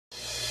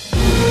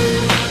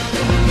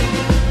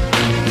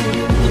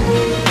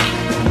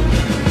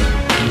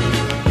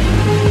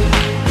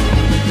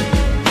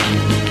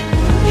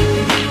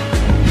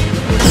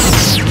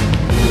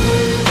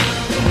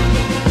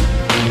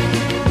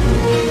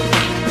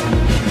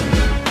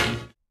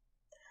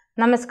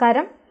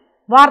നമസ്കാരം.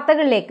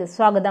 വാർത്തകളിലേക്ക്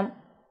സ്വാഗതം.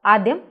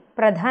 ആദ്യം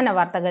പ്രധാന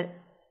വാർത്തകൾ.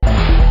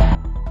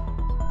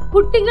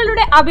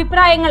 കുട്ടികളുടെ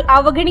അഭിപ്രായങ്ങൾ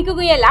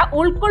അവഗണിക്കുകയല്ല,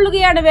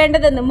 ഉൾക്കൊള്ളുകയാണ്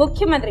വേണ്ടതെന്ന്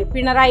മുഖ്യമന്ത്രി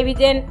പിണറായി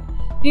വിജയൻ.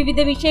 വിവിധ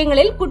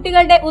വിഷയങ്ങളിൽ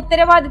കുട്ടികളുടെ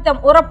ഉത്തരവാദിത്തം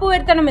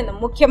ഉറപ്പുവരുത്തണമെന്നും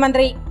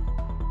മുഖ്യമന്ത്രി.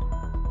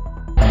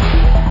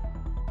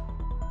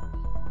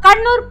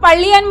 കണ്ണൂർ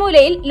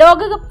പള്ളിയാൻമൂലയിൽ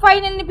ലോകകപ്പ്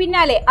ഫൈനലിന്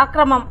പിന്നാലെ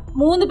അക്രമം,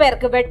 3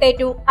 പേർക്ക്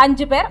വെട്ടേറ്റു,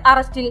 5 പേർ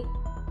അറസ്റ്റിൽ.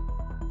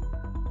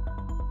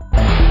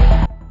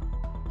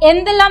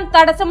 എന്തെല്ലാം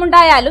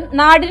തടസ്സമുണ്ടായാലും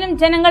നാടിനും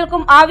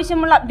ജനങ്ങൾക്കും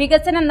ആവശ്യമുള്ള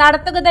വികസനം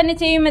നടത്തുക തന്നെ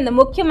ചെയ്യുമെന്ന്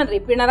മുഖ്യമന്ത്രി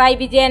പിണറായി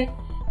വിജയൻ.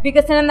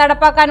 വികസനം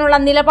നടപ്പാക്കാനുള്ള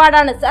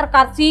നിലപാടാണ്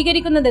സർക്കാർ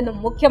സ്വീകരിക്കുന്നതെന്നും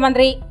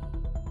മുഖ്യമന്ത്രി.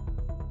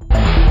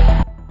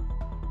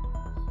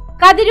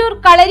 കതിരൂർ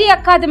കളരി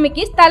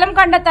അക്കാദമിക്ക് സ്ഥലം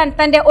കണ്ടെത്താൻ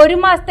തന്റെ 1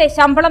 മാസത്തെ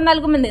ശമ്പളം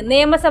നൽകുമെന്ന്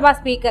നിയമസഭാ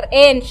സ്പീക്കർ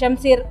AN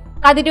ഷംസീർ.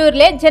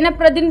 കതിരൂരിലെ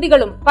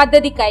ജനപ്രതിനിധികളും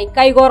പദ്ധതിക്കായി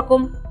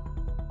കൈകോർക്കും.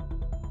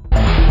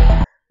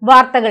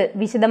 വാർത്തകൾ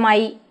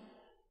വിശദമായി.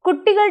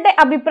 കുട്ടികളുടെ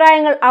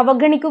അഭിപ്രായങ്ങൾ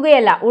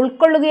അവഗണിക്കുകയല്ല,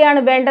 ഉൾക്കൊള്ളുകയാണ്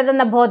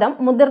വേണ്ടതെന്ന ബോധം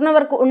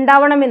മുതിർന്നവർക്ക്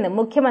ഉണ്ടാവണമെന്ന്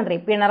മുഖ്യമന്ത്രി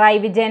പിണറായി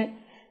വിജയൻ.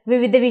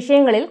 വിവിധ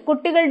വിഷയങ്ങളിൽ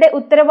കുട്ടികളുടെ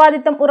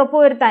ഉത്തരവാദിത്തം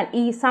ഉറപ്പുവരുത്താൻ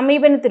ഈ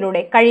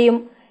സമീപനത്തിലൂടെ കഴിയും.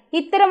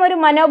 ഇത്തരമൊരു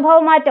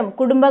മനോഭാവമാറ്റം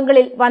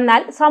കുടുംബങ്ങളിൽ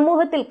വന്നാൽ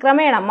സമൂഹത്തിൽ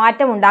ക്രമേണ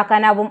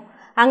മാറ്റമുണ്ടാക്കാനാവും.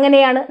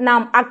 അങ്ങനെയാണ്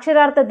നാം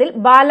അക്ഷരാർത്ഥത്തിൽ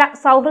ബാല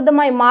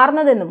സൗഹൃദമായി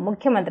മാറുന്നതെന്നും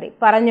മുഖ്യമന്ത്രി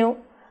പറഞ്ഞു.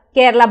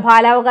 കേരള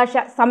ബാലാവകാശ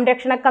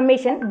സംരക്ഷണ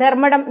കമ്മീഷൻ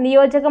ധർമ്മടം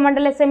നിയോജക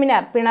മണ്ഡല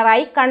സെമിനാർ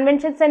പിണറായി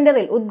കൺവെൻഷൻ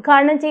സെന്ററിൽ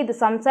ഉദ്ഘാടനം ചെയ്ത്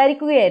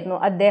സംസാരിക്കുകയായിരുന്നു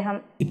അദ്ദേഹം.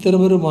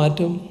 ഇത്തരമൊരു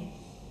മാറ്റം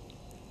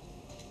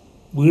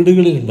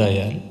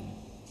വീടുകളിലുണ്ടായാൽ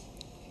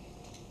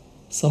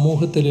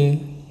സമൂഹത്തിൽ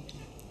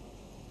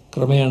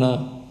ക്രമേണ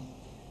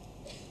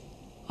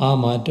ആ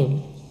മാറ്റം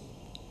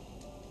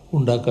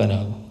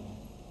ഉണ്ടാക്കാനാകും.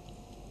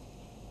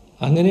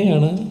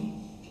 അങ്ങനെയാണ്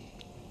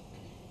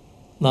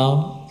നാം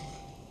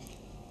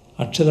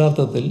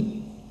അക്ഷരാർത്ഥത്തിൽ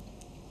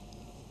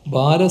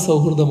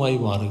ബാലസൗഹൃദമായി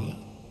മാറുക.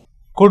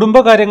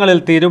 കുടുംബകാര്യങ്ങളിൽ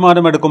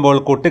തീരുമാനമെടുക്കുമ്പോൾ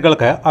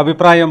കുട്ടികൾക്ക്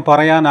അഭിപ്രായം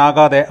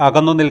പറയാനാകാതെ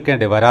അകന്നു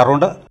നിൽക്കേണ്ടി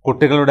വരാറുണ്ട്.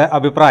 കുട്ടികളുടെ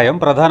അഭിപ്രായം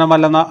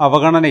പ്രധാനമല്ലെന്ന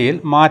അവഗണനയിൽ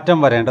മാറ്റം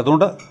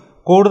വരേണ്ടതുണ്ട്.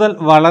 കൂടുതൽ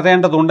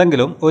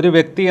വളരേണ്ടതുണ്ടെങ്കിലും ഒരു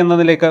വ്യക്തി എന്ന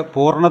നിലയ്ക്ക്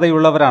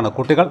പൂർണ്ണതയുള്ളവരാണ്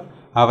കുട്ടികൾ.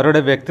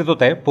 അവരുടെ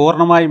വ്യക്തിത്വത്തെ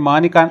പൂർണ്ണമായി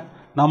മാനിക്കാൻ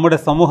നമ്മുടെ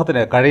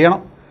സമൂഹത്തിന് കഴിയണം.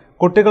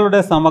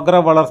 കുട്ടികളുടെ സമഗ്ര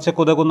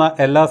വളർച്ചയ്ക്കുതകുന്ന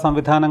എല്ലാ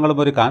സംവിധാനങ്ങളും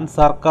ഒരുക്കാൻ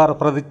സർക്കാർ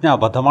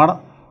പ്രതിജ്ഞാബദ്ധമാണ്.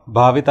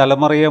 ഭാവി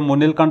തലമുറയെ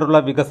മുന്നിൽ കണ്ടുള്ള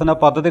വികസന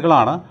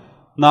പദ്ധതികളാണ്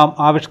നാം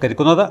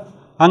ആവിഷ്കരിക്കുന്നത്.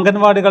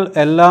 അംഗൻവാടികൾ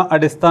എല്ലാ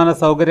അടിസ്ഥാന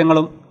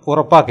സൗകര്യങ്ങളും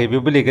ഉറപ്പാക്കി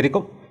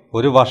വിപുലീകരിക്കും.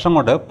 1 വർഷം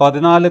കൊണ്ട്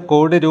 14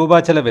 കോടി രൂപ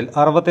ചെലവിൽ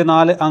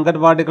 64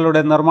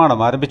 അംഗൻവാടികളുടെ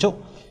നിർമ്മാണം ആരംഭിച്ചു.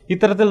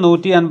 ഇത്തരത്തിൽ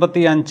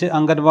 155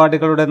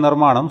 അംഗൻവാടികളുടെ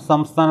നിർമ്മാണം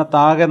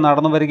സംസ്ഥാനത്താകെ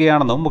നടന്നു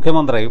വരികയാണെന്നും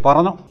മുഖ്യമന്ത്രി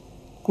പറഞ്ഞു.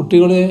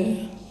 കുട്ടികളെ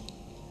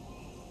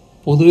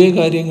പൊതുവെ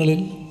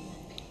കാര്യങ്ങളിൽ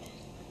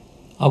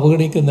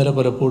അവഗണിക്കുന്ന നില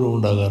പലപ്പോഴും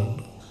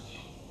ഉണ്ടാകാറുണ്ട്.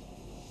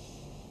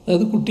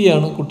 അതായത്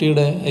കുട്ടിയാണ്,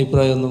 കുട്ടിയുടെ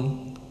അഭിപ്രായമൊന്നും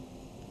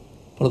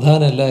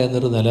പ്രധാനമല്ല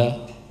എന്നൊരു നില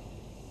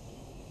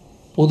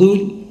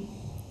പൊതുവിൽ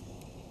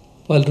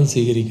പലരും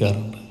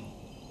സ്വീകരിക്കാറുണ്ട്.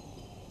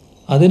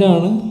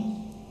 അതിനാണ്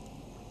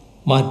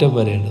മാറ്റം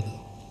വരേണ്ടത്.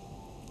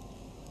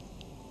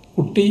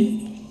 കുട്ടി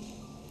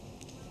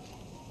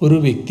ഒരു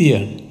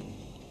വ്യക്തിയാണ്.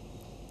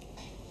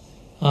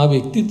 ആ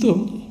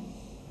വ്യക്തിത്വം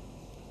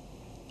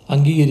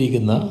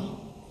അംഗീകരിക്കുന്ന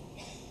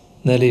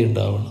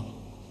നിലയുണ്ടാവണം.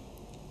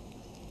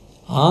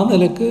 ആ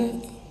നിലക്ക്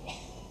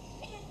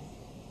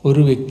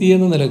ഒരു വ്യക്തി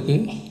എന്ന നിലക്ക്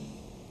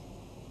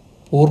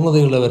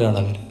പൂർണ്ണതയുള്ളവരാണ്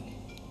അവർ.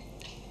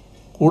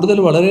 കൂടുതൽ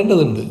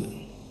വളരേണ്ടതുണ്ട്.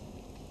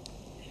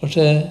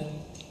 പക്ഷേ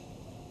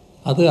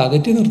അത്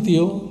അകറ്റി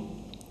നിർത്തിയോ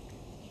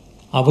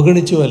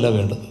അവഗണിച്ചോ അല്ല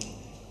വേണ്ടത്.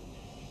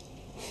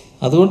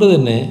 അതുകൊണ്ട്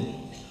തന്നെ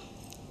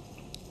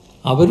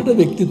അവരുടെ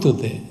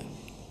വ്യക്തിത്വത്തെ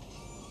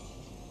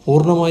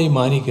പൂർണ്ണമായി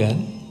മാനിക്കാൻ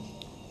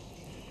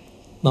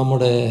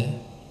നമ്മുടെ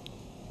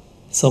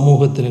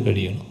സമൂഹത്തിന്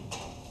കഴിയണം.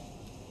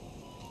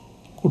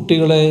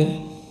 കുട്ടികളെ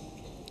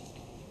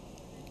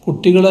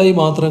കുട്ടികളായി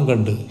മാത്രം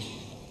കണ്ട്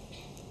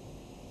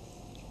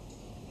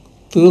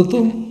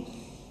തീർത്തും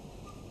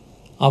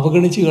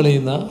അവഗണിച്ച്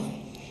കളയുന്ന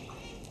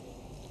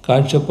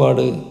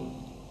കാഴ്ചപ്പാട്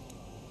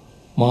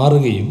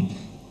മാറുകയും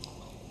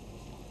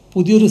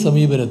പുതിയൊരു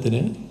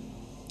സമീപനത്തിന്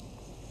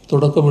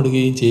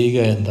തുടക്കമിടുകയും ചെയ്യുക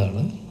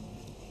എന്നതാണ്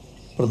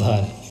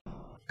പ്രധാനം.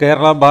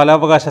 കേരള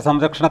ബാലാവകാശ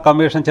സംരക്ഷണ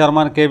commission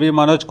chairman KV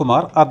Manoj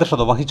Kumar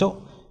അധ്യക്ഷത വഹിച്ചു.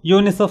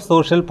 UNICEF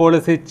social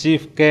policy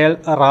chief KL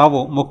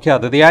Rao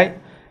മുഖ്യാതിഥിയായി.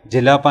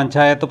 ജില്ലാ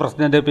പഞ്ചായത്ത്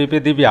പ്രസിഡന്റ് PP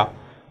ദിവ്യ,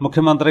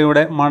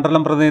 മുഖ്യമന്ത്രിയുടെ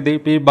മണ്ഡലം പ്രതിനിധി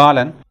P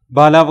ബാലൻ,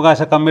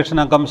 ബാലാവകാശ കമ്മീഷൻ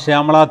അംഗം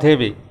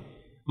ശ്യാമളാദേവി,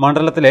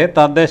 മണ്ഡലത്തിലെ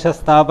തദ്ദേശ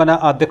സ്ഥാപന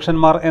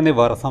അധ്യക്ഷന്മാർ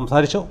എന്നിവർ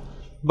സംസാരിച്ചു.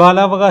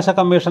 ബാലാവകാശ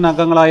കമ്മീഷൻ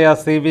അംഗങ്ങളായ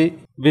CV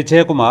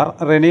വിജയകുമാർ,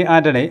 റെനി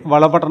ആന്റണി,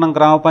 വളപട്ടണം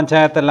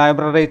ഗ്രാമപഞ്ചായത്ത്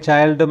library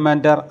child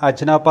mentor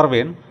Ajna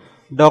Parveen,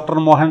 doctor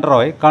Mohan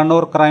Roy,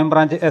 Kannur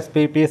crime branch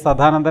SP P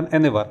Sadanandan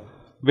എന്നിവർ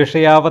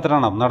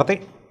വിഷയാവതരണം നടത്തി.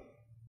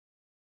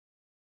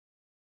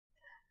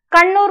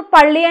 കണ്ണൂർ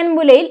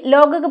പള്ളിയാൻമൂലയിൽ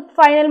ലോകകപ്പ്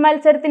ഫൈനൽ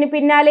മത്സരത്തിന്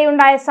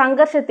പിന്നാലെയുണ്ടായ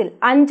സംഘർഷത്തിൽ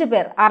 5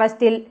 പേർ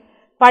അറസ്റ്റിൽ.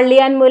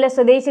 പള്ളിയാൻമൂല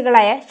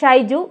സ്വദേശികളായ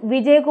ഷൈജു,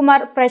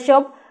 വിജയകുമാർ,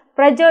 പ്രശോഭ്,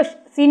 പ്രജോഷ്,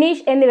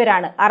 സിനീഷ്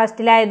എന്നിവരാണ്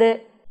അറസ്റ്റിലായത്.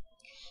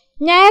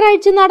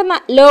 ഞായറാഴ്ച നടന്ന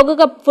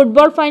ലോകകപ്പ്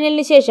ഫുട്ബോൾ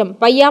ഫൈനലിന് ശേഷം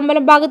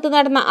പയ്യാമ്പലം ഭാഗത്ത്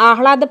നടന്ന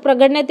ആഹ്ലാദ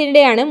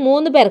പ്രകടനത്തിനിടെയാണ്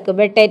 3 പേർക്ക്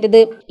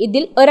വെട്ടേറ്റത്.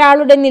 ഇതിൽ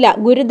ഒരാളുടെ നില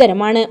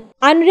ഗുരുതരമാണ്.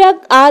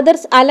 അനുരാഗ്,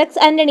 ആദർശ്,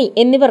 അലക്സ് ആന്റണി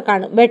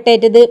എന്നിവർക്കാണ്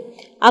വെട്ടേറ്റത്.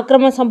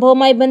 അക്രമ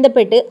സംഭവവുമായി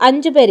ബന്ധപ്പെട്ട്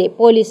 5 പേരെ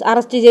പോലീസ്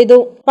അറസ്റ്റ് ചെയ്തു.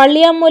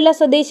 പള്ളിയാമൂല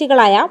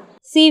സ്വദേശികളായ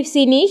C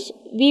Sineesh,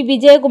 V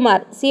Vijayakumar,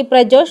 C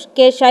Prajosh,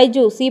 K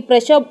Shaiju, C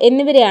Prashobh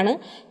എന്നിവരെയാണ്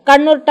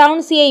കണ്ണൂർ ടൗൺ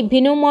CI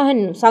ബിനു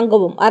മോഹനും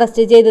സംഘവും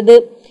അറസ്റ്റ് ചെയ്തത്.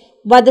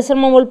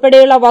 വധശ്രമം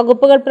ഉൾപ്പെടെയുള്ള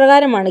വകുപ്പുകൾ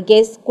പ്രകാരമാണ്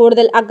കേസ്.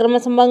 കൂടുതൽ അക്രമ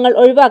സംഭവങ്ങൾ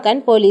ഒഴിവാക്കാൻ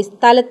പോലീസ്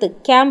സ്ഥലത്ത്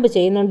ക്യാമ്പ്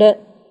ചെയ്യുന്നുണ്ട്.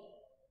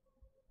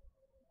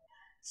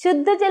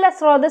 ശുദ്ധജല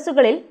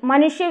സ്രോതസ്സുകളിൽ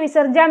മനുഷ്യ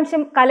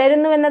വിസർജ്യാംശം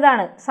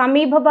കലരുന്നുവെന്നതാണ്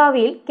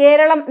സമീപഭാവിയിൽ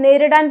കേരളം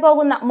നേരിടാൻ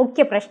പോകുന്ന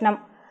മുഖ്യ പ്രശ്നം.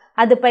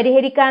 അത്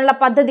പരിഹരിക്കാനുള്ള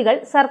പദ്ധതികൾ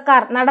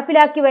സർക്കാർ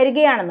നടപ്പിലാക്കി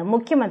വരികയാണെന്ന്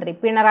മുഖ്യമന്ത്രി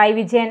പിണറായി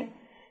വിജയൻ.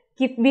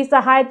 കിഫ്ബി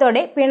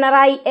സഹായത്തോടെ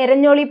പിണറായി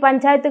എരഞ്ഞോളി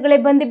പഞ്ചായത്തുകളെ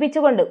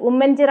ബന്ധിപ്പിച്ചുകൊണ്ട്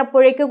ഉമ്മൻചിറ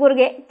പുഴയ്ക്കു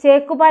കുറുകെ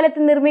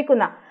ചേക്കുപാലത്ത്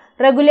നിർമ്മിക്കുന്ന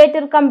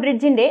റെഗുലേറ്റർ കം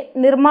ബ്രിഡ്ജിന്റെ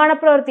നിർമ്മാണ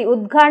പ്രവൃത്തി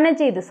ഉദ്ഘാടനം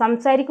ചെയ്ത്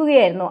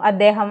സംസാരിക്കുകയായിരുന്നു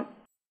അദ്ദേഹം.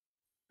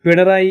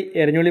 പിണറായി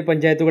എരഞ്ഞോളി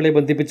പഞ്ചായത്തുകളെ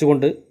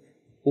ബന്ധിപ്പിച്ചുകൊണ്ട്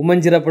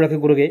ഉമ്മൻചിറ പുഴയ്ക്ക്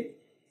കുറുകെ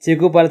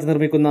ചേക്കുപാലത്ത്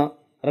നിർമ്മിക്കുന്ന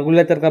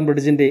റെഗുലേറ്റർ കം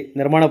ബ്രിഡ്ജിന്റെ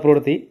നിർമ്മാണ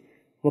പ്രവൃത്തി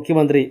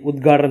മുഖ്യമന്ത്രി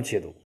ഉദ്ഘാടനം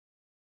ചെയ്തു.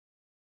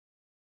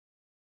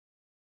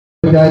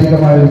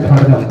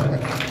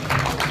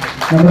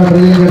 നമ്മുടെ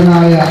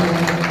പ്രിയങ്കരനായ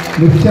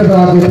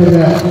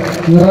നിശ്ചയദാർഢ്യത്തിന്റെ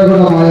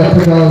നിറകുടമായ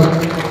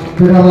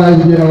പിണറായി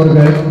വിജയൻ അവർ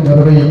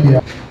നിർവഹിക്കുക.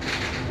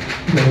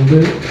 രണ്ട്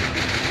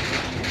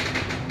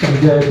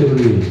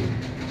പഞ്ചായത്തുകളിൽ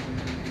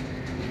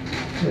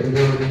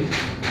എരഞ്ഞോളി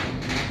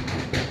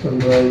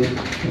പിണറായി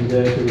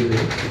പഞ്ചായത്തുകളിൽ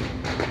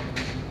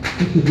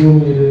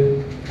കൃഷിഭൂമിയിൽ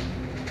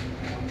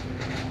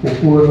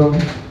ഉപ്പുവെള്ളം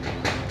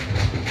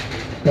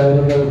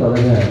കയറുന്നത്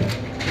തടഞ്ഞാൽ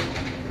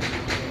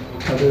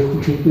അത്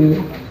കൃഷിക്ക്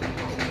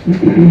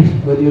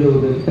വലിയ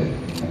തോതിൽ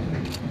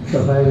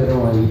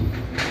സഹായകരമായി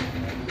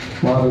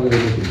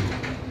മാറുകയും ചെയ്യും.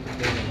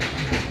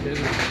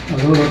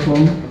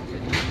 അതോടൊപ്പം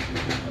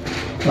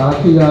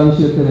കാർഷിക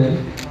ആവശ്യത്തിന്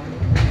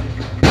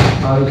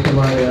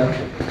ആവശ്യമായ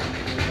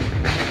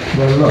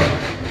വെള്ളം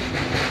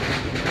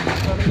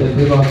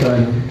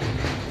ലഭ്യമാക്കാനും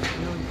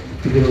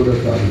ഇതിലൂടെ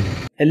സാധിക്കും.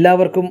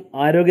 എല്ലാവർക്കും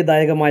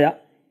ആരോഗ്യദായകമായ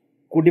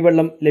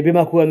കുടിവെള്ളം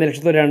ലഭ്യമാക്കുക എന്ന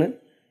ലക്ഷ്യത്തോടെയാണ്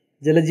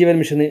ജലജീവൻ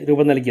മിഷന്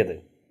രൂപം നൽകിയത്.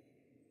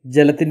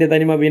 ജലത്തിൻ്റെ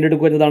തനിമ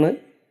വീണ്ടെടുക്കുക എന്നതാണ്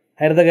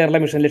ഹരിത കേരള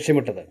മിഷൻ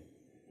ലക്ഷ്യമിട്ടത്.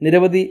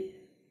 നിരവധി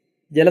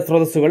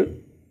ജലസ്രോതസ്സുകൾ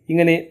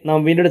ഇങ്ങനെ നാം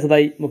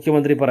വീണ്ടെടുത്തതായി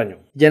മുഖ്യമന്ത്രി പറഞ്ഞു.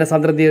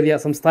 ജനസാന്ദ്രതയേറിയ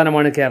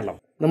സംസ്ഥാനമാണ് കേരളം.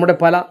 നമ്മുടെ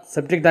പല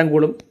സെപ്റ്റിക്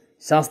ടാങ്കുകളും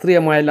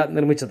ശാസ്ത്രീയമായല്ല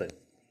നിർമ്മിച്ചത്.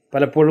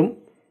 പലപ്പോഴും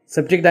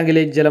സെപ്റ്റിക്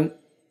ടാങ്കിലെ ജലം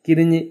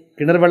കിനിഞ്ഞ്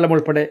കിണർ വെള്ളം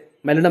ഉൾപ്പെടെ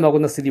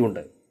മലിനമാകുന്ന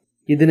സ്ഥിതിയുണ്ട്.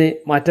 ഇതിന്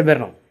മാറ്റം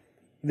വരണം.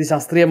 ഇത്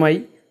ശാസ്ത്രീയമായി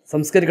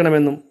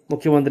സംസ്കരിക്കണമെന്നും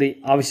മുഖ്യമന്ത്രി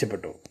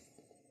ആവശ്യപ്പെട്ടു.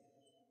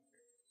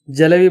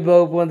 ജലവിഭവ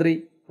വകുപ്പ് മന്ത്രി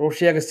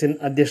റോഷി അഗസ്റ്റിൻ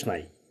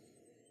അധ്യക്ഷനായി.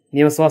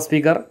 നിയമസഭാ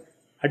സ്പീക്കർ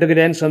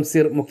അഡ്വക്കേറ്റ് എൻ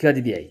ഷംസീർ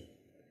മുഖ്യാതിഥിയായി.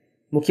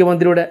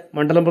 മുഖ്യമന്ത്രിയുടെ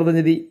മണ്ഡലം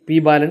പ്രതിനിധി പി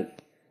ബാലൻ,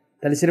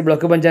 Thalassery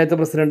block panchayat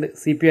president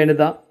CP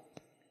Anitha,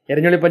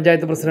 Eranholi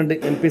panchayat president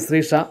MP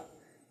Sreesha,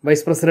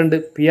 vice president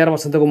PR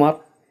Vasanthakumar,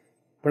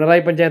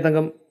 Pinarayi panchayat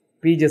അംഗം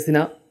P ജസിന,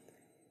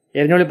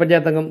 എരഞ്ഞോളി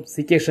പഞ്ചായത്ത് അംഗം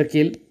CK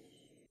ഷക്കീൽ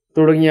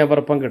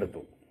തുടങ്ങിയവർ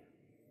പങ്കെടുത്തു.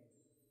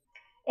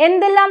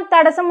 എന്തെല്ലാം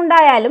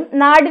തടസ്സമുണ്ടായാലും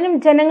നാടിനും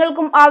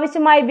ജനങ്ങൾക്കും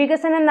ആവശ്യമായ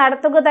വികസനം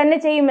നടത്തുക തന്നെ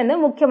ചെയ്യുമെന്ന്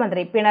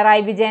മുഖ്യമന്ത്രി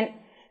പിണറായി വിജയൻ.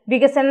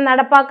 വികസനം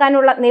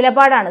നടപ്പാക്കാനുള്ള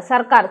നിലപാടാണ്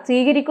സർക്കാർ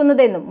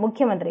സ്വീകരിക്കുന്നതെന്നും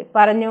മുഖ്യമന്ത്രി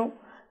പറഞ്ഞു.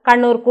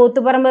 കണ്ണൂർ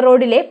കൂത്തുപറമ്പ്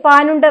റോഡിലെ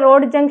പാനുണ്ട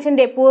റോഡ്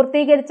ജംഗ്ഷന്റെ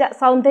പൂർത്തീകരിച്ച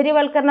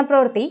സൗന്ദര്യവൽക്കരണ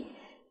പ്രവൃത്തി,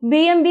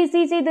 BMBC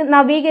ചെയ്ത്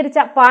നവീകരിച്ച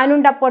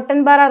പാനുണ്ട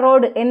പൊട്ടൻപാറ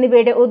റോഡ്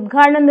എന്നിവയുടെ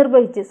ഉദ്ഘാടനം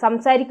നിർവഹിച്ച്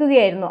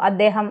സംസാരിക്കുകയായിരുന്നു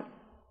അദ്ദേഹം.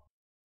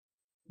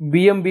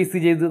 BMBC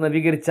ചെയ്ത്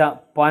നവീകരിച്ച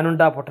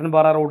പാനുണ്ട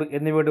പൊട്ടൻപാറ റോഡ്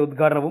എന്നിവയുടെ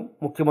ഉദ്ഘാടനവും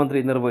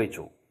മുഖ്യമന്ത്രി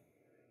നിർവഹിച്ചു.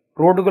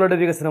 റോഡുകളുടെ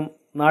വികസനം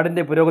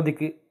നാടിൻ്റെ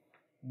പുരോഗതിക്ക്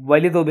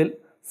വലിയ തോതിൽ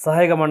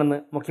സഹായകമാണെന്ന്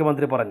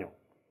മുഖ്യമന്ത്രി പറഞ്ഞു.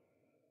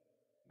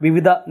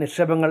 വിവിധ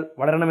നിക്ഷേപങ്ങൾ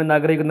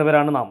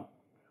വളരണമെന്നാഗ്രഹിക്കുന്നവരാണ് നാം.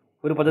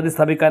 ഒരു പദ്ധതി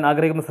സ്ഥാപിക്കാൻ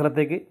ആഗ്രഹിക്കുന്ന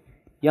സ്ഥലത്തേക്ക്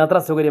യാത്രാ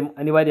സൗകര്യം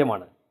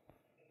അനിവാര്യമാണ്.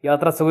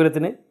 യാത്രാ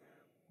സൗകര്യത്തിന്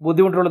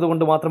ബുദ്ധിമുട്ടുള്ളത്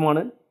കൊണ്ട്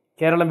മാത്രമാണ്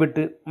കേരളം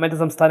വിട്ട് മറ്റ്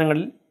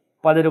സംസ്ഥാനങ്ങളിൽ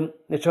പലരും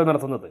നിക്ഷേപം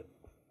നടത്തുന്നത്.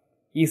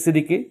 ഈ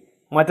സ്ഥിതിക്ക്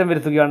മാറ്റം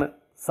വരുത്തുകയാണ്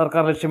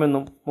സർക്കാർ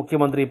ലക്ഷ്യമെന്നും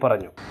മുഖ്യമന്ത്രി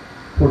പറഞ്ഞു.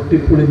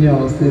 പൊട്ടിപ്പൊളിഞ്ഞ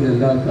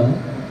അവസ്ഥയിലല്ലാത്ത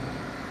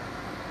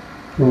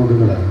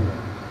റോഡുകളാണ്.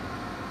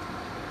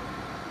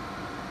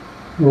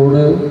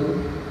 റോഡ്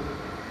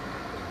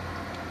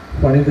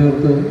പണി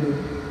തീർത്ത്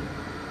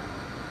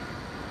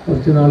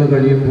കുറച്ച് നാൾ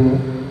കഴിയുമ്പോൾ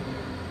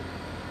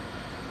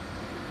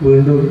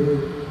വീണ്ടും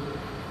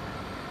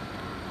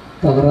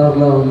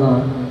തകരാറിലാവുന്ന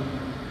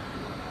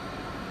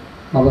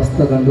അവസ്ഥ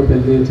കണ്ടു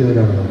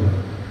പരിചയിച്ചവരാണ് നമ്മൾ.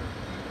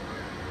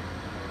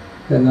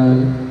 എന്നാൽ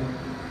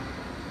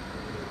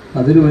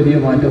അതിൽ വലിയ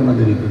മാറ്റം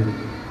വന്നിരിക്കുന്നു.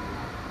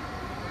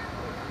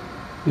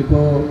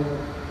 ഇപ്പോൾ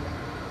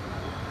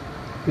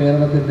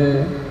കേരളത്തിൻ്റെ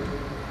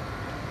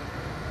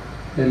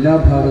എല്ലാ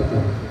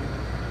ഭാഗത്തും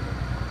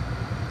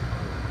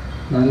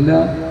നല്ല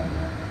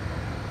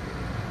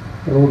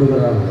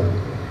റോഡുകളാണുള്ളത്.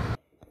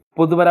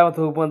 പൊതുമരാമത്ത്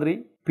വകുപ്പ് മന്ത്രി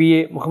PA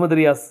മുഹമ്മദ്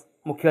റിയാസ്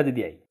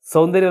മുഖ്യാതിഥിയായി.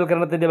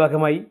 സൗന്ദര്യവൽക്കരണത്തിൻ്റെ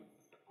ഭാഗമായി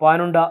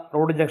പാനുണ്ട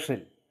റോഡ്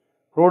ജംഗ്ഷനിൽ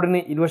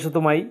റോഡിന്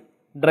ഇരുവശത്തുമായി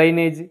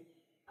ഡ്രൈനേജ്,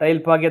 ടൈൽ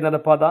പാകിയ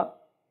നടപ്പാത,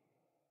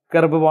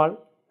 കർബ് വാൾ,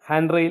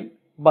 hand rail,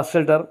 bus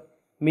shelter,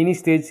 mini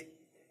stage,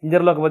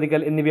 interlock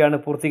പതിക്കൽ എന്നിവയാണ്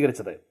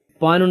പൂർത്തീകരിച്ചത്.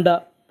 Panunda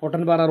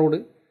പൊട്ടൻപാറ road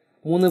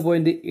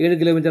 3.7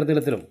 kilometre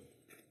നീളത്തിലും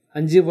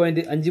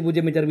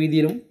 5.50 metre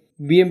വീതിയിലും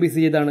BMPC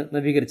ചെയ്താണ്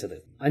നവീകരിച്ചത്.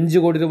 5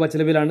 കോടി രൂപ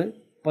ചെലവിലാണ്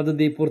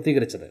പദ്ധതി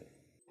പൂർത്തീകരിച്ചത്.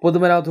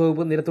 പൊതുമരാമത്ത്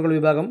വകുപ്പ് നിരത്തുകൾ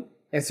വിഭാഗം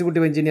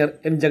executive engineer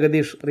M.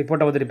 Jagdish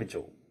report അവതരിപ്പിച്ചു.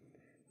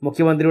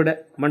 മുഖ്യമന്ത്രിയുടെ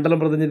മണ്ഡലം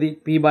പ്രതിനിധി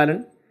P. ബാലൻ,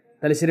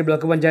 Thalassery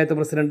block panchayat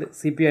president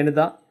CP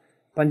Anitha,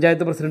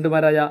 panchayat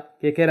പ്രസിഡന്റുമാരായ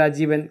KK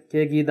രാജീവൻ,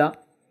 K. ഗീത,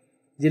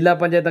 ജില്ലാ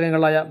പഞ്ചായത്ത്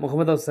അംഗങ്ങളായ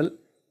മുഹമ്മദ് അഫ്സൽ,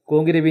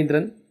 കോങ്കി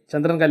രവീന്ദ്രൻ,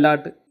 ചന്ദ്രൻ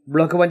കല്ലാട്ട്,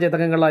 ബ്ലോക്ക് പഞ്ചായത്ത്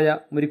അംഗങ്ങളായ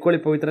മുരിക്കോളി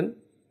പവിത്രൻ,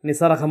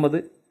 നിസാർ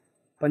അഹമ്മദ്,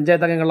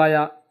 പഞ്ചായത്ത് അംഗങ്ങളായ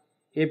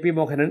AP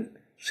മോഹനൻ,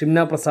 ഷിംന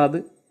പ്രസാദ്,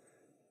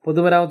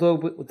 പൊതുമരാമത്ത്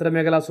വകുപ്പ്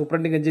ഉത്തരമേഖലാ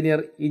സൂപ്രണ്ടിംഗ് എഞ്ചിനീയർ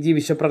EG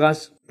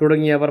വിശ്വപ്രകാശ്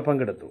തുടങ്ങിയവർ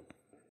പങ്കെടുത്തു.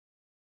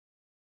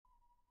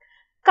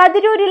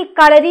 കതിരൂരിൽ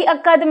കളരി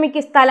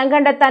അക്കാദമിക്ക് സ്ഥലം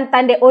കണ്ടെത്താൻ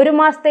തന്റെ 1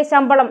 മാസത്തെ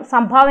ശമ്പളം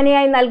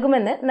സംഭാവനയായി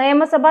നൽകുമെന്ന്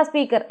നിയമസഭാ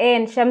speaker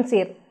AN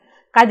Shamseer.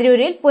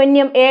 കതിരൂരിൽ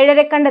Ponnam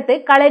 7:30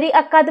 kalari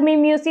academy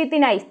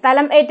മ്യൂസിയത്തിനായി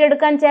സ്ഥലം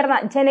ഏറ്റെടുക്കാൻ ചേർന്ന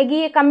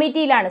ജനകീയ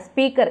കമ്മിറ്റിയിലാണ്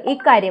സ്പീക്കർ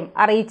ഇക്കാര്യം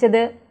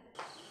അറിയിച്ചത്.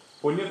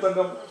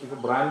 പൊന്നത്തങ്കം ഇത്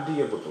ബ്രാൻഡ്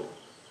ചെയ്യപ്പെട്ടു.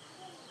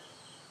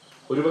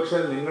 ഒരുപക്ഷെ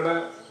നിങ്ങളുടെ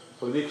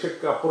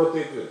പ്രതീക്ഷയ്ക്ക്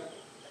അപ്പുറത്തേക്ക്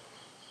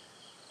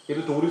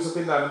ഇത്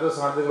ടൂറിസത്തിന്റെ അനന്ത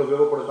സാധ്യതകൾ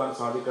ഉപയോഗപ്പെടുത്താൻ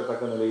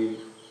സാധിക്കത്തക്ക നിലയിൽ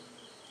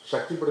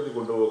ശക്തിപ്പെടുത്തി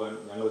കൊണ്ടുപോകാൻ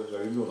ഞങ്ങൾക്ക്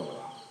കഴിഞ്ഞു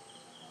എന്നുള്ളതാണ്.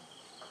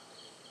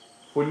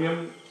 പൊന്നം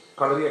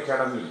കളരി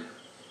അക്കാദമി,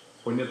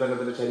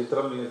 പൊന്നത്തങ്കത്തിന്റെ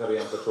ചരിത്രം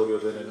നിങ്ങൾക്കറിയാം.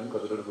 പെട്രോളിയോധനും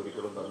കതിരൂർ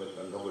കുരിക്കളും തമ്മിൽ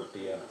ബന്ധം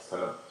വെട്ടിയ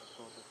സ്ഥലം.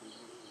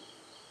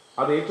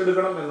 അത്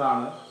ഏറ്റെടുക്കണം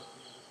എന്നാണ്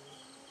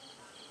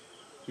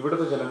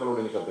ഇവിടുത്തെ ജനങ്ങളോട്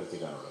എനിക്ക്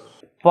അഭ്യർത്ഥിക്കാനുള്ളത്.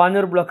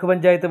 Panoor block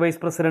panchayat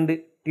vice president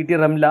TT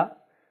Ramla,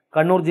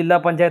 Kannur ജില്ലാ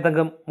പഞ്ചായത്ത്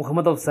അംഗം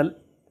മുഹമ്മദ് അഫ്സൽ,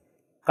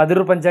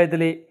 കതിരൂർ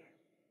പഞ്ചായത്തിലെ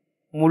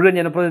മുഴുവൻ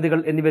ജനപ്രതിനിധികൾ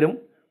എന്നിവരും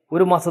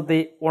 1 മാസത്തെ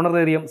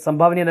ഓണറേറിയം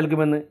സംഭാവന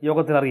നൽകുമെന്ന്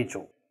യോഗത്തിൽ അറിയിച്ചു.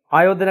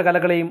 ആയോധന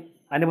കലകളെയും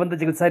അനുബന്ധ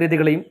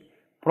ചികിത്സാരീതികളെയും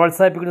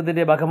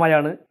പ്രോത്സാഹിപ്പിക്കുന്നതിൻ്റെ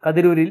ഭാഗമായാണ്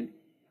കതിരൂരിൽ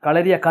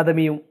കളരി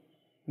അക്കാദമിയും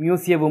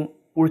മ്യൂസിയവും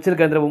ഉഴിച്ചിൽ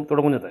കേന്ദ്രവും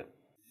തുടങ്ങുന്നത്.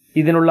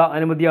 ഇതിനുള്ള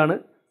അനുമതിയാണ്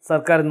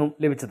സർക്കാരിൽ നിന്നും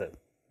ലഭിച്ചത്.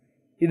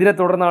 ഇതിനെ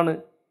തുടർന്നാണ്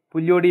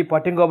പുല്യോടി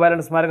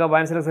പാട്ട്യംഗോപാലൻ സ്മാരക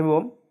വായനശാലയ്ക്ക്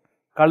സമീപം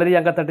കളരി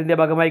അങ്കത്തട്ടിൻ്റെ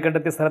ഭാഗമായി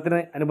കണ്ടെത്തിയ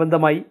സ്ഥലത്തിന്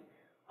അനുബന്ധമായി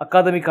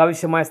അക്കാദമിക്ക്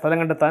ആവശ്യമായ സ്ഥലം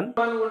കണ്ടെത്താൻ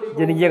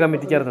ജനകീയ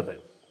കമ്മിറ്റി ചേർന്നത്.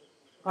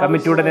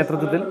 കമ്മിറ്റിയുടെ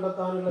നേതൃത്വത്തിൽ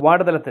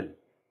വാർഡ് തലത്തിൽ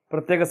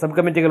പ്രത്യേക സബ്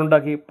കമ്മിറ്റികൾ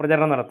ഉണ്ടാക്കി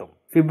പ്രചാരണം നടത്തും.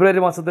 ഫെബ്രുവരി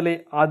മാസത്തിലെ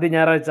ആദ്യ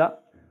ഞായറാഴ്ച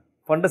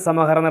ഫണ്ട്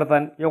സമാഹരണം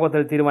നടത്താൻ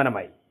യോഗത്തിൽ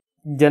തീരുമാനമായി.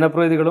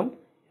 ജനപ്രതിനിധികളും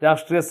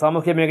രാഷ്ട്രീയ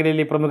സാമൂഹ്യ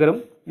മേഖലയിലെ പ്രമുഖരും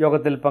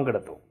യോഗത്തിൽ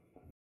പങ്കെടുത്തു.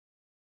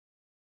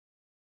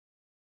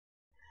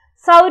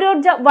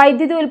 സൗരോർജ്ജ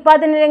വൈദ്യുതി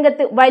ഉൽപാദന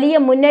രംഗത്ത് വലിയ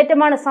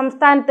മുന്നേറ്റമാണ്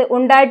സംസ്ഥാനത്ത്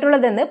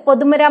ഉണ്ടായിട്ടുള്ളതെന്ന്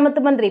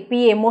പൊതുമരാമത്ത് മന്ത്രി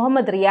PA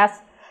മുഹമ്മദ് റിയാസ്.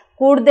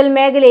 കൂടുതൽ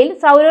മേഖലയിൽ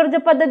സൗരോർജ്ജ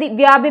പദ്ധതി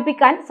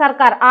വ്യാപിപ്പിക്കാൻ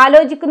സർക്കാർ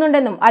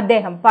ആലോചിക്കുന്നുണ്ടെന്നും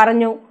അദ്ദേഹം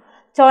പറഞ്ഞു.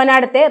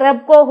 ചോനാടത്തെ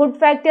റെബ്കോ ഹുഡ്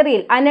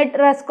ഫാക്ടറിയിൽ അനെറ്റ്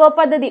റെസ്കോ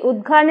പദ്ധതി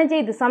ഉദ്ഘാടനം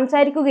ചെയ്ത്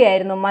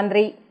സംസാരിക്കുകയായിരുന്നു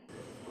മന്ത്രി.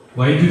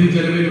 വൈദ്യുതി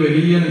ചെലവിൽ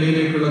വലിയ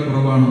നിലയിലേക്കുള്ള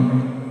കുറവാണ്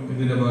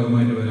ഇതിന്റെ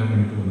ഭാഗമായിട്ട് വരാൻ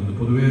വേണ്ടി പോകുന്നത്.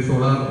 പൊതുവെ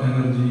സോളാർ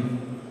എനർജി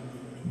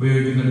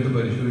ഉപയോഗിക്കുന്നിടത്ത്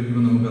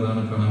പരിശോധിക്കുമ്പോൾ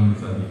നമുക്കതാണ് കാണാൻ വേണ്ടി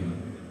സാധിക്കുന്നത്.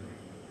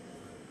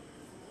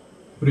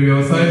 ഒരു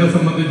വ്യവസായത്തെ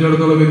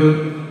സംബന്ധിച്ചിടത്തോളം ഇത്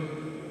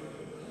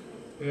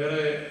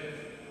ഏറെ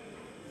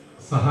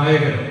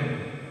സഹായകരം.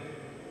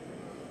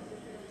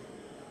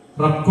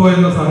 റബ്കോ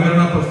എന്ന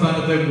സഹകരണ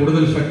പ്രസ്ഥാനത്തെ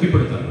കൂടുതൽ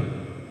ശക്തിപ്പെടുത്താൻ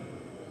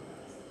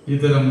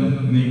ഇത്തരം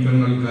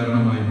നീക്കങ്ങൾ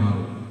കാരണമായി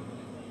മാറും.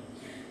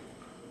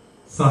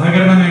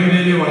 സഹകരണ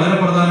മേഖലയിലെ വളരെ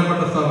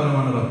പ്രധാനപ്പെട്ട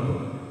സ്ഥാപനമാണ് റബ്കോ.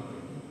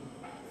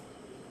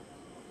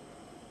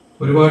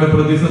 ഒരുപാട്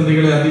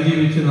പ്രതിസന്ധികളെ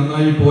അതിജീവിച്ച്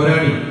നന്നായി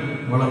പോരാടി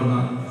വളർന്ന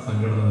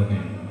സംഘടന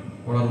തന്നെയാണ്,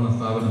 വളർന്ന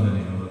സ്ഥാപനം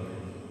തന്നെയാണ്.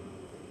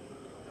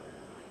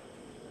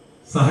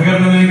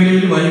 സഹകരണ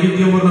മേഖലയിൽ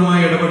വൈവിധ്യപൂർണമായ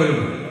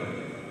ഇടപെടലുകൾ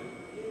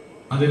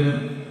അതിന്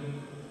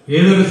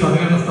ഏതൊരു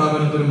സഹകരണ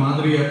സ്ഥാപനത്തിനും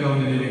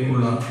മാതൃകയാക്കാവുന്ന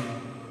നിലയിലേക്കുള്ള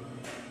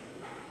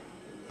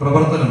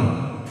പ്രവർത്തനമാണ്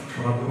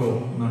റബ്കോ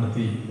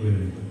നടത്തി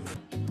വരുന്നത്.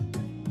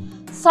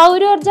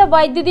 സൗരോർജ്ജ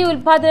വൈദ്യുതി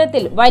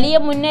ഉൽപാദനത്തിൽ വലിയ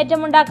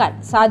മുന്നേറ്റമുണ്ടാക്കാൻ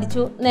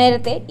സാധിച്ചു.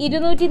 നേരത്തെ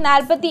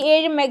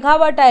 247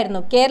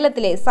 മെഗാവാട്ടായിരുന്നു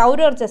കേരളത്തിലെ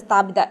സൗരോർജ്ജ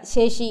സ്ഥാപിത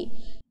ശേഷി.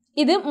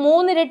 ഇത്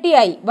 3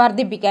 ഇരട്ടിയായി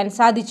വർദ്ധിപ്പിക്കാൻ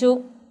സാധിച്ചു.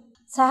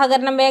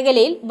 സഹകരണ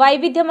മേഖലയിൽ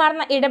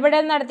വൈവിധ്യമാർന്ന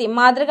ഇടപെടൽ നടത്തി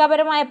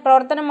മാതൃകാപരമായ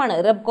പ്രവർത്തനമാണ്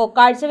റെബ്കോ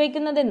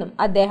കാഴ്ചവെക്കുന്നതെന്നും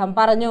അദ്ദേഹം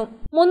പറഞ്ഞു.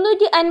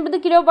 350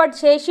 കിലോവാട്ട്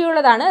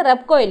ശേഷിയുള്ളതാണ്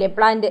റെബ്കോയിലെ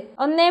പ്ലാന്റ്.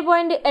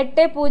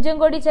 1.80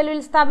 കോടി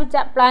ചെലവിൽ സ്ഥാപിച്ച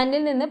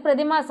പ്ലാന്റിൽ നിന്ന്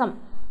പ്രതിമാസം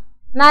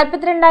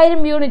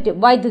 42,000 യൂണിറ്റ്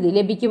വൈദ്യുതി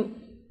ലഭിക്കും.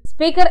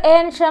 സ്പീക്കർ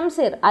AN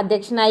ഷംസീർ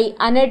അധ്യക്ഷനായി.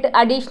 Anett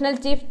additional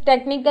chief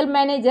technical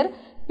manager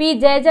P.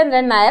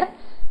 Jayachandran Nair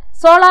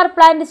solar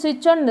plant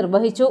switch on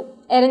നിർവഹിച്ചു.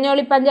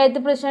 Eranholi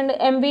panchayat president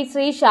MV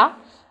Sreesha,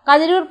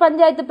 Kathirur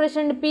panchayat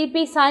president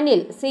PP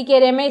സാനിൽ, CK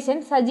Rameshan,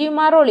 Sajeev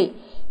Maroli,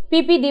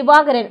 PP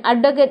Divakaran,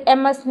 advocate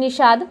MS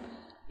Nishad,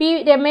 P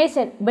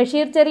Rameshan,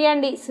 Basheer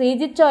Cheriyandi,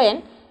 Sreejith Choyan,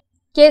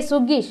 K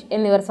സുഗീഷ്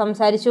എന്നിവർ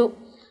സംസാരിച്ചു.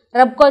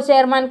 റബ്കോ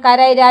ചെയർമാൻ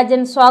കരായി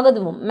രാജൻ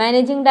സ്വാഗതവും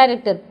മാനേജിംഗ്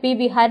ഡയറക്ടർ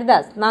PB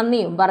ഹരിദാസ്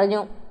നന്ദിയും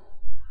പറഞ്ഞു.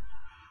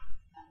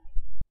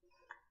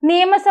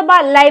 നിയമസഭാ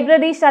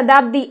ലൈബ്രറി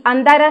ശതാബ്ദി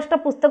അന്താരാഷ്ട്ര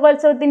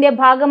പുസ്തകോത്സവത്തിന്റെ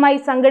ഭാഗമായി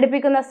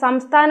സംഘടിപ്പിക്കുന്ന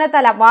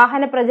സംസ്ഥാനതല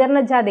വാഹന പ്രചരണ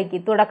ജാഥയ്ക്ക്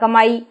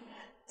തുടക്കമായി.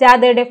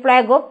 ജാഥയുടെ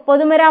ഫ്ളാഗ് ഓഫ്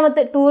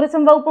പൊതുമരാമത്ത്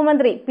ടൂറിസം വകുപ്പ്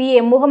മന്ത്രി PA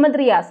മുഹമ്മദ്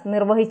റിയാസ്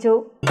നിർവഹിച്ചു.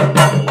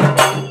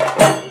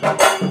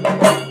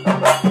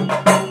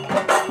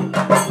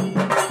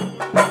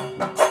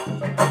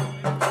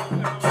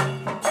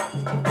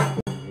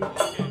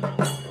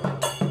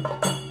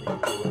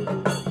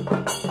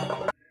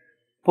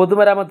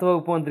 പൊതുമരാമത്ത്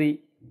വകുപ്പ് മന്ത്രി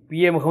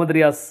PA Muhammad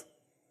Riyas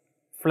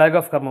flag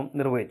off കർമ്മം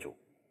നിർവഹിച്ചു.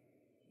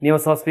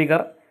 നിയമസഭാ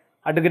സ്പീക്കർ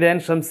അഡ്വക്കേറ്റ് N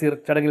ഷംസീർ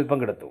ചടങ്ങിൽ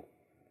പങ്കെടുത്തു.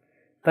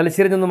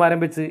 തലശ്ശേരിയിൽ നിന്നും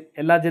ആരംഭിച്ച്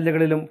എല്ലാ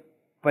ജില്ലകളിലും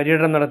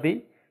പര്യടനം നടത്തി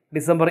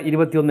ഡിസംബർ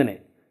 21-ന്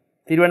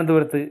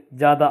തിരുവനന്തപുരത്ത്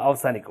ജാഥ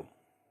അവസാനിക്കും.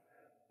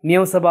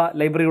 നിയമസഭാ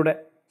ലൈബ്രറിയുടെ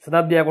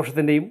ശതാബ്ദി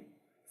ആഘോഷത്തിൻ്റെയും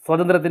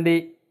സ്വാതന്ത്ര്യത്തിൻ്റെ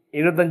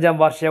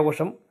 75ാം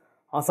വാർഷികാഘോഷം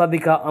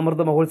ആസാദി കാ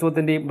അമൃത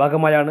മഹോത്സവത്തിൻ്റെയും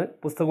ഭാഗമായാണ്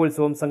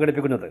പുസ്തകോത്സവം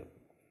സംഘടിപ്പിക്കുന്നത്.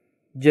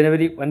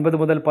 ജനുവരി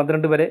 9 മുതൽ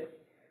 12 വരെ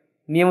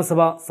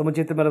നിയമസഭാ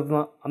സമുച്ചയത്തിൽ നടത്തുന്ന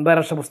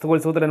അന്താരാഷ്ട്ര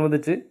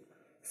പുസ്തകോത്സവത്തോടനുബന്ധിച്ച്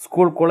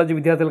സ്കൂൾ കോളേജ്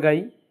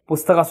വിദ്യാർത്ഥികൾക്കായി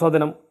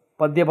പുസ്തകാസ്വാദനം,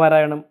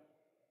 പദ്യപാരായണം,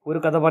 ഒരു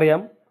കഥ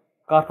പറയാം,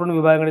 കാർട്ടൂൺ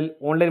വിഭാഗങ്ങളിൽ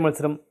ഓൺലൈൻ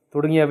മത്സരം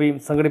തുടങ്ങിയവയും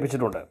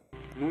സംഘടിപ്പിച്ചിട്ടുണ്ട്.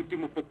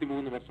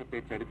 133 വർഷത്തെ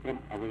ചരിത്രം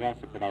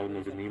അവകാശപ്പെടാവുന്ന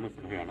ഒരു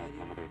നിയമസഭയാണ്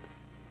നമ്മുടെ.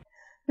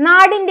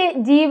 നാടിന്റെ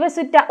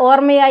ജീവസുറ്റ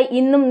ഓർമ്മയായി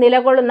ഇന്നും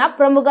നിലകൊള്ളുന്ന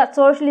പ്രമുഖ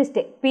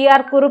സോഷ്യലിസ്റ്റ്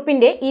PR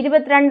കുറുപ്പിന്റെ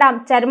 22ാം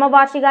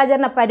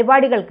ചരമവാർഷികാചരണ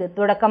പരിപാടികൾക്ക്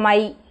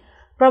തുടക്കമായി.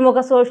 പ്രമുഖ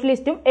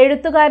സോഷ്യലിസ്റ്റും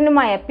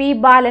എഴുത്തുകാരനുമായ P.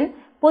 ബാലൻ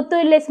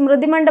പുത്തൂരിലെ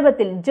സ്മൃതി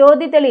മണ്ഡപത്തിൽ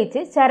ജ്യോതി തെളിയിച്ച്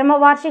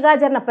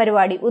ചരമവാർഷികാചരണ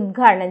പരിപാടി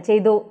ഉദ്ഘാടനം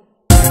ചെയ്തു.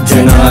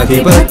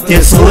 ജനാധിപത്യ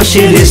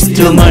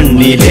സോഷ്യലിസ്റ്റ്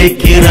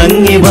മണ്ണിലേക്ക്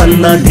ഇറങ്ങി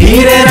വന്ന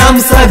ധീരരാം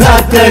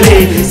സഖാക്കളെ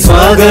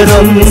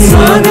സ്വാഗതം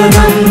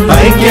സ്വാഗതം.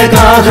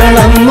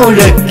 ഐക്യകാഹളം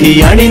മുഴക്കി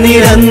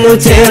അണിനിരന്നു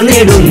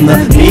ചേർന്നിടുന്ന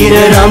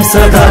ധീരരാം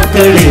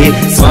സഖാക്കളെ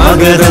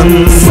സ്വാഗതം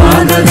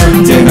സ്വാഗതം.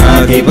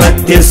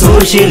 ജനാധിപത്യ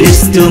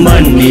സോഷ്യലിസ്റ്റ്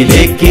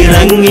മണ്ണിലേക്ക്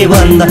ഇറങ്ങി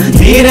വന്ന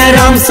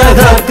ധീരരാം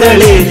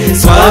സഖാക്കളെ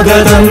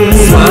സ്വാഗതം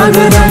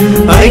സ്വാഗതം.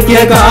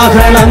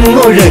 ഐക്യകാഹളം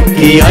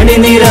മുഴക്കി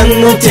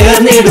അണിനിരന്നു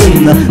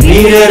ചേർന്നിടുന്ന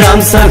ധീരരാം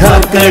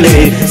സഖാക്കളെ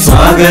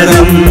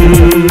സ്വാഗതം.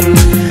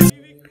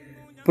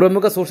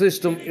 പ്രമുഖ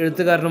സോഷ്യലിസ്റ്റും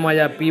എഴുത്തുകാരനുമായ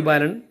P.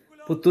 ബാലൻ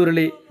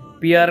പുത്തൂരിലെ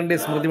PR-ന്റെ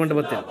സ്മൃതി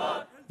മണ്ഡപത്തിൽ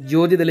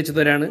ജ്യോതി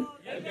തെളിച്ചതോടെയാണ്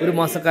ഒരു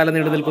മാസക്കാലം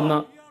നീണ്ടു നിൽക്കുന്ന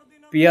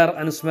PR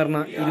അനുസ്മരണ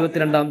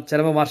 22ാം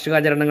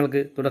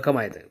ചരമവാർഷികാചരണങ്ങൾക്ക്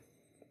തുടക്കമായത്.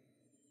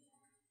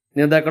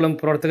 നേതാക്കളും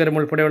പ്രവർത്തകരും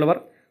ഉൾപ്പെടെയുള്ളവർ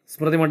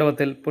സ്മൃതി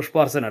മണ്ഡപത്തിൽ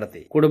പുഷ്പാർച്ചന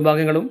നടത്തി.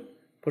 കുടുംബാംഗങ്ങളും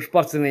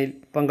പുഷ്പാർച്ചനയിൽ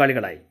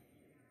പങ്കാളികളായി.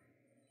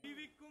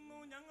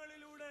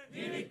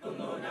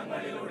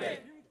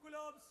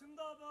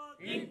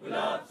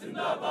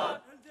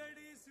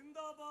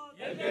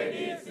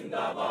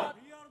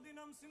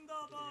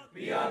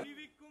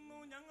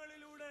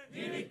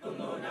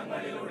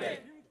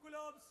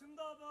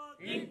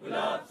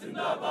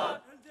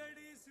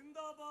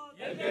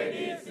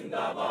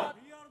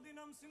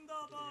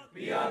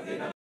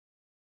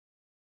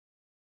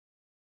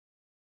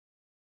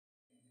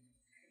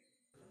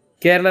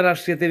 കേരള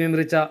രാഷ്ട്രീയത്തെ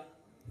നിയന്ത്രിച്ച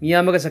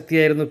നിയാമക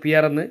ശക്തിയായിരുന്നു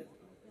PR എന്ന്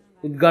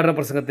ഉദ്ഘാടന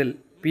പ്രസംഗത്തിൽ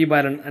P.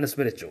 ബാലൻ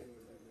അനുസ്മരിച്ചു.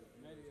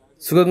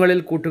 സുഖങ്ങളിൽ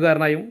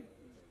കൂട്ടുകാരനായും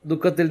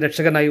ദുഃഖത്തിൽ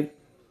രക്ഷകനായും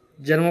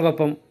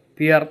ജനങ്ങൾക്കൊപ്പം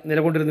PR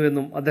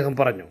നിലകൊണ്ടിരുന്നുവെന്നും അദ്ദേഹം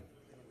പറഞ്ഞു.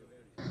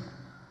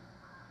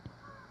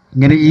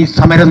 ഇങ്ങനെ ഈ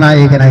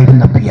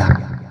സമരനായകനായിരുന്ന PR,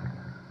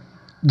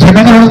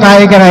 ജനങ്ങളുടെ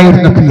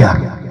നായകനായിരുന്ന PR,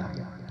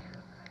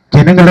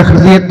 ജനങ്ങളുടെ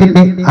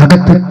ഹൃദയത്തിന്റെ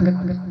അകത്ത്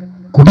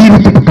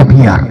കുടിയിരുത്തപ്പെട്ട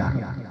PR,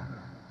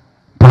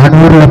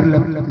 പാനൂരിലെ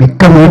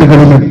മിക്ക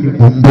വീടുകളിലും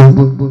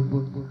മുമ്പ്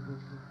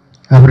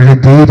അവരുടെ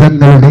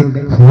ദൈവങ്ങളുടെ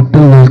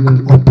ഫോട്ടോകൾക്ക്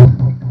ഒപ്പം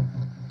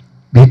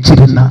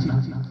വെച്ചിരുന്ന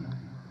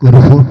ഒരു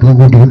ഫോട്ടോ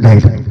കൂടി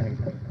ഉണ്ടായിരുന്നു.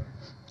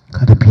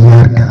 അത്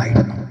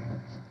PR-ൻ്റെതായിരുന്നു.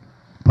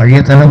 പഴയ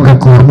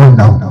തലമുറക്ക് ഓർമ്മ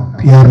ഉണ്ടാവും,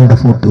 PR-ന്റെ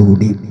ഫോട്ടോ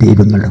കൂടി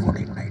ദൈവങ്ങളുടെ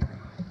കൂടെ ഉണ്ടായിരുന്നു.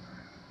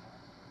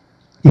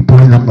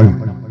 ഇപ്പോൾ നമ്മൾ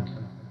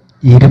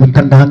ഈ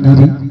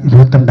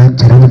 22ാം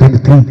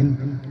ചരമദിനത്തിൽ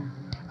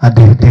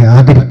അദ്ദേഹത്തെ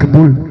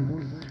ആദരിക്കുമ്പോൾ,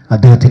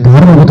 അദ്ദേഹത്തിൻ്റെ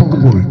ഓർമ്മ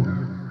പുതുക്കുമ്പോൾ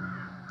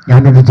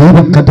ഞാനൊരു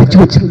ദൈവം കത്തിച്ചു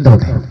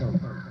വെച്ചിട്ടുണ്ടവിടെ.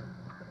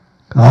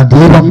 ആ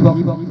ദൈവം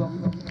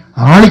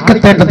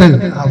ആളിക്കത്തേണ്ടത്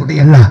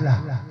അവിടെയല്ല,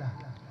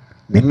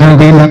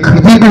 നിങ്ങളുടെ എല്ലാം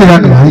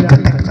ഹൃദയങ്ങളിലാണ്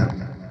ആളിക്കത്തേണ്ടത്.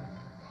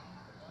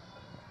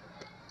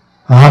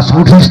 ആ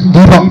സോഷ്യലിസ്റ്റ്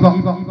ദീപം,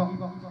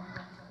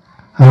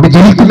 അവിടെ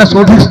ജനിക്കുന്ന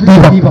സോഷ്യലിസ്റ്റ്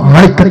ദീപം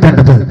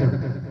ആളിക്കത്തേണ്ടത്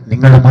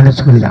നിങ്ങളുടെ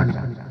മനസ്സുകളിലാണ്.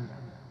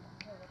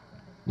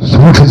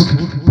 സോഷ്യലിസ്റ്റ്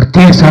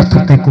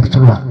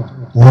പ്രത്യയശാസ്ത്രത്തെക്കുറിച്ചുള്ള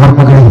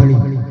ഓർമ്മകളിൽ,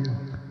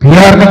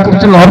 PR-നെ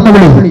കുറിച്ചുള്ള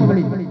ഓർമ്മകളിൽ,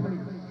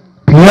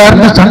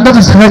 PR-ന്റെ സന്തത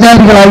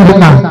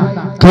സഹചാരികളായിരുന്ന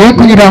K.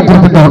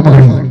 കുഞ്ഞിരാംകുറുപ്പിന്റെ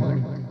ഓർമ്മകളിൽ,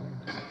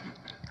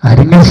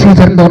 അരിങ്ങൽ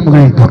ശ്രീധരന്റെ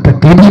ഓർമ്മകളിൽ, ഡോക്ടർ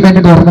K. B.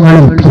 മേനോന്റെ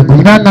ഓർമ്മകളിൽ, P.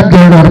 ഗുരുനാഥ്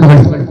നമ്പ്യാരുടെ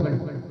ഓർമ്മകളിൽ,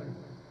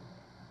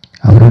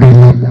 അവരുടെ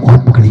എല്ലാം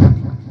ഓർമ്മകളിൽ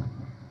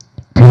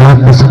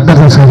PR-ന്റെ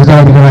സന്തത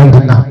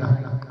സഹചാരികളായിരുന്ന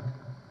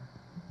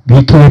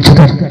VK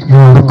അച്യുതൻ,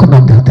 ഞാൻ ഓർക്കുന്നു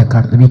അദ്ദേഹത്തെ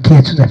കാണുന്നു, VK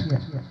അച്യുതൻ,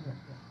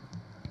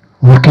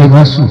 OK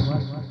വാസു,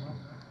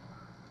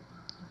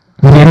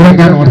 ഇവരെല്ലാം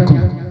ഞാൻ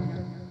ഓർക്കുന്നു.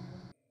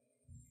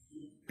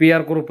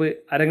 PR Kurup,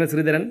 Arangil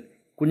Sreedharan,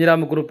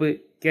 Kunhiramakurup,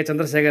 K.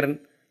 ചന്ദ്രശേഖരൻ,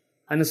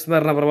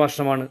 അനുസ്മരണ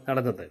പ്രഭാഷണമാണ്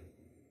നടന്നത്.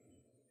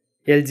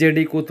 LJD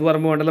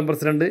കൂത്തുപറമ്പ് മണ്ഡലം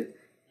പ്രസിഡന്റ്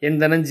N.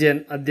 ധനഞ്ജയൻ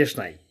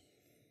അധ്യക്ഷനായി.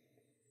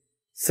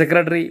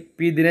 Secretary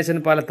P. ദിനേശൻ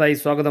പാലത്തായി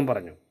സ്വാഗതം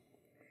പറഞ്ഞു.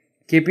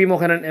 KP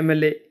Mohanan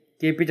MLA,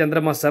 KP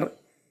Chandra master,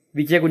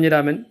 VK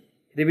Kunhiraman,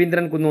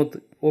 Raveendran Kunnoth,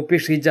 OP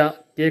Sheeja,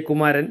 K.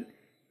 Kumaran,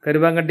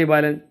 Karuvankandi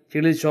ബാലൻ,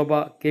 ചിളിൽ ശോഭ,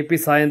 KP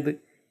Sayanth,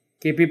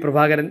 KP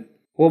Prabhakaran,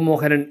 O.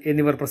 Mohanan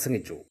എന്നിവർ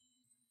പ്രസംഗിച്ചു.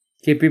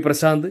 KP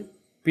Prashant,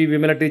 P.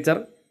 Vimala teacher,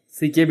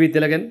 CKB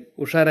Thilakan,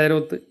 Usha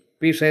രൈരോത്ത്,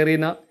 P.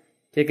 Shaireena,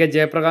 KK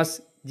Jayaprakash,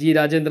 G.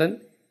 Rajendran,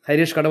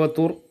 Harish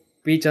Kadavathur,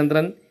 P.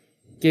 ചന്ദ്രൻ,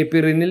 KP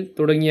റിനിൽ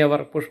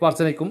തുടങ്ങിയവർ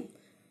പുഷ്പാർച്ചനയ്ക്കും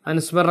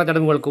അനുസ്മരണ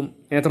ചടങ്ങുകൾക്കും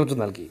നേതൃത്വം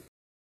നൽകി.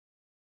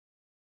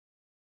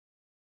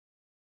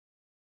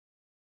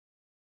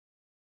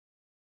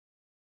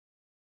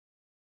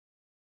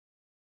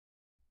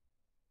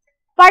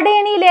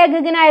 Padayani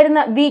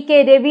ലേഖകനായിരുന്ന VK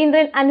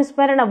Raveendran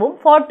അനുസ്മരണവും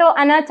photo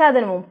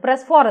അനാച്ഛാദനവും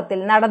press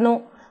ഫോറത്തിൽ നടന്നു.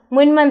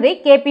 മുൻമന്ത്രി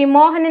KP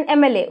മോഹനൻ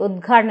MLA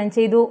ഉദ്ഘാടനം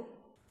ചെയ്തു.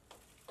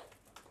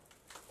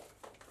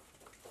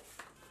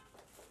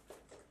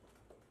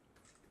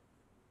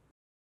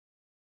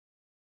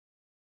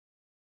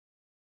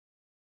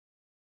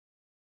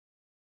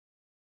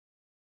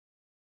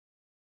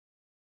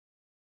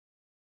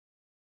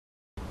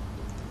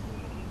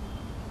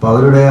 അപ്പോൾ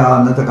അവരുടെ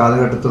അന്നത്തെ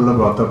കാലഘട്ടത്തിലുള്ള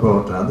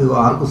പത്രപ്രവർത്തനം അത്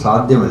ആർക്കും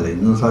സാധ്യമല്ല,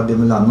 ഇന്നും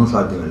സാധ്യമല്ല, അന്നും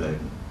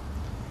സാധ്യമല്ലായിരുന്നു.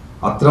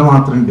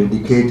 അത്രമാത്രം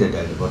ഡെഡിക്കേറ്റഡ്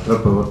ആയിട്ട്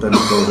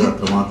പത്രപ്രവർത്തനത്തോട്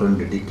അത്രമാത്രം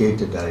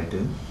ഡെഡിക്കേറ്റഡ് ആയിട്ട്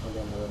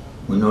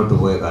മുന്നോട്ട്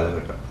പോയ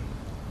കാലഘട്ടം.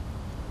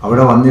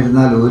 അവിടെ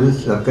വന്നിരുന്നാൽ ഒരു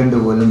സെക്കൻഡ്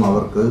പോലും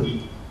അവർക്ക്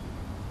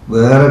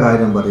വേറെ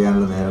കാര്യം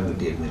പറയാനുള്ള നേരം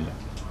കിട്ടിയിരുന്നില്ല.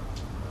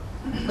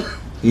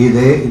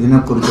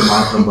 ഇതിനെക്കുറിച്ച്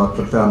മാത്രം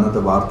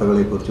അന്നത്തെ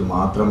വാർത്തകളെക്കുറിച്ച്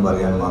മാത്രം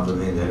പറയാൻ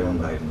മാത്രമേ നേരം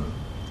ഉണ്ടായിരുന്നുള്ളൂ.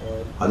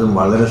 അതും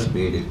വളരെ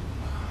സ്പീഡിൽ.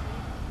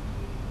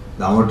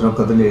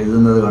 ദാമോദരനൊക്കെ തന്നെ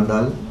എഴുതുന്നത്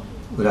കണ്ടാൽ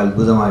ഒരു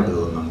അത്ഭുതമായിട്ട്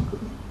തോന്നും നമുക്ക്.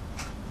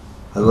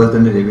 അതുപോലെ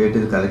തന്നെ രവിയായിട്ട്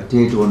ഇത് കളക്ട്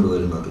ചെയ്ത്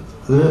കൊണ്ടുവരുന്നത്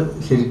അത്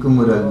ശരിക്കും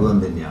ഒരു അത്ഭുതം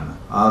തന്നെയാണ്.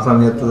 ആ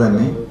സമയത്ത്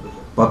തന്നെ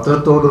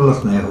പത്രത്തോടുള്ള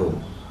സ്നേഹവും,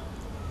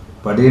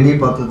 പടയണി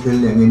പത്രത്തിൽ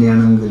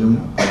എങ്ങനെയാണെങ്കിലും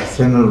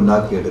പരസ്യങ്ങൾ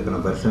ഉണ്ടാക്കിയെടുക്കണം,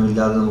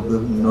 പരസ്യമില്ലാതെ നമുക്ക്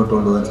മുന്നോട്ട്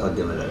കൊണ്ടുപോകാൻ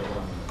സാധ്യമല്ല.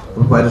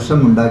 അപ്പോൾ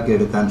പരസ്യം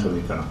ഉണ്ടാക്കിയെടുക്കാൻ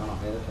ശ്രമിക്കണം.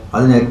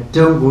 അതിന്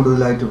ഏറ്റവും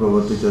കൂടുതലായിട്ട്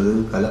പ്രവർത്തിച്ചത്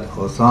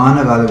അവസാന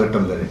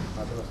കാലഘട്ടം വരെ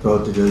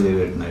പ്രവർത്തിച്ചത്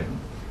രവിയേട്ടനായിരുന്നു.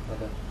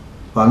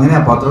 അപ്പം അങ്ങനെ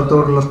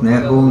പത്രത്തോടുള്ള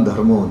സ്നേഹവും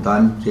ധർമ്മവും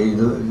താൻ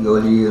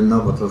ജോലി ചെയ്യുന്ന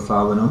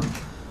പത്രസ്ഥാപനം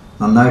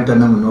നന്നായിട്ട്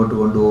തന്നെ മുന്നോട്ട്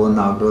കൊണ്ടുപോകുന്ന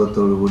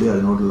ആഗ്രഹത്തോടു കൂടി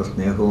അതിനോടുള്ള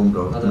സ്നേഹവും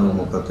പ്രവർത്തനവും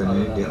ഒക്കെ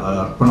തന്നെ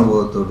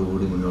അർപ്പണബോധത്തോടു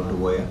കൂടി മുന്നോട്ട്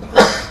പോയ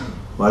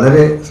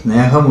വളരെ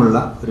സ്നേഹമുള്ള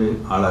ഒരു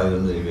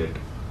ആളായിരുന്നു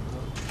രവിയേട്ടൻ.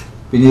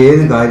 പിന്നെ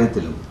ഏത്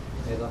കാര്യത്തിലും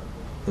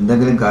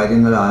എന്തെങ്കിലും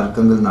കാര്യങ്ങൾ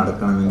ആർക്കെങ്കിലും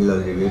നടക്കണമെങ്കിൽ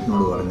അത്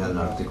രവിയേട്ടനോട് പറഞ്ഞാൽ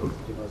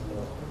നടത്തിക്കൊടുക്കും.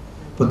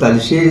 ഇപ്പോൾ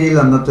തലശ്ശേരിയിൽ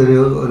അന്നത്തെ ഒരു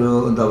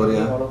എന്താ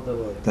പറയുക,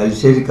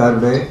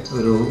 തലശ്ശേരിക്കാരുടെ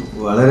ഒരു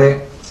വളരെ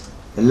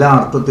എല്ലാ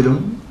അർത്ഥത്തിലും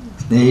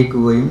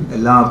സ്നേഹിക്കുകയും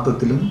എല്ലാ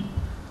അർത്ഥത്തിലും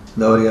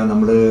എന്താ പറയുക,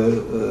 നമ്മൾ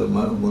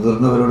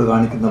മുതിർന്നവരോട്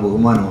കാണിക്കുന്ന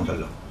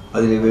ബഹുമാനമുണ്ടല്ലോ,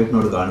 അത്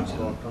രവിയേട്ടനോട്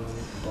കാണിച്ചിരുന്നു.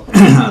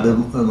 അത്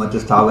മറ്റ്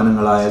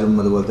സ്ഥാപനങ്ങളായാലും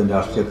അതുപോലെ തന്നെ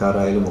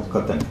രാഷ്ട്രീയക്കാരായാലും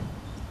ഒക്കെ തന്നെ.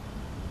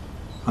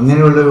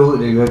 അങ്ങനെയുള്ളൊരു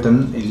രവിയേട്ടൻ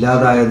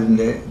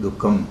ഇല്ലാതായതിൻ്റെ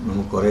ദുഃഖം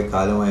നമുക്ക് കുറേ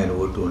കാലമായി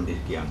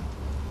അനുഭവിച്ചുകൊണ്ടിരിക്കുകയാണ്.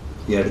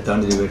 ഈ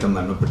അടുത്താണ് രവിയേട്ടൻ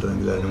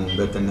മരണപ്പെട്ടതെങ്കിൽ അതിന്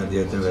മുമ്പേ തന്നെ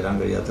അദ്ദേഹത്തിന് വരാൻ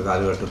കഴിയാത്ത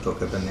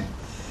കാലഘട്ടത്തൊക്കെ തന്നെ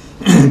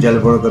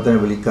ചിലപ്പോഴൊക്കെ തന്നെ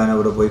വിളിക്കാൻ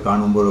അവിടെ പോയി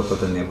കാണുമ്പോഴൊക്കെ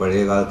തന്നെ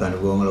പഴയ കാലത്തെ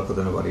അനുഭവങ്ങളൊക്കെ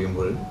തന്നെ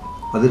പറയുമ്പോൾ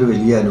അതൊരു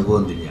വലിയ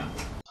അനുഭവം തന്നെയാണ്.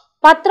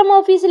 പത്രം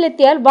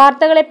ഓഫീസിലെത്തിയാൽ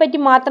വാർത്തകളെപ്പറ്റി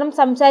മാത്രം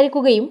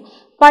സംസാരിക്കുകയും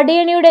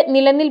പടയണിയുടെ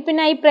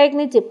നിലനിൽപ്പിനായി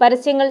പ്രയത്നിച്ച്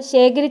പരസ്യങ്ങൾ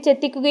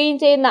ശേഖരിച്ചെത്തിക്കുകയും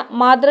ചെയ്യുന്ന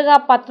മാതൃകാ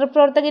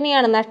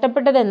പത്രപ്രവർത്തകനെയാണ്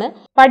നഷ്ടപ്പെട്ടതെന്ന്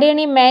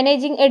പടയണി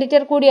മാനേജിംഗ്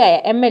എഡിറ്റർ കൂടിയായ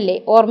MLA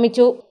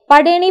ഓർമ്മിച്ചു.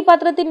 പടയണി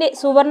പത്രത്തിന്റെ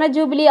സുവർണ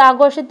ജൂബിലി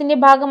ആഘോഷത്തിന്റെ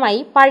ഭാഗമായി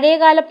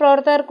പഴയകാല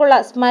പ്രവർത്തകർക്കുള്ള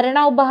സ്മരണ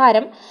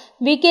ഉപഹാരം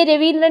VK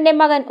രവീന്ദ്രന്റെ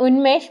മകൻ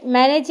ഉന്മേഷ്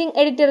മാനേജിംഗ്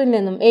എഡിറ്ററിൽ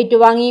നിന്നും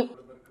ഏറ്റുവാങ്ങി.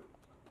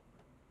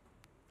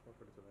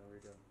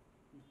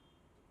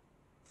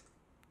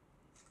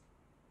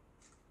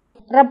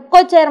 റബ്കോ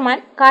ചെയർമാൻ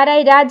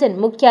കാരായി രാജൻ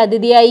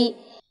മുഖ്യാതിഥിയായി.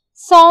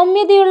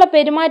 സൗമ്യതയുള്ള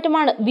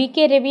പെരുമാറ്റമാണ്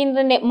VK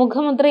രവീന്ദ്രന്റെ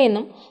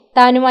മുഖമുദ്രയെന്നും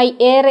താനുമായി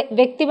ഏറെ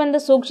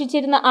വ്യക്തിബന്ധം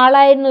സൂക്ഷിച്ചിരുന്ന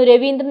ആളായിരുന്നു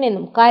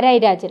രവീന്ദ്രനെന്നും കാരായി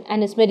രാജൻ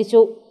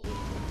അനുസ്മരിച്ചു.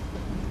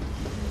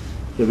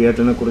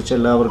 രവിയേട്ടനെ കുറിച്ച്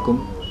എല്ലാവർക്കും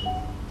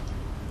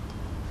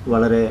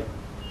വളരെ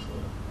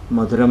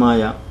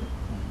മധുരമായ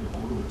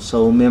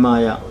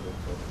സൗമ്യമായ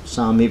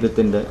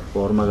സാമീപ്യത്തിൻ്റെ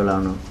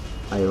ഓർമ്മകളാണ്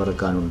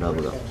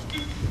അയവറക്കാനുണ്ടാവുക.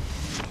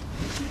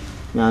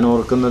 ഞാൻ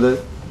ഓർക്കുന്നത്,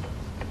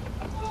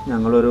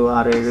 ഞങ്ങളൊരു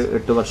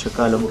 6-7-8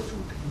 വർഷക്കാലം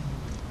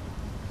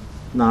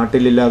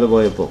നാട്ടിലില്ലാതെ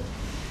പോയപ്പോൾ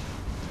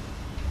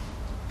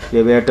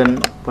രവിയേട്ടൻ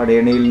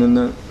പടയണിയിൽ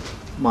നിന്ന്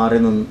മാറി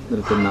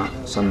നിൽക്കുന്ന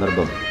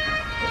സന്ദർഭം,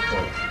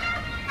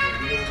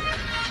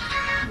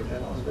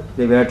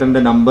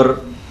 രവിയേട്ടൻ്റെ നമ്പർ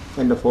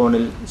എൻ്റെ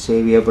ഫോണിൽ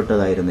സേവ്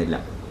ചെയ്യപ്പെട്ടതായിരുന്നില്ല.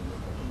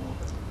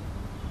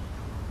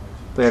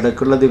 അപ്പോൾ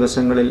ഇടയ്ക്കുള്ള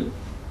ദിവസങ്ങളിൽ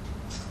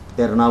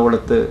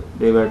എറണാകുളത്ത്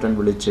രവിയേട്ടൻ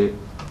വിളിച്ച്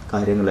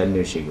കാര്യങ്ങൾ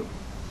അന്വേഷിക്കും.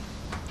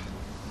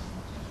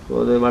 അപ്പോൾ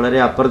അത് വളരെ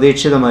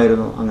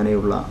അപ്രതീക്ഷിതമായിരുന്നു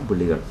അങ്ങനെയുള്ള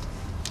വിളികൾ.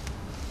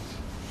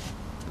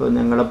 ഇപ്പോൾ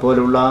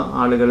ഞങ്ങളെപ്പോലുള്ള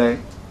ആളുകളെ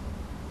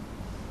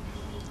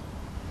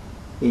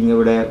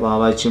ഇങ്ങിവിടെ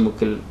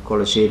വാവാച്ചിമുക്കിൽ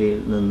കൊളശ്ശേരിയിൽ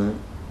നിന്ന്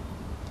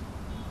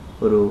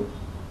ഒരു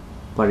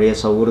പഴയ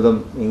സൗഹൃദം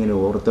ഇങ്ങനെ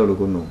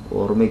ഓർത്തെടുക്കുന്നു,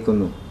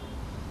 ഓർമ്മിക്കുന്നു,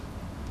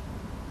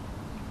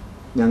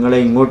 ഞങ്ങളെ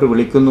ഇങ്ങോട്ട്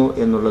വിളിക്കുന്നു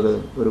എന്നുള്ളത്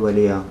ഒരു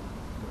വലിയ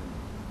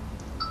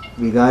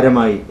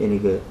വികാരമായി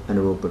എനിക്ക്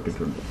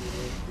അനുഭവപ്പെട്ടിട്ടുണ്ട്.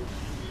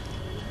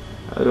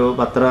 ഒരു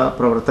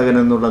പത്രപ്രവർത്തകൻ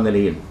എന്നുള്ള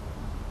നിലയിൽ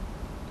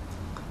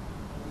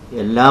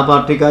എല്ലാ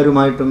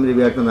പാർട്ടിക്കാരുമായിട്ടും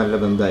രവിയേട്ടന് നല്ല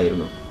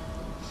ബന്ധമായിരുന്നു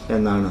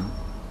എന്നാണ്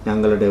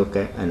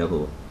ഞങ്ങളുടെയൊക്കെ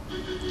അനുഭവം.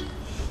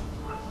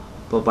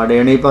 ഇപ്പോൾ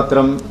പടയണി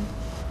പത്രം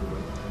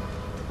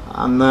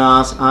അന്ന്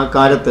ആ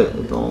കാലത്ത്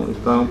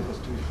ഇപ്പം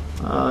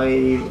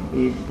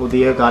ഈ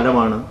പുതിയ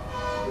കാലമാണ്,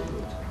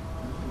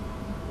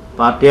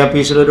 പാർട്ടി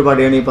ഓഫീസിലൊരു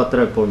പടയണി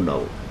പത്രം എപ്പോൾ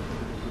ഉണ്ടാവും.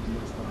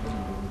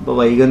 ഇപ്പോൾ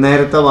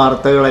വൈകുന്നേരത്തെ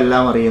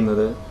വാർത്തകളെല്ലാം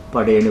അറിയുന്നത്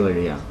പടയണി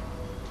വഴിയാണ്.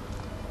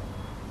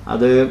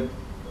 അത്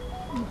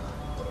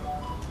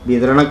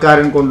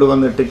വിതരണക്കാരൻ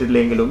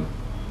കൊണ്ടുവന്നിട്ടിട്ടില്ലെങ്കിലും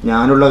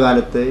ഞാനുള്ള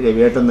കാലത്ത്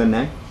രവിയേട്ടൻ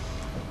തന്നെ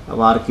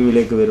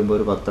വാർക്കീവിലേക്ക് വരുമ്പോൾ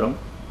ഒരു പത്രം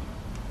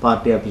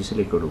പാർട്ടി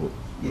ഓഫീസിലേക്ക് കൊടുക്കും.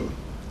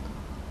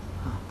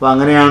 അപ്പോൾ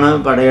അങ്ങനെയാണ്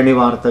പടയണി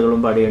വാർത്തകളും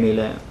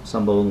പടയണിയിലെ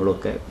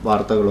സംഭവങ്ങളൊക്കെ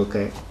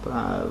വാർത്തകളൊക്കെ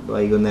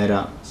വൈകുന്നേര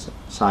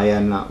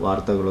സായാഹ്ന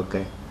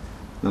വാർത്തകളൊക്കെ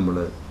നമ്മൾ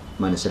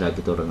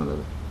മനസ്സിലാക്കി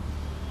തുടങ്ങുന്നത്.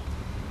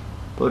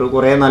 അപ്പോൾ ഒരു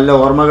കുറേ നല്ല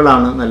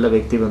ഓർമ്മകളാണ്, നല്ല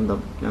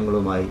വ്യക്തിബന്ധം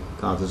ഞങ്ങളുമായി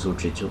കാത്തു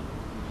സൂക്ഷിച്ചു.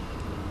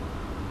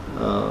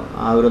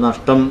 ആ ഒരു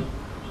നഷ്ടം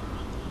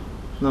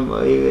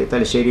ഈ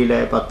തലശ്ശേരിയിലെ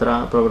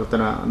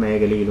പത്രപ്രവർത്തന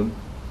മേഖലയിലും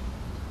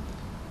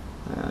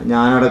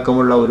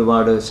ഞാനടക്കമുള്ള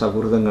ഒരുപാട്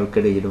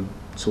സൗഹൃദങ്ങൾക്കിടയിലും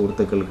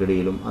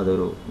സുഹൃത്തുക്കൾക്കിടയിലും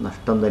അതൊരു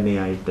നഷ്ടം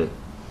തന്നെയായിട്ട്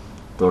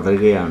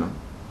തുടരുകയാണ്.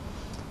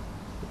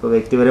 ഇപ്പോൾ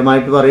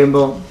വ്യക്തിപരമായിട്ട്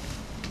പറയുമ്പോൾ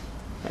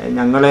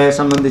ഞങ്ങളെ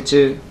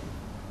സംബന്ധിച്ച്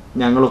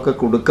ഞങ്ങളൊക്കെ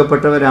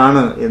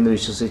കൊടുക്കപ്പെട്ടവരാണ് എന്ന്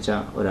വിശ്വസിച്ച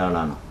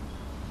ഒരാളാണ്.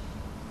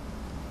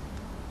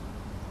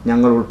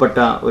 ഞങ്ങൾ ഉൾപ്പെട്ട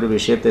ഒരു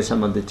വിഷയത്തെ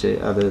സംബന്ധിച്ച്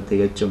അത്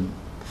തികച്ചും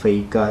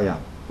ഫേക്കായ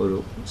ഒരു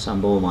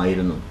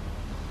സംഭവമായിരുന്നു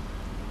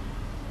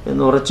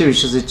എന്ന് ഉറച്ചു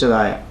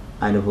വിശ്വസിച്ചതായ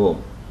അനുഭവം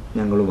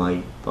ഞങ്ങളുമായി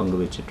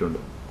പങ്കുവച്ചിട്ടുണ്ട്.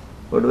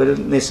 ഒടുവിൽ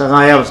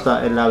നിസ്സഹായാവസ്ഥ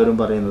എല്ലാവരും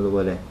പറയുന്നത്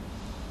പോലെ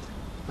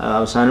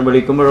അവസാനം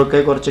വിളിക്കുമ്പോഴൊക്കെ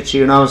കുറച്ച്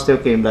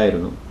ക്ഷീണാവസ്ഥയൊക്കെ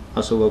ഉണ്ടായിരുന്നു,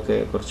 അസുഖമൊക്കെ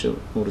കുറച്ച്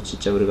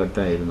മൂർച്ഛിച്ച ഒരു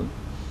ഘട്ടമായിരുന്നു.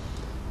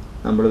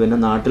 നമ്മൾ പിന്നെ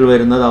നാട്ടിൽ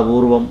വരുന്നത്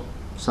അപൂർവം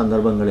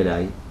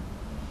സന്ദർഭങ്ങളിലായി,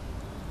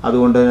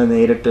 അതുകൊണ്ട് തന്നെ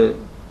നേരിട്ട്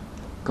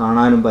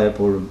കാണാനും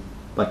പലപ്പോഴും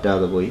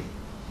പറ്റാതെ പോയി.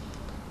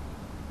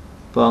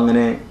 അപ്പോൾ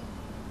അങ്ങനെ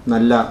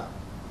നല്ല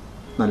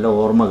നല്ല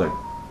ഓർമ്മകൾ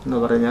എന്ന്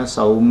പറഞ്ഞാൽ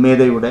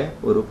സൗമ്യതയുടെ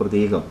ഒരു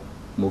പ്രതീകം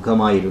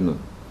മുഖമായിരുന്നു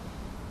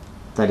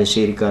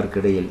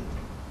തലശ്ശേരിക്കാർക്കിടയിൽ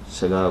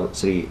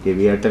ശ്രീ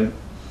രവിയേട്ടൻ.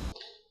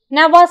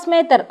 നവാസ്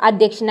മേത്തർ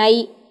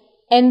അധ്യക്ഷനായി.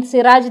 N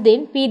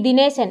Sirajuddin, P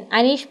Dineshan,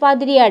 Aneesh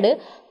Pathiriyad,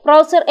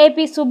 professor A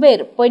P Zubair,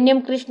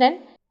 Ponnam Krishnan,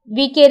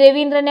 V K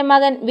രവീന്ദ്രന്റെ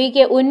മകൻ വി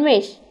കെ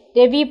ഉന്മേഷ്,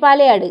 രവി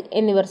പാലയാട്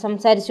എന്നിവർ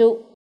സംസാരിച്ചു.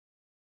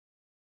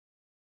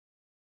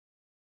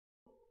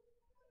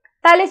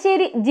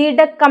 തലശ്ശേരി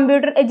ജിടെക്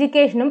കമ്പ്യൂട്ടർ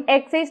എഡ്യൂക്കേഷനും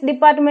എക്സൈസ്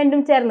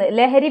ഡിപ്പാർട്ട്മെന്റും ചേർന്ന്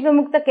ലഹരി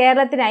വിമുക്ത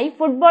കേരളത്തിനായി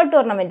ഫുട്ബോൾ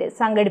ടൂർണമെന്റ്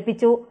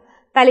സംഘടിപ്പിച്ചു.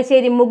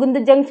 Thalassery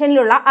Mukund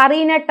ജംഗ്ഷനിലുള്ള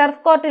arena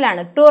turf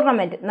കോർട്ടിലാണ്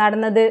tournament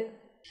നടന്നത്.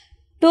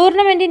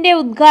 ടൂർണമെന്റിന്റെ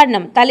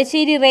ഉദ്ഘാടനം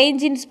തലശ്ശേരി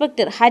റേഞ്ച്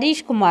ഇൻസ്പെക്ടർ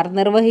ഹരീഷ് കുമാർ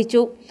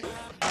നിർവഹിച്ചു.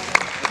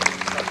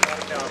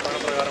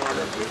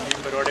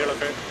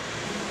 പരിപാടികളൊക്കെ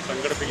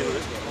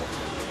സംഘടിപ്പിക്കുന്നത്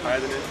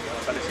ആയതിന്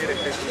തലശ്ശേരി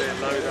എക്സൈസിൻ്റെ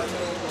എല്ലാവിധ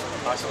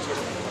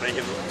ആശംസകളും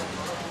അറിയിക്കുന്നു.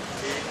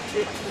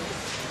 ഈ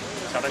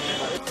ചടങ്ങ്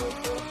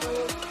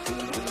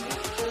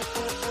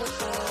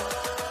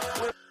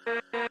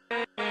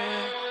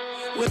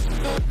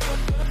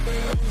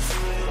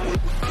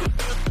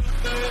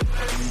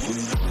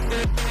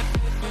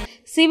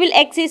civil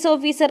excise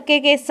officer K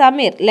K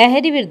Sameer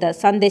ലഹരി വിരുദ്ധ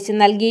സന്ദേശം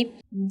നൽകി.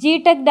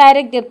 G-Tec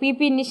director P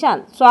P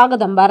Nishant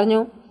സ്വാഗതം പറഞ്ഞു.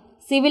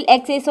 സിവിൽ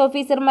എക്സൈസ്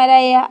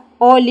ഓഫീസർമാരായ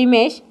O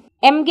Limesh,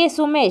 M K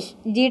Sumesh,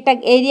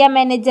 G-Tec area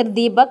manager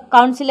Deepak,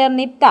 councillor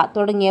നിപ്ത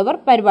തുടങ്ങിയവർ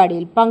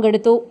പരിപാടിയിൽ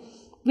പങ്കെടുത്തു.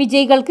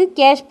 വിജയികൾക്ക്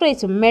ക്യാഷ്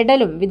പ്രൈസും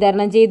മെഡലും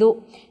വിതരണം ചെയ്തു.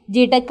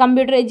 ജിടെക്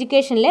കമ്പ്യൂട്ടർ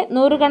എഡ്യൂക്കേഷനിലെ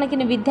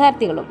നൂറുകണക്കിന്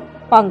വിദ്യാർത്ഥികളും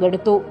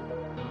പങ്കെടുത്തു.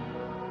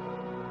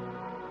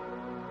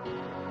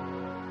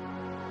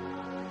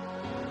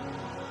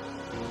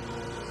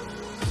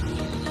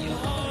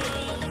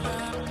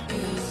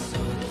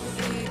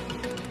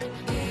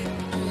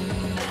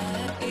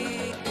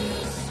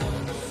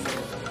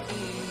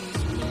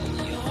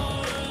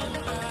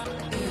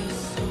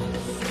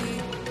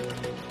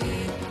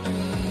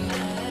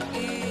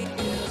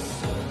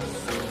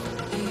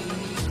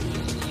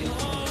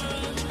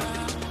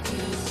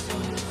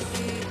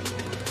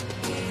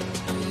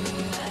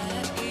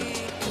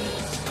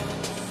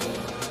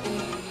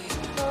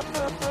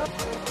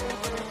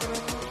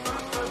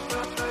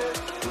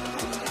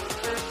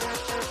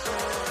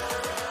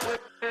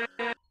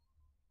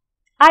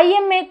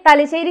 IMA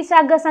തലശ്ശേരി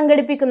ശാഖ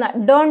സംഘടിപ്പിക്കുന്ന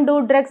ഡോൺ ഡു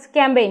ഡ്രഗ്സ്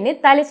ക്യാമ്പയിന്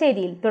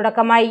തലശ്ശേരിയിൽ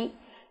തുടക്കമായി.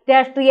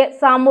 രാഷ്ട്രീയ,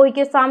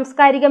 സാമൂഹിക,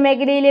 സാംസ്കാരിക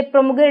മേഖലയിലെ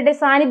പ്രമുഖരുടെ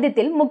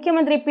സാന്നിധ്യത്തിൽ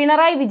മുഖ്യമന്ത്രി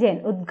പിണറായി വിജയൻ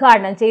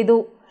ഉദ്ഘാടനം ചെയ്തു.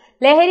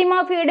 ലഹരി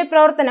മാഫിയയുടെ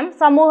പ്രവർത്തനം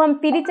സമൂഹം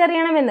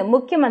തിരിച്ചറിയണമെന്ന്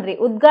മുഖ്യമന്ത്രി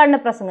ഉദ്ഘാടന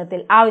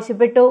പ്രസംഗത്തിൽ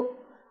ആവശ്യപ്പെട്ടു.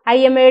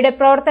 IMAയുടെ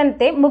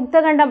പ്രവർത്തനത്തെ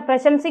മുഗ്ധകണ്ഠം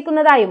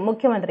പ്രശംസിക്കുന്നതായും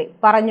മുഖ്യമന്ത്രി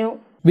പറഞ്ഞു.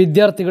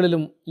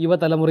 വിദ്യാർത്ഥികളിലും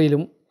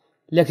യുവതലമുറയിലും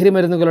ലഹരി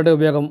മരുന്നുകളുടെ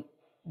ഉപയോഗം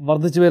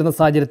വർദ്ധിച്ചു വരുന്ന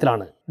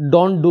സാഹചര്യത്തിലാണ്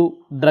ഡോണ്ട് ഡു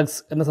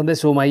ഡ്രഗ്സ് എന്ന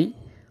സന്ദേശവുമായി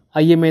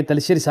IMA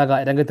തലശ്ശേരി ശാഖ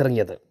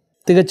രംഗത്തിറങ്ങിയത്.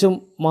 തികച്ചും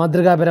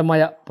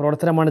മാതൃകാപരമായ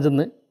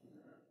പ്രവർത്തനമാണിതെന്ന്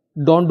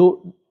ഡോണ്ട് ഡു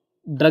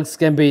ഡ്രഗ്സ്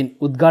ക്യാമ്പയിൻ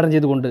ഉദ്ഘാടനം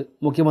ചെയ്തുകൊണ്ട്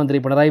മുഖ്യമന്ത്രി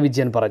പിണറായി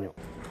വിജയൻ പറഞ്ഞു.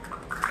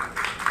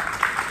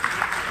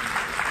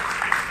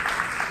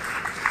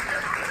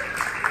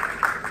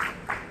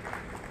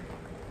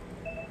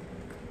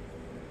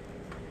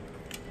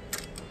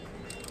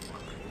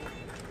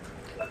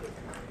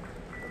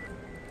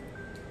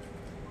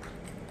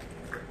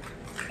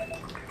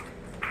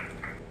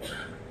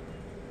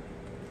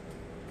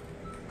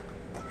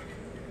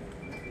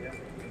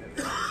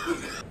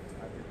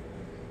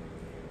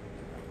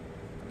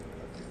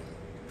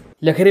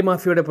 ലഹരി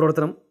മാഫിയയുടെ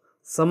പ്രവർത്തനം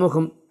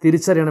സമൂഹം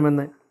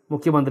തിരിച്ചറിയണമെന്ന്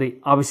മുഖ്യമന്ത്രി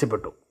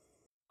ആവശ്യപ്പെട്ടു.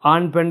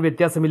 ആൺ പെൺ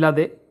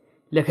വ്യത്യാസമില്ലാതെ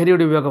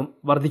ലഹരിയുടെ ഉപയോഗം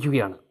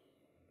വർദ്ധിക്കുകയാണ്.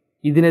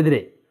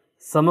 ഇതിനെതിരെ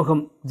സമൂഹം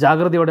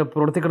ജാഗ്രതയോടെ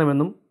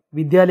പ്രവർത്തിക്കണമെന്നും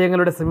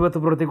വിദ്യാലയങ്ങളുടെ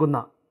സമീപത്ത് പ്രവർത്തിക്കുന്ന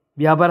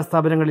വ്യാപാര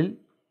സ്ഥാപനങ്ങളിൽ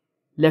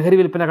ലഹരി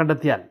വിൽപ്പന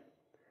കണ്ടെത്തിയാൽ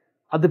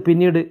അത്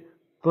പിന്നീട്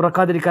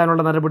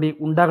തുറക്കാതിരിക്കാനുള്ള നടപടി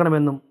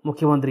ഉണ്ടാകണമെന്നും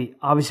മുഖ്യമന്ത്രി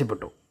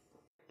ആവശ്യപ്പെട്ടു.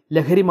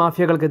 ലഹരി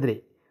മാഫിയകൾക്കെതിരെ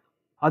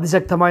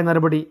അതിശക്തമായ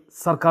നടപടി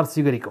സർക്കാർ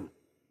സ്വീകരിക്കും.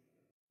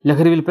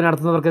 ലഹരി വിൽപ്പന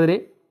നടത്തുന്നവർക്കെതിരെ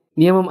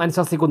നിയമം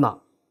അനുശാസിക്കുന്ന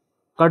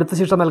കടുത്ത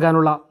ശിക്ഷ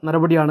നൽകാനുള്ള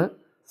നടപടിയാണ്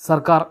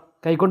സർക്കാർ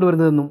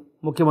കൈക്കൊണ്ടുവരുന്നതെന്നും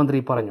മുഖ്യമന്ത്രി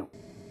പറഞ്ഞു.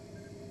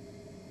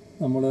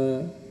 നമ്മൾ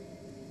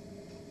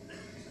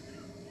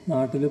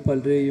നാട്ടിൽ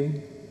പലരെയും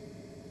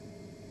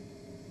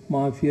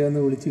മാഫിയ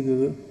എന്ന് വിളിച്ച്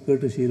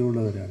കേട്ട്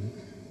ശീലമുള്ളവരാണ്.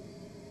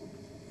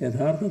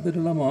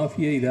 യഥാർത്ഥത്തിലുള്ള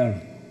മാഫിയ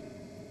ഇതാണ്.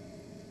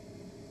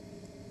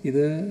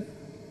 ഇത്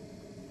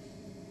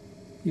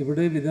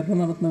ഇവിടെ വിതരണം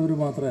നടത്തുന്നവർ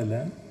മാത്രമല്ല,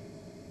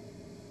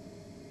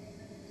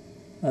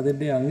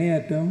 അതിൻ്റെ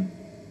അങ്ങേയറ്റം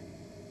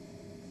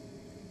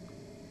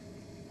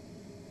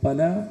പല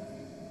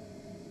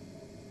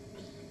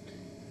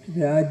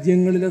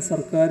രാജ്യങ്ങളിലെ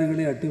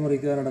സർക്കാരുകളെ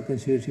അട്ടിമറിക്കാനടക്കം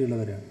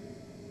ശേഷിയുള്ളവരാണ്.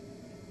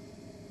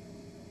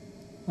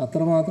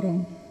 അത്രമാത്രം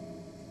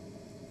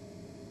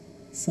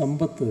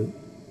സമ്പത്ത്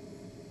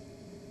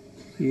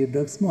ഈ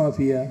ഡ്രഗ്സ്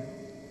മാഫിയ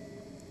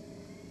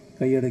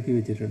കൈയടക്കി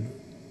വെച്ചിട്ടുണ്ട്.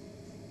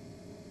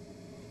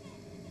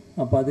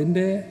 അപ്പം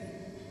അതിൻ്റെ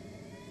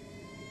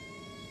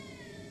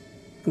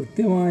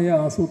കൃത്യമായ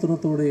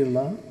ആസൂത്രണത്തോടെയുള്ള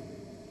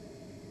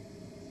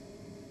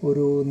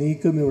ഒരു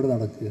നീക്കം ഇവിടെ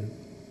നടക്കുകയാണ്.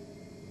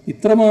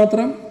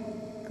 ഇത്രമാത്രം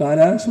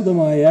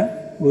കാലാനുസൃതമായ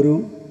ഒരു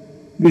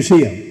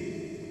വിഷയം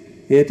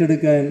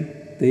ഏറ്റെടുക്കാൻ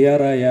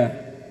തയ്യാറായ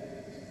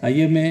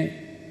IMA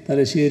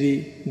തലശ്ശേരി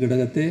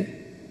ഘടകത്തെ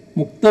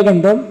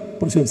മുക്തകണ്ഠം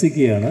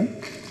പ്രശംസിക്കുകയാണ്.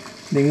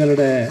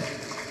 നിങ്ങളുടെ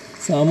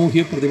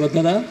സാമൂഹ്യ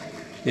പ്രതിബദ്ധത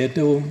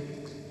ഏറ്റവും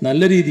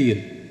നല്ല രീതിയിൽ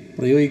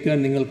പ്രയോഗിക്കാൻ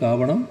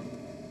നിങ്ങൾക്കാവണം.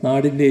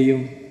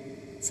 നാടിൻ്റെയും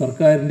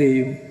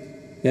സർക്കാരിൻ്റെയും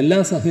എല്ലാ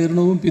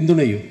സഹകരണവും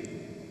പിന്തുണയും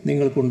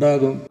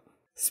നിങ്ങൾക്കുണ്ടാകും.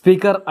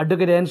 സ്പീക്കർ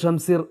അഡ്വക്കേറ്റ് എൻ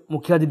ഷംസീർ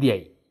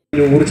മുഖ്യാതിഥിയായി.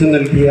 ഊർജ്ജം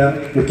നൽകിയ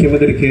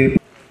മുഖ്യമന്ത്രിക്ക്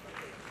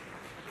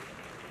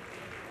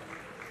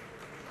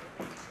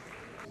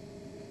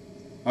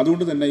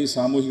അതുകൊണ്ട് തന്നെ ഈ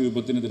സാമൂഹിക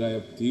വിപത്തിനെതിരായ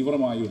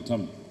തീവ്രമായ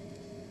യുദ്ധം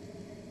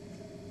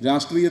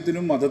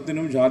രാഷ്ട്രീയത്തിനും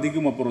മതത്തിനും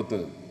ജാതിക്കും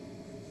അപ്പുറത്ത്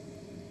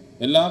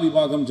എല്ലാ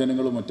വിഭാഗം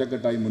ജനങ്ങളും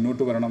ഒറ്റക്കെട്ടായി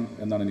മുന്നോട്ട് വരണം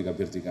എന്നാണ് എനിക്ക്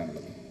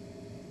അഭ്യർത്ഥിക്കാനുള്ളത്.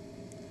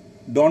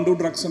 ഡോണ്ട് ഡു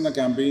ഡ്രഗ്സ് എന്ന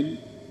ക്യാമ്പയിൻ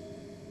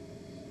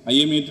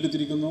IMA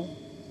ഏറ്റെടുത്തിരിക്കുന്നു.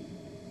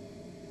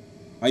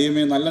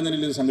 IMA നല്ല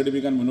നിലയിൽ ഇത്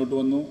സംഘടിപ്പിക്കാൻ മുന്നോട്ട്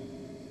വന്നു.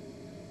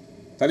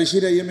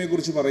 തലശ്ശേരി IMA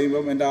കുറിച്ച്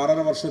പറയുമ്പം എൻ്റെ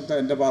 6.5 വർഷത്തെ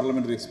എൻ്റെ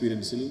പാർലമെൻ്ററി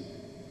എക്സ്പീരിയൻസിൽ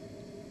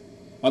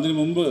അതിനു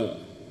മുമ്പ്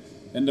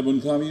എൻ്റെ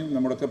മുൻഗാമിയും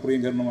നമ്മുടെയൊക്കെ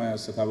പ്രിയങ്കരനുമായ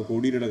സഖാവ്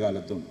കോടിയേരിയുടെ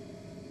കാലത്തും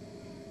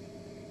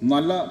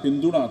നല്ല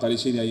പിന്തുണ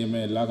തലശ്ശേരി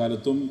IMA എല്ലാ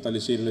കാലത്തും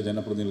തലശ്ശേരിയിലെ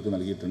ജനപ്രതിനിധികൾക്ക്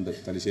നൽകിയിട്ടുണ്ട്.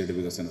 തലശ്ശേരിയുടെ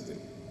വികസനത്തിൽ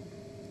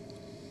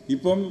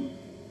ഇപ്പം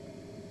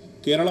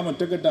കേരളം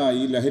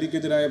ഒറ്റക്കെട്ടായി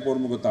ലഹരിക്കെതിരായ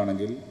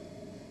പോർമുഖത്താണെങ്കിൽ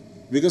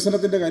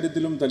വികസനത്തിൻ്റെ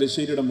കാര്യത്തിലും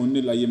തലശ്ശേരിയുടെ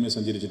മുന്നിൽ IMA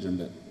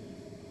സഞ്ചരിച്ചിട്ടുണ്ട്.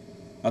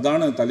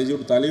 അതാണ്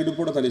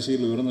തലയെടുപ്പോടെ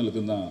തലശ്ശേരിയിൽ ഉയർന്നു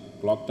നിൽക്കുന്ന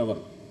ക്ലോക്ക് ടവർ.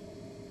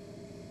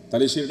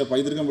 തലശ്ശേരിയുടെ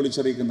പൈതൃകം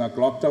വിളിച്ചറിയിക്കുന്ന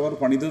ക്ലോക്ക് ടവർ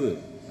പണിതത്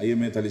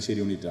IMA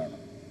തലശ്ശേരി യൂണിറ്റാണ്.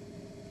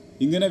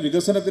 ഇങ്ങനെ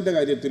വികസനത്തിൻ്റെ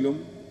കാര്യത്തിലും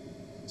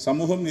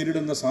സമൂഹം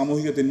നേരിടുന്ന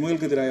സാമൂഹിക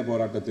തിന്മകൾക്കെതിരായ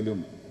പോരാട്ടത്തിലും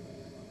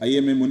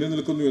IMA മുന്നിൽ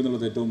നിൽക്കുന്നു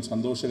എന്നുള്ളത് ഏറ്റവും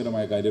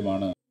സന്തോഷകരമായ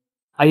കാര്യമാണ്.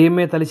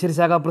 IMA തലശ്ശേരി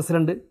ശാഖാ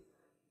president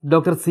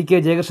doctor CK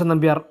Jayakrishnan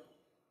Nambiar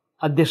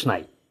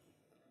അധ്യക്ഷനായി.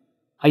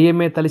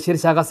 IMA തലശ്ശേരി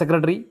ശാഖാ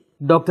സെക്രട്ടറി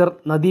ഡോക്ടർ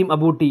നദീം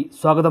അബൂട്ടി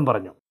സ്വാഗതം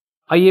പറഞ്ഞു.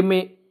 IMA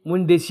മുൻ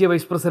ദേശീയ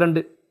vice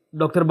president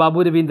doctor Babu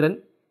Raveendran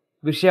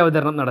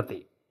വിഷയാവതരണം നടത്തി.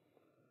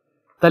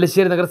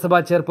 തലശ്ശേരി നഗരസഭാ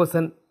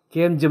ചെയർപേഴ്സൺ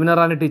KM ജമുന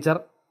റാണി ടീച്ചർ,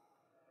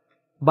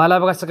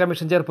 ബാലാവകാശ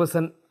commission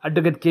chairperson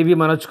advocate KV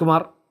Manoj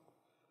Kumar,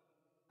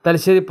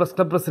 Thalassery press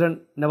club president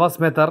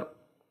Nawaz Mather,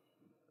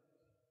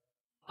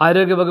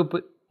 ആരോഗ്യവകുപ്പ്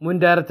മുൻ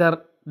director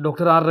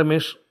doctor R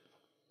Ramesh,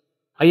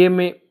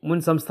 IMA മുൻ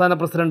സംസ്ഥാന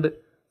president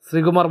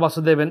Sreekumar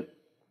Vasudevan,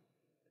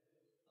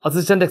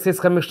 assistant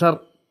excise commissioner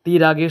T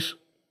Ragesh,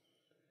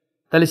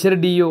 Thalassery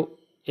DO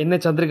NA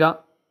Chandrika,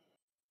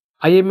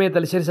 IMA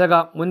Thalassery ശാഖ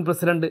മുൻ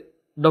president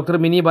doctor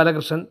mini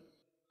Balakrishnan,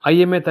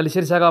 IMA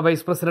Thalassery ശാഖ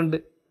vice president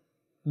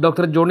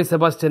doctor Johnny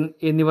Sebastian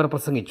എന്നിവർ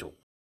പ്രസംഗിച്ചു.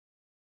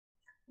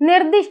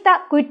 നിർദ്ദിഷ്ട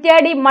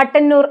കുറ്റ്യാടി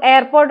മട്ടന്നൂർ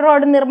എയർപോർട്ട്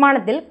റോഡ്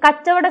നിർമ്മാണത്തിൽ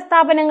കച്ചവട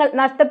സ്ഥാപനങ്ങൾ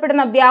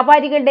നഷ്ടപ്പെടുന്ന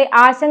വ്യാപാരികളുടെ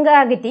ആശങ്ക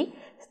അകറ്റി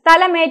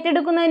സ്ഥലം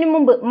ഏറ്റെടുക്കുന്നതിന്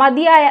മുമ്പ്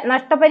മതിയായ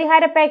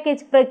നഷ്ടപരിഹാര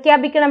പാക്കേജ്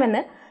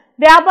പ്രഖ്യാപിക്കണമെന്ന്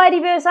വ്യാപാരി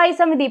വ്യവസായി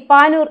സമിതി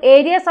പാനൂർ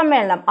ഏരിയ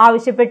സമ്മേളനം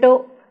ആവശ്യപ്പെട്ടു.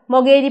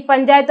 മൊകേരി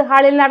പഞ്ചായത്ത്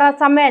ഹാളിൽ നടന്ന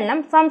സമ്മേളനം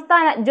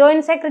സംസ്ഥാന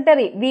ജോയിന്റ്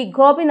സെക്രട്ടറി വി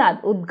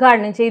ഗോപിനാഥ്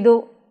ഉദ്ഘാടനം ചെയ്തു.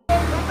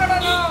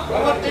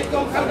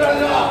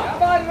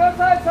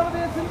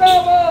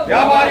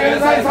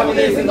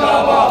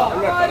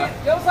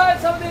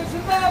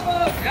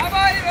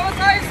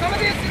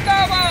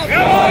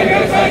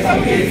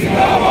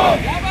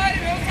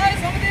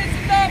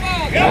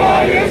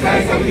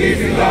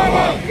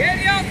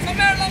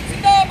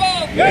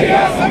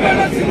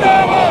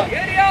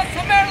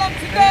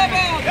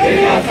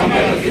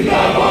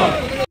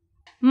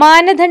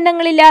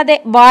 മാനദണ്ഡങ്ങളില്ലാതെ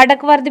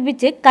വാടക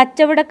വർദ്ധിപ്പിച്ച്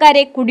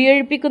കച്ചവടക്കാരെ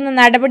കുടിയൊഴിപ്പിക്കുന്ന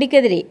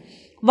നടപടിക്കെതിരെ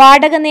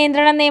വാടക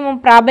നിയന്ത്രണ നിയമം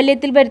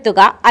പ്രാബല്യത്തിൽ വരുത്തുക,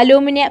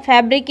 അലൂമിനിയ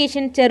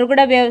ഫാബ്രിക്കേഷൻ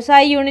ചെറുകിട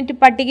വ്യവസായ യൂണിറ്റ്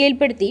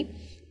പട്ടികയിൽപ്പെടുത്തി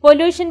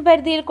പൊല്യൂഷൻ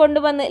പരിധിയിൽ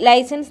കൊണ്ടുവന്ന്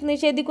ലൈസൻസ്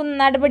നിഷേധിക്കുന്ന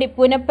നടപടി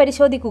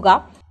പുനഃപരിശോധിക്കുക,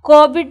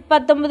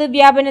 കോവിഡ്-19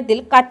 വ്യാപനത്തിൽ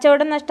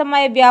കച്ചവടം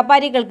നഷ്ടമായ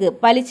വ്യാപാരികൾക്ക്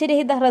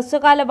പലിശരഹിത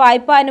ഹ്രസ്വകാല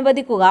വായ്പ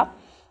അനുവദിക്കുക,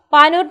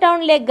 പാനൂർ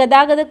ടൗണിലെ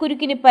ഗതാഗത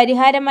കുരുക്കിന്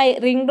പരിഹാരമായി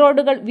റിംഗ്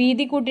റോഡുകൾ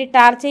വീതി കൂട്ടി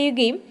ടാർ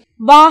ചെയ്യുകയും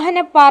വാഹന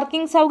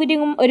പാർക്കിംഗ്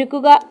സൗകര്യവും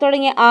ഒരുക്കുക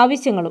തുടങ്ങിയ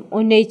ആവശ്യങ്ങളും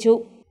ഉന്നയിച്ചു.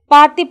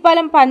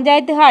 പാത്തിപ്പാലം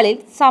പഞ്ചായത്ത് ഹാളിൽ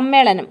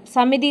സമ്മേളനം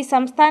സമിതി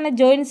സംസ്ഥാന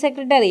ജോയിന്റ്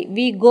സെക്രട്ടറി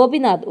വി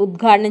ഗോപിനാഥ്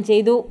ഉദ്ഘാടനം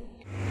ചെയ്തു.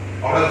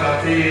 അവിടെ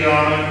ചർച്ച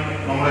ചെയ്താണ്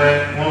നമ്മുടെ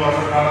 3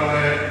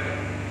 വർഷക്കാലത്തെ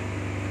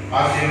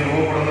ആശയം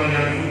രൂപപ്പെടുന്നത്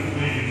ഞാൻ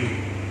സൂചിപ്പിച്ചു.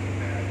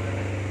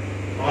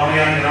 അതാണ്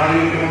ഞാൻ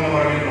ജനാധിപത്യം എന്ന്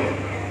പറഞ്ഞിട്ടുള്ളത്.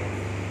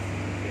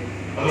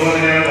 അതുപോലെ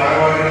തന്നെ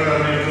ഭാരവാഹികളെ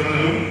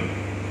തെരഞ്ഞെടുക്കുന്നതിലും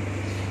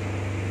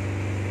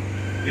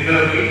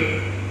ഇത്തരത്തിൽ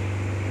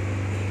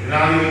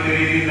ജനാധിപത്യ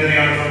രീതിയിൽ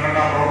തന്നെയാണ്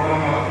സംഘടനാ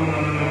പ്രവർത്തനം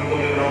നടത്തുന്നതെന്ന് നമുക്ക്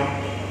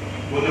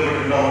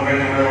ബോധ്യപ്പെട്ടിട്ടുണ്ടാവും.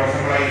 കഴിഞ്ഞ കുറേ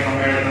വർഷങ്ങളായി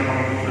സമ്മേളനം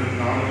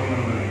നടന്നുകൊണ്ടിരിക്കുന്ന ആളുകൾ.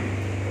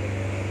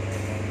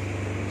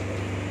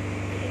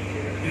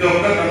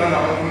 ഇതൊക്കെ തന്നെ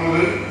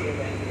നടത്തുന്നത്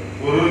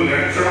ഒരു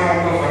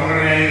ലക്ഷണമൊത്ത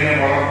സംഘടനയായി ഇതിനെ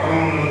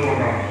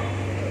വളർത്തണമെന്നതുകൊണ്ടാണ്.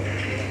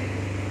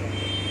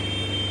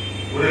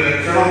 ഒരു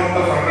ലക്ഷണമൊത്ത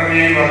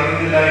സംഘടനയായി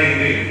വളരുന്നില്ല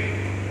എങ്കിൽ,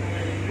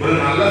 ഒരു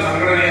നല്ല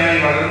സംഘടനയായി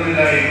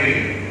വളരുന്നില്ല എങ്കിൽ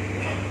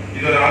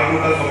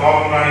ഇതൊരാൾക്കൂട്ട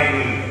സ്വഭാവം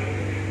കാണിക്കുന്നത്.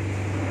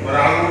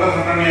 ഒരാൾക്കൂട്ട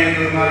സംഘടനയായി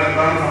തീർന്നാൽ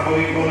എന്താണ്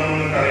സംഭവിക്കുമെന്ന്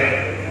നിങ്ങൾക്കറിയാം.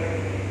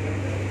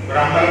 ഒരു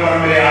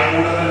അമ്പലപ്പറമ്പിലെ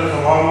ആൾക്കൂട്ടത്തിന്റെ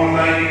സ്വഭാവം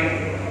ഉണ്ടായിരിക്കും.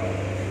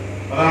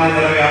 അതാണ്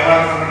ചില വ്യാപാര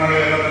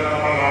സംഘടനകളിലൊക്കെ തന്നെ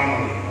നമ്മൾ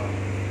കാണുന്നത്.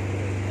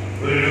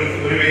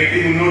 ഒരു വ്യക്തി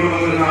മുന്നോട്ട്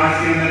വെക്കുന്ന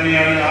ആശയം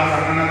തന്നെയാണ് ആ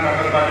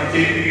സംഘടനക്കകത്ത്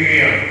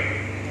അടിച്ചേൽപ്പിക്കുകയാണ്.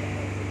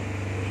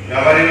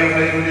 വ്യാപാരി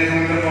വ്യവസായ സമിതിയെ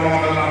സംബന്ധിച്ചിടത്തോളം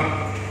അതെല്ലാം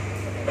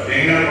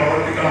എങ്ങനെ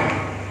പ്രവർത്തിക്കണം,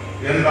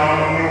 എന്താണ്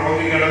നമ്മൾ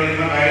പ്രവർത്തിക്കേണ്ടത്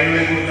എന്ന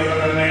കാര്യങ്ങളെ കുറിച്ചൊക്കെ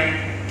തന്നെ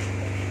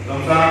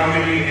സംസ്ഥാന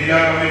കമ്മിറ്റിയും ജില്ലാ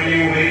കമ്മിറ്റിയും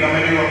ഉപരി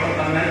കമ്മിറ്റിയും ഒക്കെ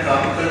തന്നെ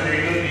ചർച്ച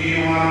ചെയ്ത്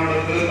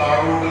തീരുമാനമെടുത്ത്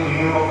താഴോട്ട്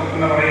നിങ്ങളോടൊക്കെ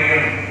തന്നെ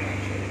പറയുകയാണ്.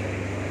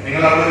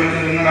 നിങ്ങൾ അവിടെ വെച്ച്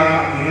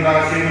നിങ്ങളുടെ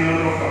ആശയം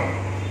മുന്നോട്ട് വെക്കാം.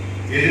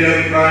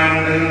 എതിരഭിപ്രായം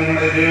ഉണ്ടെങ്കിൽ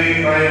നിങ്ങളുടെ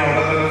എതിരഭിപ്രായം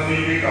അവിടെ തന്നെ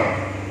സൂചിപ്പിക്കാം.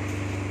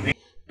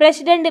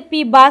 പ്രസിഡന്റ് പി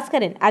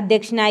ഭാസ്കരൻ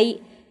അധ്യക്ഷനായി.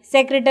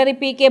 സെക്രട്ടറി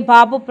പി കെ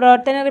ബാബു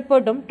പ്രവർത്തന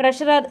റിപ്പോർട്ടും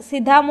ട്രഷറർ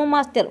സിദ്ധാമു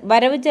മാസ്റ്റർ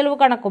വരവ് ചെലവ്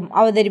കണക്കും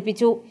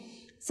അവതരിപ്പിച്ചു.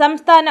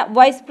 സംസ്ഥാന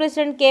വൈസ്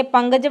പ്രസിഡന്റ് കെ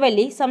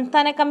പങ്കജവല്ലി,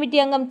 സംസ്ഥാന കമ്മിറ്റി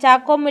അംഗം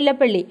Chacko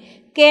Mullappally,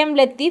 K M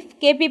Latheef,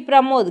 K P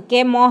Pramod,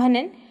 K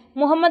Mohanan,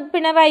 Muhammad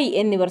Pinarayi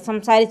എന്നിവർ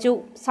സംസാരിച്ചു.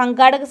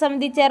 സംഘാടക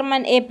സമിതി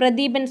ചെയർമാൻ എ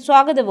പ്രദീപൻ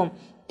സ്വാഗതവും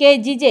കെ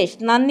ജിജേഷ്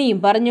നന്ദിയും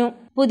പറഞ്ഞു.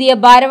 പുതിയ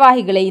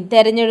ഭാരവാഹികളെയും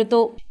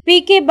തെരഞ്ഞെടുത്തു. പി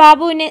കെ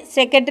ബാബുവിനെ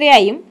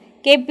സെക്രട്ടറിയായും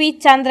കെ പി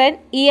ചന്ദ്രൻ,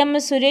 E M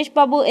S Suresh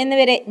Babu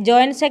എന്നിവരെ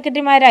joint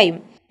സെക്രട്ടറിമാരായും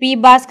P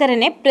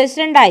ഭാസ്കരനെ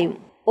പ്രസിഡന്റായും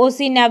O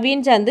C Naveen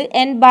Chand,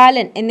 N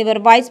ബാലൻ എന്നിവർ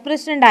വൈസ്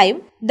പ്രസിഡന്റായും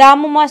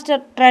ദാമു മാസ്റ്റർ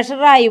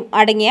ട്രഷററായും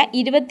അടങ്ങിയ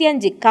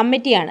 25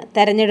 കമ്മിറ്റിയാണ്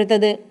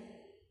തെരഞ്ഞെടുത്തത്.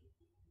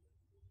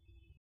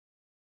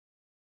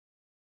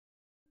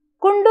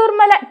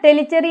 കുണ്ടൂർമല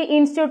ടെലിച്ചറി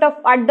institute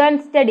of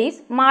advance studies,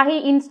 Mahe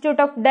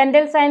institute of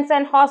dental science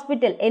and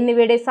hospital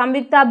എന്നിവയുടെ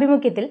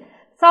സംയുക്താഭിമുഖ്യത്തിൽ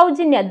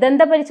സൗജന്യ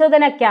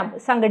ദന്തപരിശോധന ക്യാമ്പ്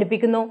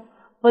സംഘടിപ്പിക്കുന്നു.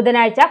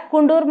 ബുധനാഴ്ച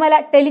കുണ്ടൂർമല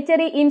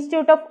ടെലിച്ചറി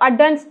ഇൻസ്റ്റിറ്റ്യൂട്ട് ഓഫ്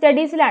അഡ്വാൻസ്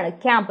സ്റ്റഡീസിലാണ്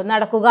ക്യാമ്പ്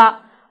നടക്കുക.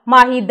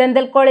 മാഹി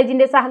ദന്തൽ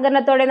കോളേജിന്റെ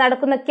സഹകരണത്തോടെ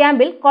നടക്കുന്ന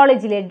ക്യാമ്പിൽ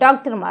കോളേജിലെ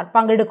ഡോക്ടർമാർ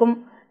പങ്കെടുക്കും.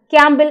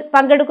 ക്യാമ്പിൽ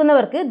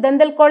പങ്കെടുക്കുന്നവർക്ക്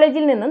ദന്തൽ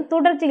കോളേജിൽ നിന്നും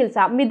തുടർ ചികിത്സ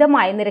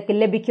മിതമായ നിരക്കിൽ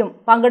ലഭിക്കും.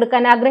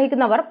 പങ്കെടുക്കാൻ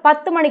ആഗ്രഹിക്കുന്നവർ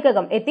 10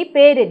 മണിക്കകം എത്തി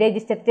പേര്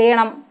രജിസ്റ്റർ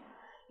ചെയ്യണം.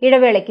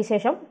 ഇടവേളയ്ക്ക്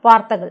ശേഷം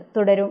വാർത്തകൾ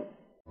തുടരും.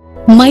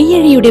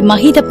 മയ്യഴിയുടെ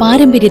മഹിത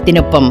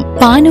പാരമ്പര്യത്തിനൊപ്പം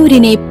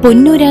പാനൂരിനെ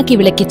പൊന്നൂരാക്കി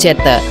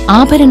വിളക്കിച്ചേർത്ത്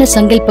ആഭരണ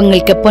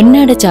സങ്കല്പങ്ങൾക്ക്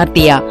പൊന്നാട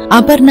ചാർത്തിയ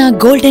അപർണ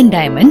ഗോൾഡൻ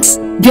ഡയമണ്ട്സ്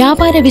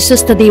വ്യാപാര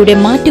വിശ്വസ്തതയുടെ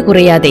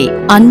മാറ്റുകുറയാതെ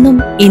അന്നും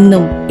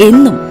ഇന്നും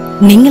എന്നും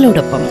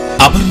നിങ്ങളോടൊപ്പം.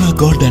 Aparna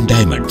golden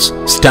diamonds,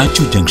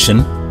 statue junction,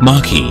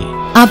 Mahe.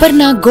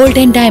 Aparna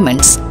golden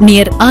diamonds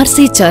near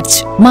RC church,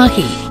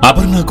 Mahe.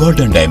 Aparna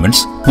golden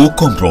diamonds,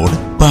 Pookkom road,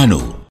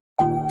 Panoor.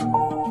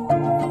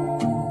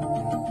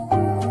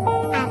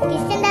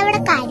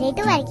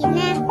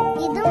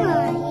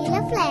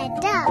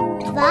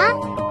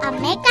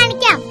 അമ്മയെ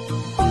കാണിക്കാം.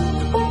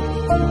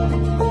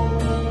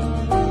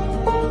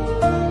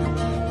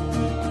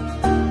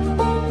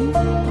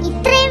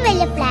 ഇത്രയും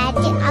വലിയ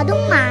ഫ്ലാറ്റ്,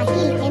 അതും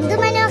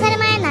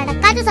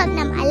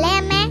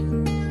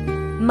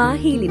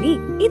മാഹിയിലിനി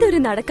ഇതൊരു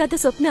നടക്കാത്ത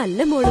സ്വപ്നം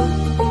അല്ല മോളൂ.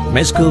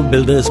 Mesco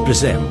Builders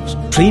presents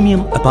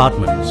Premium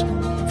Apartments,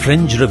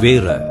 French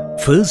Riviera,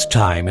 first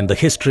time in the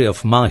history of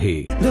Mahi.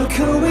 Look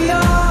who we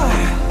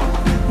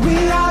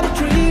are the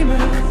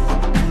dreamers,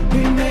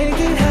 we make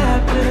it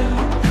happen,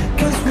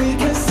 'cause we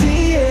can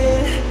see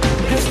it.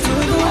 Here's to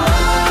the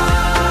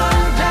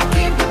one that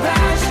keep the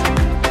passion,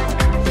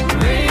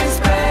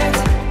 respect,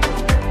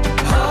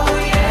 oh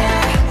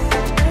yeah.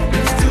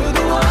 Here's to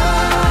the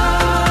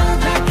one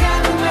that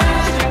can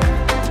imagine,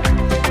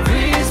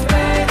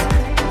 respect,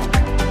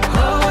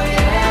 oh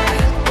yeah.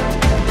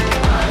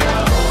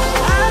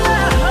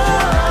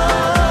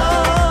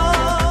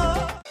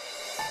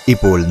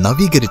 ഇപ്പോൾ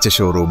നവീകരിച്ച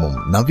ഷോറൂമും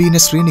നവീന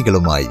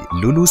ശ്രേണികളുമായി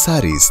ലുലു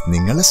സാരീസ്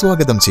നിങ്ങളെ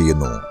സ്വാഗതം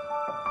ചെയ്യുന്നു.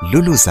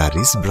 Lulu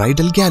saris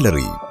bridal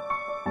gallery.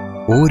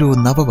 ഓരോ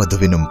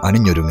നവവധുവിനും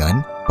അണിഞ്ഞൊരുങ്ങാൻ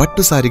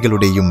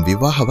പട്ടുസാരികളുടെയും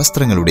വിവാഹ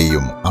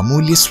വസ്ത്രങ്ങളുടെയും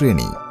അമൂല്യ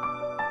ശ്രേണി.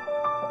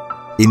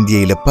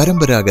 ഇന്ത്യയിലെ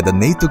പരമ്പരാഗത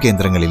നെയ്ത്തു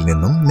കേന്ദ്രങ്ങളിൽ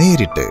നിന്നും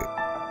നേരിട്ട്.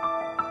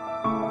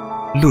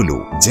 Lulu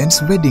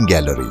gents wedding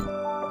gallery.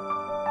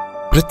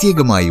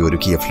 പ്രത്യേകമായി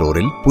ഒരുക്കിയ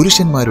ഫ്ലോറിൽ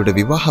പുരുഷന്മാരുടെ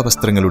വിവാഹ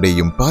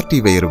വസ്ത്രങ്ങളുടെയും പാർട്ടി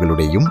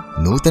വെയറുകളുടെയും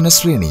നൂതന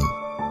ശ്രേണി.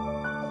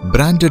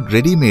 ബ്രാൻഡഡ്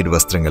റെഡിമെയ്ഡ്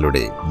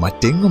വസ്ത്രങ്ങളുടെ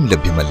മറ്റെങ്ങും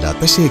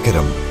ലഭ്യമല്ലാത്ത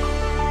ശേഖരം.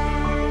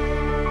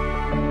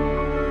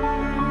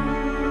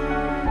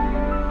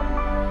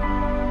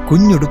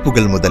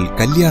 കുഞ്ഞുടുപ്പുകൾ മുതൽ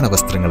കല്യാണ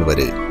വസ്ത്രങ്ങൾ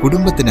വരെ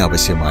കുടുംബത്തിന്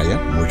ആവശ്യമായ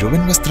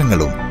മുഴുവൻ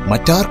വസ്ത്രങ്ങളും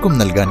മറ്റാർക്കും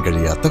നൽകാൻ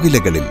കഴിയാത്ത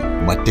വിലകളിൽ,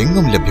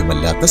 മറ്റെങ്ങും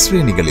ലഭ്യമല്ലാത്ത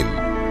ശ്രേണികളിൽ.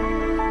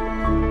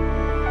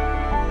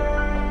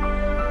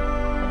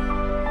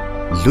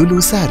 Lulu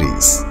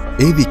saris,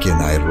 AVK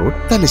Nair road,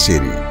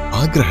 Thalassery.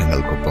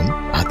 ആഗ്രഹങ്ങൾക്കൊപ്പം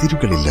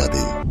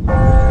അതിരുകളില്ലാതെ.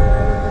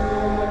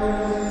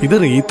 ഇത്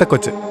റീത്ത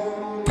കൊച്ച്.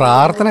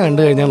 പ്രാർത്ഥന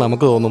കണ്ടു കഴിഞ്ഞാൽ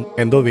നമുക്ക് തോന്നും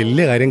എന്തോ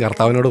വലിയ കാര്യം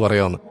കർത്താവിനോട്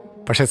പറയാമെന്ന്.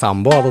 പക്ഷെ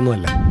സംഭവം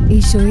അതൊന്നുമല്ല.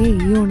 ഈശോയെ,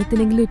 ഈ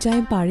ഓണത്തിനെങ്കിലും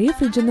ചായം പഴയ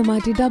ഫ്രിഡ്ജ് ഒന്ന്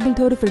മാറ്റി ഡബിൾ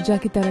ഡോർ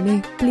ഫ്രിഡ്ജാക്കി തരണേ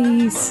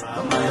പ്ലീസ്.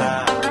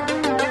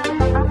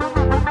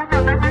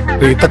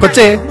 റീത്ത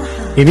കൊച്ചേ,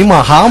 ഇനി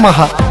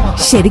മഹാമഹാ.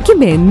 ശരിക്കും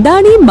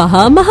എന്താണ് ഈ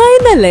മഹാമഹ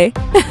എന്നല്ലേ?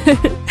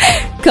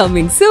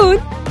 Coming soon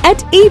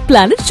at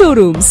E-Planet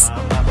Showrooms.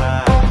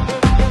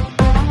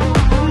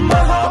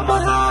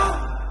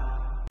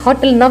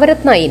 Hotel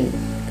Navratna in,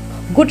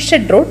 good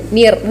shed road,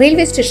 near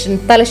railway station,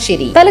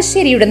 Thalassery.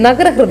 തലശ്ശേരിയുടെ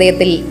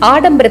നഗരഹൃദയത്തിൽ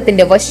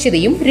ആഡംബരത്തിന്റെ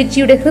വശ്യതയും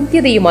രുചിയുടെ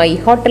ഹൃദ്യതയുമായി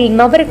ഹോട്ടൽ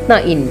നവരത്ന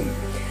ഇൻ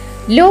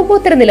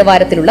ലോകോത്തര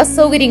നിലവാരത്തിലുള്ള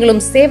സൗകര്യങ്ങളും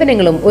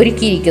സേവനങ്ങളും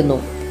ഒരുക്കിയിരിക്കുന്നു.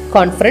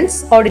 കോൺഫറൻസ്,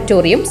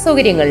 ഓഡിറ്റോറിയം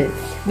സൗകര്യങ്ങൾ,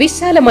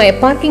 വിശാലമായ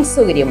പാർക്കിംഗ്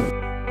സൗകര്യം.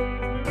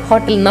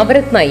 Hotel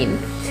Navratna in,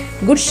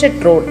 good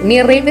shed road,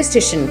 near railway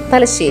station,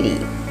 Thalassery.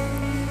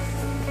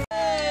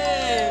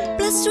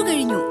 +2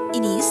 കഴിഞ്ഞു.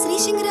 ഇനി ശ്രീ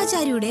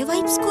ശങ്കരാചാര്യയുടെ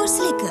വൈബ്സ്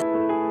കോഴ്സിലേക്ക്.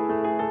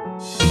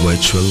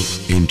 Virtual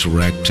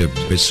Interactive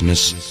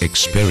Business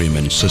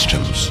Experiment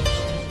Systems.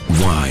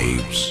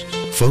 Vibes.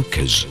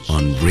 Focus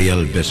on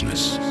real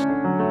business.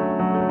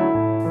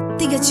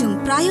 തികച്ചും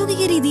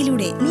പ്രായോഗിക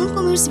രീതിയിലൂടെ നോൺ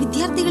കൊമേഴ്സ്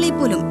വിദ്യാർത്ഥികളെ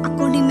പോലും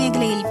അക്കൗണ്ടിംഗ്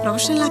മേഖലയിൽ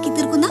പ്രൊഫഷണലാക്കി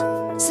തീർക്കുന്ന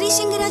ശ്രീ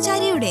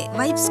ശങ്കരാചാര്യയുടെ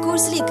വൈബ്സ്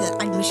കോഴ്സിലേക്ക്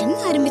അഡ്മിഷൻ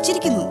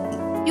ആരംഭിച്ചിരിക്കുന്നു.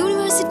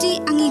 യൂണിവേഴ്സിറ്റി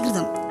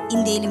അംഗീകൃതം.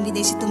 ഇന്ത്യയിലും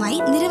വിദേശത്തുമായി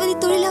നിരവധി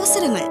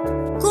തൊഴിലവസരങ്ങൾ.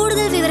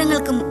 കൂടുതൽ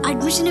വിവരങ്ങൾക്കും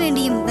അഡ്മിഷന്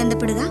വേണ്ടിയും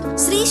ബന്ധപ്പെടുക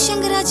Shri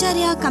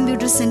Shankaracharya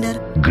computer centre.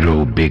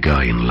 Grow bigger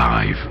in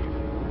life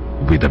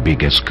with the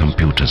biggest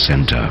computer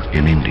center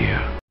in India.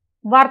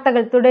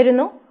 വാർത്തകൾ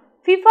തുടരുന്നു.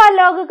 ഫിഫ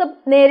ലോകകപ്പ്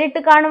നേരിട്ട്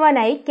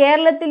കാണുവാനായി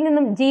കേരളത്തിൽ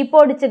നിന്നും ജീപ്പ്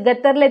ഓടിച്ച്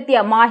ഖത്തറിലെത്തിയ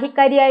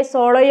മാഹിക്കാരിയായ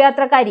സോളോ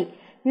യാത്രക്കാരി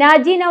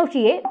നാജി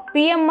നൌഷിയെ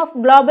PMF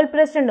ഗ്ലോബൽ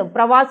പ്രസിഡന്റും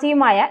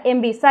പ്രവാസിയുമായ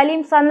MP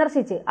സലീം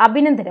സന്ദർശിച്ച്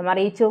അഭിനന്ദനം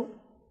അറിയിച്ചു.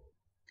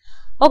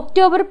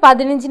 ഒക്ടോബർ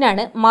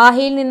 15-നാണ്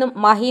മാഹിയിൽ നിന്നും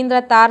മഹീന്ദ്ര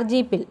താർ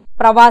ജീപ്പിൽ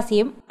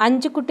പ്രവാസിയും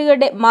 5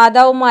 കുട്ടികളുടെ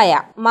മാതാവുമായ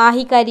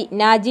മാഹിക്കാരി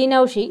നാജി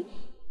നൌഷി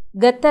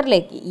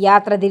ഖത്തറിലേക്ക്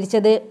യാത്ര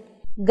തിരിച്ചത്.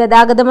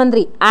 ഗതാഗത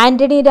മന്ത്രി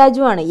ആന്റണി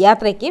രാജുവാണ്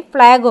യാത്രയ്ക്ക്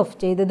ഫ്ളാഗ് ഓഫ്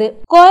ചെയ്തത്.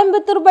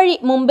 കോയമ്പത്തൂർ വഴി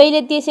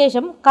മുംബൈയിലെത്തിയ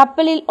ശേഷം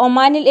കപ്പലിൽ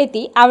ഒമാനിൽ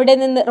എത്തി അവിടെ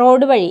നിന്ന്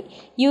റോഡ് വഴി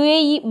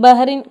UAE,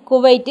 Bahrain,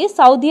 Kuwait,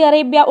 Saudi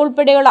Arabia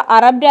ഉൾപ്പെടെയുള്ള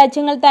അറബ്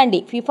രാജ്യങ്ങൾ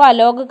താണ്ടി ഫിഫ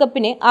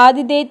ലോകകപ്പിന്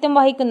ആതിഥേയത്വം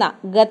വഹിക്കുന്ന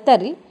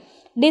ഖത്തറിൽ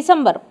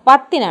ഡിസംബർ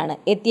 10-നാണ്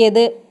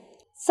എത്തിയത്.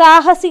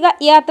 സാഹസിക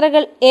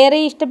യാത്രകൾ ഏറെ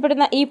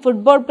ഇഷ്ടപ്പെടുന്ന ഈ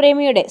ഫുട്ബോൾ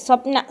പ്രേമിയുടെ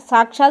സ്വപ്ന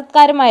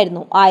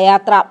സാക്ഷാത്കാരമായിരുന്നു ആ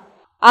യാത്ര.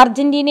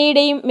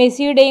 അർജന്റീനയുടെയും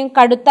മെസ്സിയുടെയും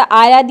കടുത്ത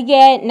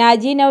ആരാധികയായ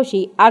നാജി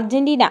നൌഷി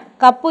അർജന്റീന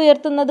കപ്പ്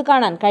ഉയർത്തുന്നത്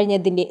കാണാൻ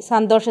കഴിഞ്ഞതിന്റെ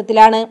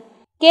സന്തോഷത്തിലാണ്.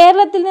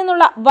 കേരളത്തിൽ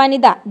നിന്നുള്ള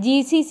വനിത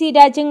GCC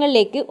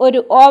രാജ്യങ്ങളിലേക്ക്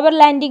ഒരു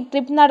ഓവർലാൻഡിംഗ്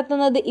ട്രിപ്പ്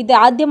നടത്തുന്നത് ഇത്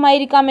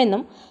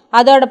ആദ്യമായിരിക്കാമെന്നും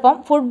അതോടൊപ്പം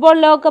ഫുട്ബോൾ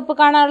ലോകകപ്പ്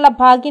കാണാനുള്ള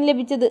ഭാഗ്യം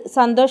ലഭിച്ചത്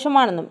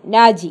സന്തോഷമാണെന്നും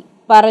നാജി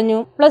പറഞ്ഞു.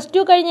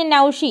 +2 കഴിഞ്ഞ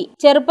നൌഷി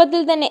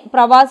ചെറുപ്പത്തിൽ തന്നെ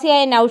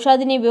പ്രവാസിയായ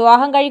നൌഷാദിനെ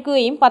വിവാഹം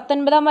കഴിക്കുകയും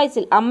 19-ാം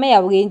വയസ്സിൽ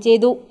അമ്മയാവുകയും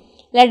ചെയ്തു.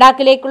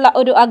 ലഡാക്കിലേക്കുള്ള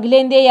ഒരു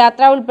അഖിലേന്ത്യാ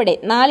യാത്ര ഉൾപ്പെടെ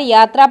 4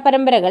 യാത്രാ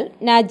പരമ്പരകൾ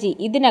നാജി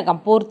ഇതിനകം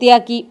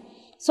പൂർത്തിയാക്കി.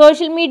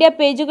 സോഷ്യൽ മീഡിയ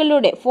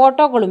പേജുകളിലൂടെ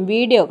ഫോട്ടോകളും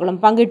വീഡിയോകളും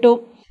പങ്കിട്ടു.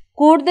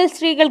 കൂടുതൽ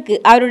സ്ത്രീകൾക്ക്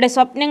അവരുടെ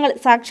സ്വപ്നങ്ങൾ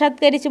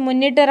സാക്ഷാത്കരിച്ച്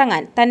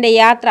മുന്നിട്ടിറങ്ങാൻ തന്റെ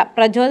യാത്ര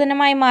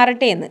പ്രചോദനമായി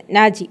മാറട്ടെ എന്ന്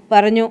നാജി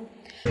പറഞ്ഞു.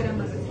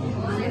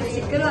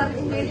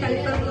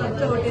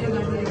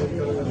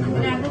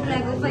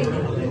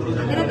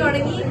 അങ്ങനെ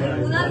തുടങ്ങി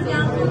 3-4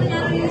 ഞാനൊരു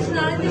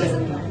 4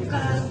 ദിവസം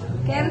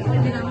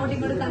കേരളത്തിലുണ്ട്, അങ്ങോട്ടും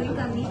ഇങ്ങോട്ട്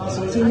കറങ്ങി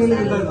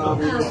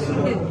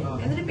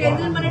എന്നിട്ട്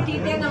പെരിന്തൽമണ്ണ ടീ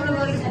ടൈം നമ്മള്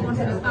വേറെ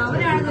സ്പോൺസർ. അപ്പൊ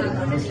അവരാണ്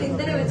നോക്കിക്കൊണ്ട്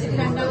ശ്രീധര വെച്ചിട്ട്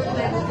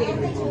 2ാമത്തെ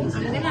പേര്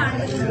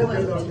അങ്ങനെയാണ്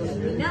പോയത്.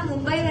 പിന്നെ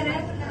മുംബൈ വരെ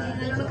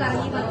നല്ലോണം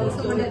കറങ്ങി 10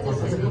 ദിവസം കൊണ്ട്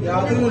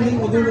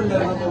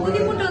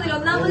ബുദ്ധിമുട്ടൊന്നുമില്ല.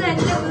 ഒന്നാമത്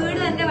എന്റെ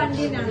വീട് എന്റെ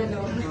വണ്ടി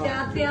തന്നെയാണല്ലോ.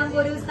 രാത്രിയാകുമ്പോ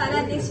ഒരു സ്ഥലം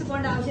അന്വേഷിച്ചു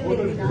പോകേണ്ട ആവശ്യം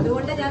വരുന്നില്ല.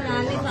 അതുകൊണ്ട് ഞാൻ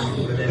വാലിലേക്ക്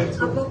ആക്കി.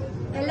 അപ്പൊ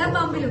എല്ലാ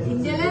പമ്പിലും,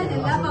 ഇന്ത്യയിലെ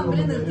എല്ലാ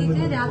പമ്പിലും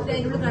നിർത്തിയിട്ട് രാത്രി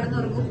അതിനുള്ളിൽ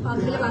കിടന്നുറങ്ങും.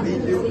 പമ്പിൽ വന്ന്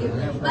യൂസ് ചെയ്യും.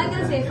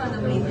 ഭയങ്കര സേഫാണ്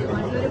നമ്മുടെ ഇന്ത്യ.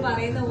 മറ്റുള്ളവർ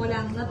പറയുന്ന പോലെ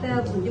അങ്ങനത്തെ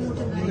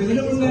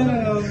ബുദ്ധിമുട്ടുണ്ടായിരുന്നു.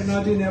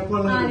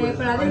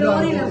 അത്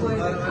ലോറിയിലാണ്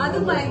പോയത്.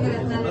 അതും ഭയങ്കര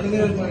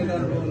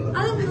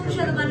അത്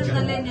 100% നല്ല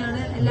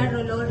തന്നെയാണ്. എല്ലാ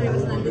ലോറി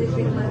ഡ്രൈവേഴ്സ് നല്ല രീതിയിൽ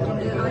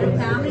പെരുമാറിയിട്ടുണ്ട്. അവരുടെ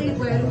ഫാമിലിയിൽ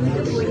പോയി, അവർ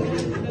വീട്ടിൽ പോയി.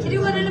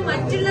 ശരിക്കും പറഞ്ഞാൽ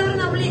മറ്റുള്ളവർ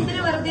നമ്മൾ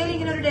എന്തിനു വെറുതെ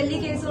ഇങ്ങനെ ഒരു ഡൽഹി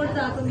കേസ് കൊണ്ട്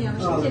താക്കുന്നതാണ്.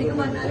 പക്ഷെ ശരിക്കും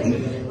പറഞ്ഞാൽ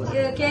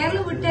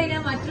കേരളം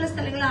വിട്ടുകഴിഞ്ഞാൽ മറ്റുള്ള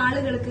സ്ഥലങ്ങളിലെ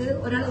ആളുകൾക്ക്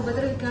ഒരാൾ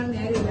ഉപദ്രവിക്കാൻ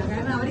നേരമില്ല.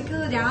 കാരണം അവർക്ക്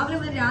രാവിലെ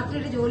മുതൽ രാത്രി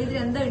ഒരു ജോലി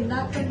എന്താ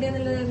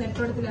ഉണ്ടാക്കേണ്ടതെന്നുള്ള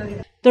നെട്ടോടത്തിൽ അവർ.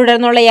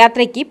 തുടർന്നുള്ള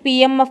യാത്രയ്ക്ക്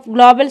PMF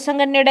ഗ്ലോബൽ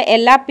സംഘടനയുടെ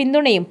എല്ലാ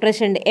പിന്തുണയും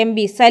പ്രസിഡന്റ് MB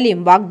സലീം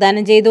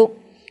വാഗ്ദാനം ചെയ്തു.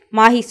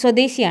 മാഹി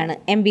സ്വദേശിയാണ്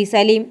MB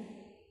Saleem.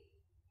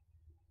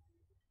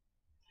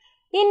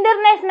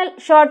 International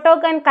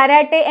ഷോട്ടോക്ക് and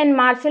karate and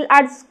martial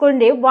arts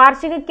സ്കൂളിന്റെ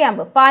വാർഷിക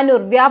ക്യാമ്പ്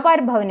പാനൂർ വ്യാപാര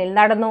ഭവനിൽ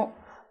നടന്നു.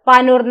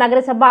 പാനൂർ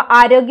നഗരസഭ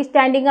ആരോഗ്യ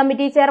standing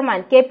committee chairman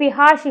KP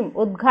Hashim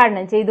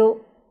ഉദ്ഘാടനം ചെയ്തു.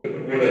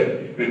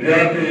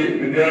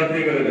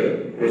 വിദ്യാർത്ഥികളില്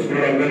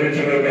സ്കൂൾ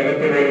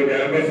അന്തരീക്ഷങ്ങൾക്കകത്ത് പോലും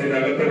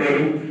ക്യാമ്പസിനകത്ത്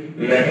പോലും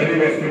ലഹരി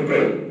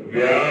വസ്തുക്കൾ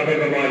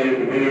വ്യാപകമായി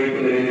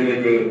ഉപയോഗിക്കുന്ന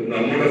രീതിയിലേക്ക്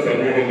നമ്മുടെ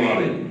സമൂഹം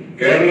മാറി.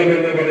 കേരളം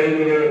എന്ന്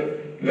പറയുന്നത്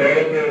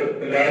ലോകത്ത്,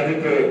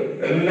 രാജ്യത്ത്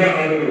എല്ലാ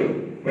ആളുകളും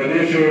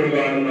പ്രതീക്ഷയോട്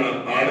കാണുന്ന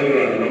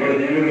ആളുകളാണ്. നമ്മുടെ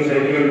ജീവിത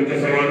ശൈലികൾ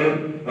വ്യത്യസ്തമാണ്,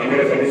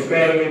 നമ്മുടെ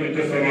സംസ്കാരങ്ങൾ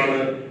വ്യത്യസ്തമാണ്.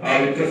 ആ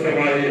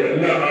വ്യത്യസ്തമായി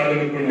എല്ലാ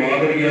ആളുകൾക്കും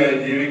മാതൃകയായി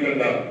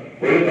ജീവിക്കേണ്ട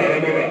ഒരു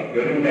തലമുറ,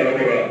 വരും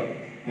തലമുറ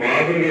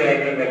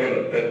മാതൃകയാകേണ്ടവർ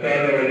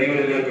തെറ്റായ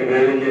വഴികളിലേക്ക്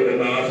പോകുന്നു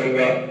എന്ന ആശങ്ക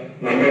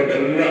നമ്മൾക്ക്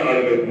എല്ലാ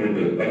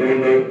ആളുകൾക്കുമുണ്ട്.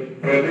 അതുകൊണ്ട്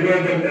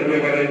പ്രതിരോധം എന്ന്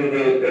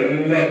പറയുന്നത്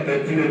എല്ലാ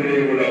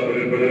തെറ്റിനെതിരെയുമുള്ള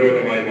ഒരു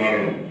പ്രതിരോധമായി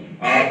മാറണം.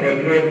 ആ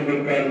പ്രതിരോധം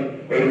നിൽക്കാൻ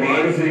ഒരു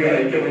മാനസിക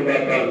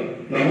ഐക്യമുണ്ടാക്കാൻ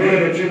നമ്മുടെ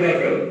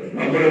രക്ഷിതാക്കൾ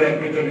നമ്മുടെ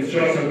അർപ്പിച്ച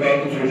വിശ്വാസം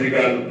കാത്തു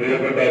സൂക്ഷിക്കാൻ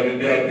പ്രിയപ്പെട്ട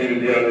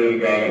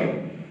വിദ്യാർത്ഥികൾക്കാകണം.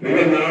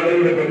 നിങ്ങൾ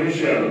നാളെയുടെ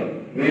പ്രതീക്ഷയാണ്.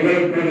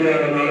 നിങ്ങളിൽ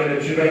കൂടിയാണ് നാളെ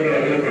രക്ഷിതാക്കൾ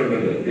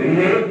അറിയപ്പെടുന്നത്.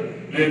 ഇന്ന്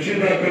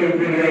രക്ഷിതാക്കളിൽ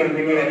കൂടിയാണ്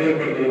നിങ്ങൾ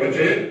അറിയപ്പെടുന്നത്.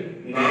 പക്ഷേ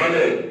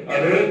നാളെ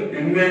അത്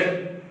ഇന്ന്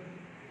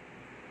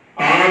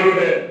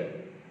ആളുടെ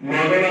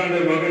മകനാണ്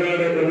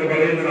എന്ന്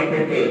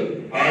പറയുന്നതിനപ്പുറത്ത്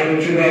ആ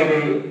രക്ഷിതാവ്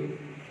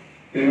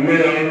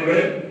ഇന്നയാളുടെ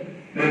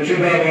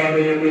രക്ഷിതാവാണ്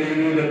എന്ന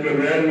രീതിയിലൊക്കെ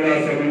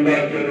മേൽവിലാസം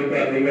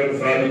ഉണ്ടാക്കിയെടുക്കാൻ നിങ്ങൾക്ക്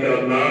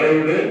സാധിക്കണം.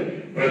 നാളെയുടെ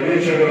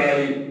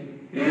പ്രതീക്ഷകളായി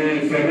ഈ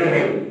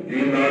സമൂഹം,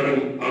 ഈ നാടും.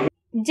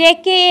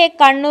 JKA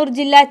കണ്ണൂർ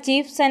ജില്ലാ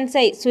ചീഫ്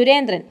സെൻസൈ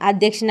സുരേന്ദ്രൻ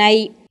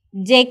അധ്യക്ഷനായി.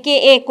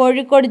 JKA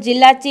കോഴിക്കോട്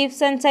ജില്ലാ ചീഫ്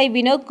സെൻസൈ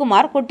വിനോദ്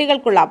കുമാർ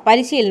കുട്ടികൾക്കുള്ള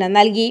പരിശീലനം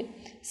നൽകി.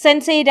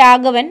 സെൻസൈ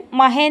രാഘവൻ,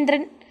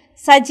 മഹേന്ദ്രൻ,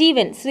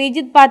 സജീവൻ,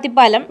 ശ്രീജിത്ത്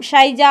പാത്തിപ്പാലം,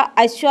 ഷൈജ,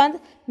 അശ്വാന്ത്,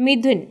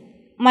 മിഥുൻ,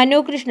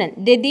 മനോകൃഷ്ണൻ,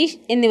 രതീഷ്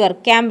എന്നിവർ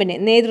ക്യാമ്പിന്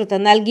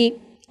നേതൃത്വം നൽകി.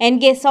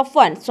 NK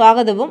സഫ്വാൻ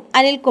സ്വാഗതവും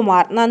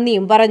അനിൽകുമാർ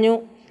നന്ദിയും പറഞ്ഞു.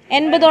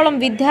 80ഓളം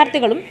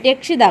വിദ്യാർത്ഥികളും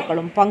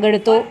രക്ഷിതാക്കളും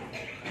പങ്കെടുത്തു.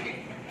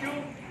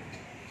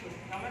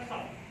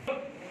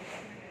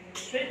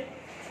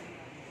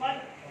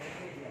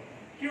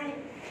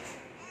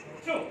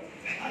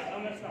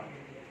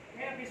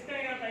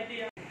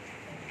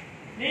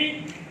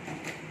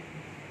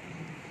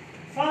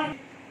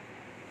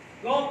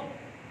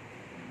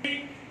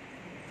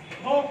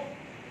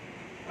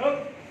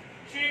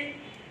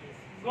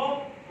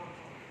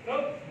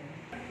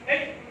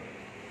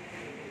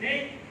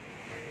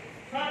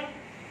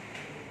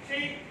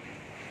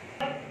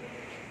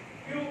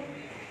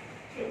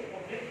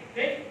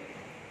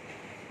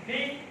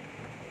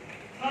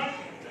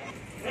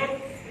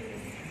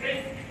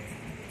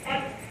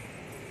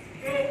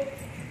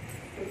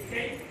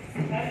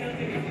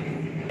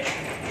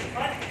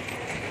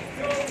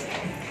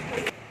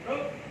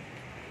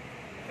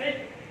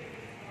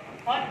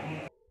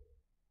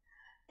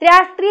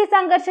 രാഷ്ട്രീയ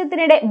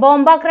സംഘർഷത്തിനിടെ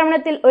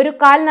ബോംബാക്രമണത്തിൽ ഒരു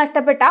കാൽ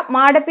നഷ്ടപ്പെട്ട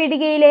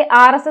മാടപ്പീടികയിലെ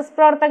RSS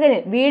പ്രവർത്തകന്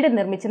വീട്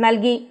നിർമ്മിച്ചു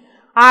നൽകി.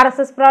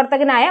 RSS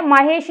പ്രവർത്തകനായ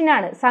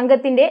മഹേഷിനാണ്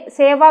സംഘത്തിന്റെ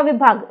സേവാ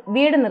വിഭാഗ്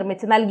വീട്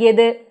നിർമ്മിച്ചു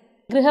നൽകിയത്.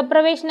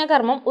 ഗൃഹപ്രവേശന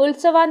കർമ്മം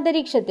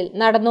ഉത്സവാന്തരീക്ഷത്തിൽ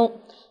നടന്നു.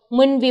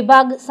 മുൻ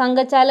വിഭാഗ്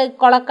സംഘചാലക്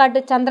കൊളക്കാട്ട്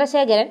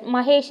ചന്ദ്രശേഖരൻ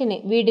മഹേഷിന്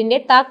വീടിന്റെ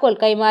താക്കോൽ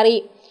കൈമാറി.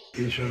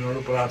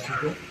 ഈശ്വരനോട്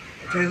പ്രാർത്ഥിക്കും.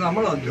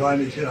 നമ്മൾ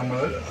അധ്വാനിച്ച്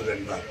നമ്മൾ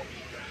അതുണ്ടാക്കും.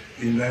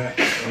 ഇന്ന്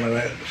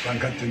നമ്മുടെ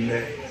സംഘത്തിൻ്റെ,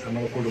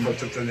 നമ്മുടെ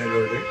കുടുംബത്തിൽ തന്നെ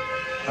ഒരു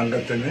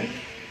അംഗത്തിന്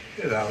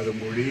എല്ലാവരും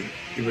കൂടി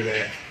ഇവിടെ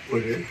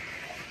ഒരു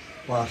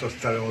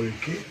വാസസ്ഥലം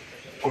ഒരുക്കി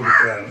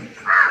കൊടുക്കുകയാണ്.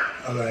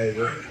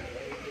 അതായത്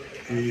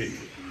ഈ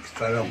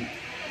സ്ഥലം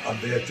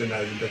അദ്ദേഹത്തിന്,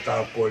 അതിൻ്റെ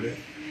താക്കോല്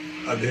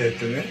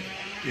അദ്ദേഹത്തിന്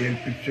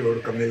ഏൽപ്പിച്ചു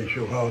കൊടുക്കുന്ന ഈ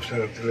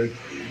ശുഭാവസരത്തിൽ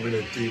ഇവിടെ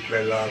എത്തിയിട്ടുള്ള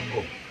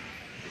എല്ലാവർക്കും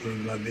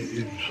നന്ദി,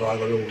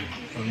 സ്വാഗതവും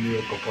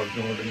നന്ദിയൊക്കെ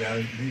പറഞ്ഞുകൊണ്ട് ഞാൻ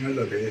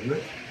നിങ്ങളുടെ പേരിൽ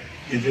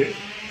ഇത്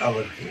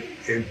അവർക്ക്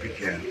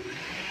ഏൽപ്പിക്കുകയാണ്.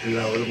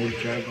 എല്ലാവരും കൂടി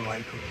ചേർന്ന്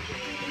വായിക്കും.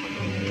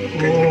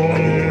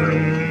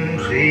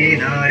 ശ്രീ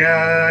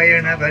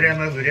ശ്രീനാരായണ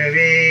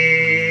പരമഗുരവേ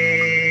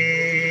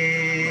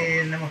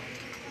നമഃ.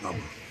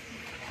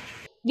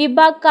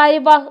 വിഭാഗ്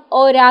കാര്യവാഹ്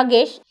ഒ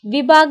രാകേഷ്,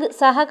 വിഭാഗ്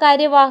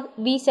സഹകാര്യവാഹ്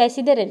വി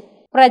ശശിധരൻ,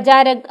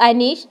 പ്രചാരക്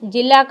അനീഷ്,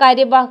 ജില്ലാ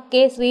കാര്യവാഹ്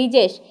കെ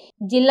ശ്രീജേഷ്,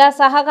 ജില്ലാ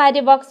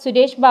സഹകാര്യവാഹ്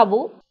സുരേഷ്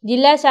ബാബു,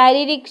 ജില്ലാ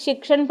ശാരീരിക്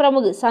ശിക്ഷൺ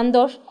പ്രമുഖ്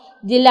സന്തോഷ്,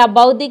 ജില്ലാ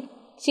ബൗദ്ധിക്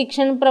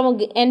ശിക്ഷൺ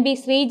പ്രമുഖ് NB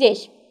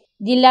ശ്രീജേഷ്,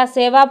 ജില്ലാ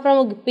സേവാ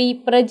പ്രമുഖ് P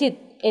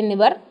പ്രജിത്ത്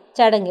എന്നിവർ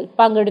ചടങ്ങിൽ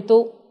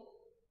പങ്കെടുത്തു.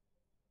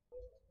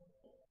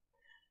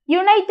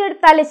 യുണൈറ്റഡ്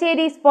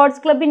തലശ്ശേരി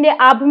സ്പോർട്സ് ക്ലബിന്റെ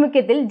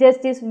ആഭിമുഖ്യത്തിൽ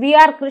justice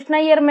VR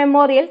Krishna Iyer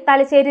memorial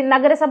Thalassery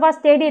നഗരസഭാ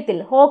സ്റ്റേഡിയത്തിൽ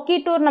ഹോക്കി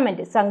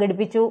ടൂർണമെന്റ്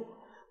സംഘടിപ്പിച്ചു.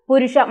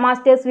 പുരുഷ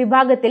മാസ്റ്റേഴ്സ്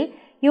വിഭാഗത്തിൽ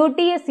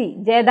UTSC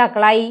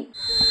ജേതാക്കളായി.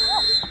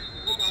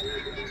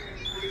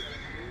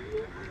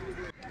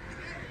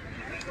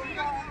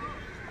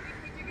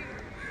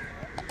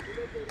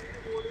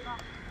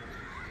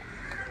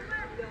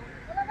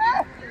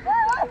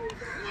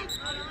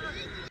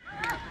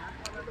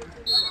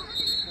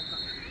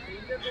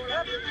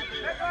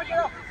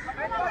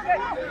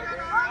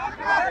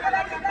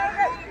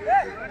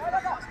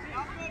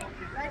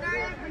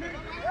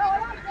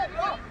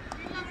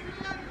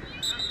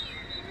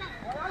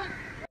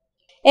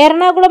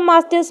 എറണാകുളം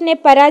മാസ്റ്റേഴ്സിനെ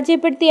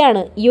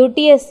പരാജയപ്പെടുത്തിയാണ്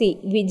UTSC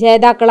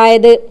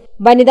ജേതാക്കളായത്.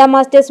 വനിതാ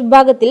മാസ്റ്റേഴ്സ്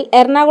വിഭാഗത്തിൽ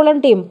എറണാകുളം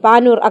ടീം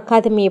പാനൂർ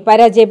അക്കാദമിയെ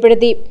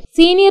പരാജയപ്പെടുത്തി.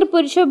 സീനിയർ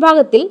പുരുഷ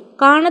വിഭാഗത്തിൽ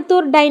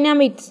കാണത്തൂർ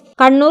ഡൈനാമിറ്റ്സ്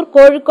കണ്ണൂർ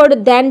കോഴിക്കോട്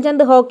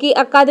ധ്യാൻചന്ദ് ഹോക്കി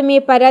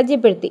അക്കാദമിയെ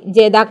പരാജയപ്പെടുത്തി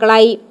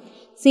ജേതാക്കളായി.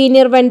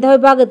 സീനിയർ വനിതാ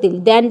വിഭാഗത്തിൽ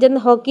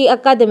ധ്യാൻചന്ദ് ഹോക്കി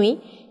അക്കാദമി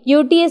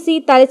UTSC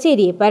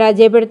തലശ്ശേരിയെ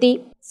പരാജയപ്പെടുത്തി.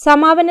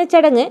 സമാപന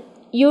ചടങ്ങ്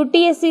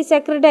UTSC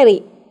സെക്രട്ടറി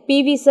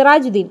PV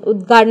സിറാജുദ്ദീൻ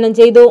ഉദ്ഘാടനം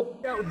ചെയ്തു.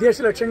 ഉദ്ദേശ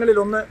ലക്ഷ്യങ്ങളിൽ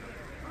ഒന്ന്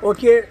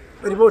ഹോക്കിയെ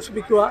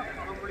പരിപോഷിപ്പിക്കുക,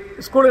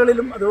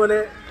 സ്കൂളുകളിലും അതുപോലെ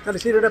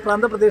തലശ്ശേരിയുടെ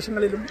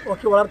പ്രാന്തപ്രദേശങ്ങളിലും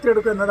ഹോക്കി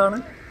വളർത്തിയെടുക്കുക എന്നതാണ്.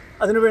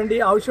 അതിനുവേണ്ടി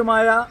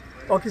ആവശ്യമായ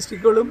ഹോക്കി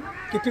സ്റ്റിക്കുകളും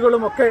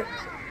കിറ്റുകളും ഒക്കെ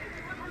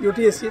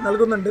UTSC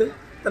നൽകുന്നുണ്ട്.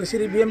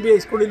 തലശ്ശേരി BMB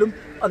ഹൈസ്കൂളിലും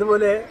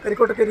അതുപോലെ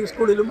കരിക്കോട്ടക്കരി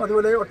സ്കൂളിലും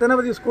അതുപോലെ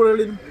ഒട്ടനവധി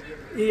സ്കൂളുകളിലും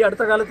ഈ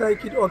അടുത്ത കാലത്തായി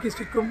ഹോക്കി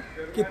സ്റ്റിക്കും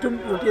കിറ്റും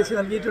UTSC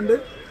നൽകിയിട്ടുണ്ട്.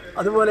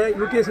 അതുപോലെ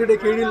UTSCയുടെ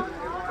കീഴിൽ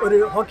ഒരു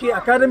ഹോക്കി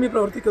അക്കാദമി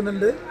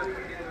പ്രവർത്തിക്കുന്നുണ്ട്.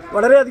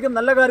 വളരെയധികം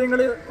നല്ല കാര്യങ്ങൾ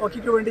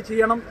ഹോക്കിക്ക് വേണ്ടി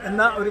ചെയ്യണം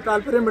എന്ന ഒരു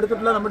താല്പര്യം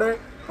എടുത്തിട്ടുള്ള നമ്മുടെ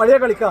പഴയ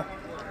കളിക്കാർ,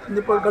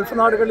 ഇന്നിപ്പോൾ ഗൾഫ്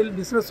നാടുകളിൽ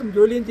ബിസിനസ്സും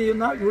ജോലിയും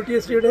ചെയ്യുന്ന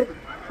UTSCയുടെ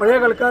പഴയ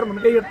കളിക്കാർ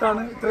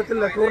മുൻകൈയെടുത്താണ്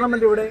ഇത്തരത്തിലുള്ള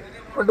ടൂർണമെന്റ് ഇവിടെ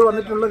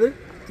കൊണ്ടുവന്നിട്ടുള്ളത്.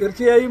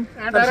 തീർച്ചയായും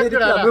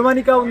തലശ്ശേരിക്ക്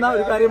അഭിമാനിക്കാവുന്ന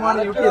ഒരു കാര്യമാണ്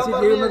UTSC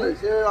ചെയ്യുന്നത്.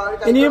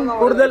 ഇനിയും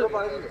കൂടുതൽ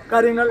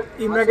കാര്യങ്ങൾ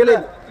ഈ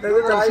മേഖലയിൽ,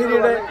 അതായത്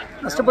തലശ്ശേരിയുടെ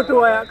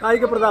നഷ്ടപ്പെട്ടുപോയ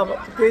കായിക പ്രതാപം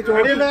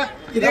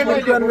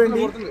തിരിച്ചുപിടിക്കാൻ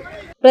വേണ്ടി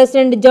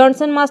പ്രസിഡന്റ്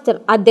ജോൺസൺ മാസ്റ്റർ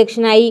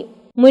അധ്യക്ഷനായി.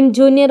 മുൻ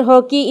ജൂനിയർ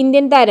ഹോക്കി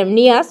ഇന്ത്യൻ താരം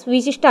Niyas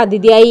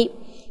വിശിഷ്ടാതിഥിയായി.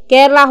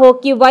 Kerala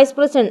hockey vice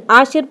president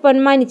Ashir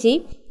പൊന്മാനിച്ചി,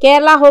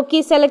 Kerala hockey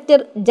selector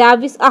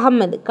ജാവിസ്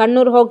Ahmed,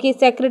 Kannur hockey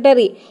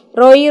secretary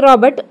Roy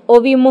Robert,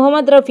 OV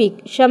Muhammad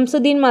Rafeeq,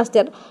 Shamsuddin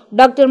master,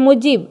 doctor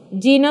Mujeeb,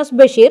 ജീനോസ്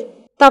Basheer,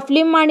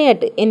 Thafleem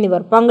Maniyat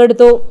എന്നിവർ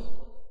പങ്കെടുത്തു.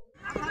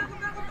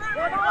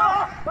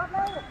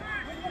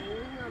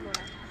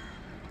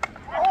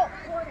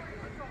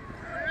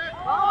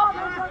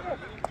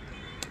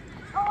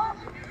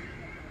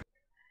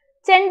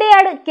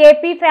 ചെണ്ടയാട്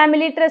KP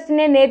ഫാമിലി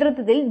ട്രസ്റ്റിന്റെ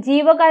നേതൃത്വത്തിൽ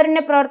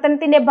ജീവകാരുണ്യ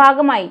പ്രവർത്തനത്തിന്റെ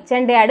ഭാഗമായി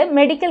ചെണ്ടയാട്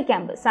മെഡിക്കൽ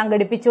ക്യാമ്പ്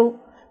സംഘടിപ്പിച്ചു.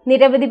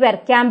 നിരവധി പേർ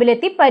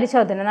ക്യാമ്പിലെത്തി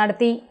പരിശോധന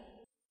നടത്തി.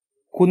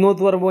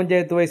 Kunnothuparamba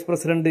panchayat vice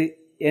president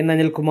N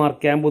Anilkumar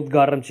camp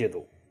ഉദ്ഘാടനം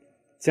ചെയ്തു.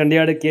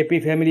 ചെണ്ടയാട്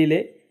KP ഫാമിലിയിലെ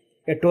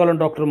 8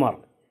 ഡോക്ടർമാർ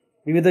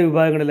വിവിധ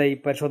വിഭാഗങ്ങളിലായി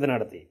പരിശോധന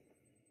നടത്തി.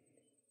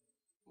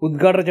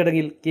 ഉദ്ഘാടന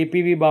ചടങ്ങിൽ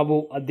KPV ബാബു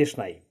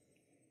അധ്യക്ഷനായി.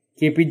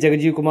 KP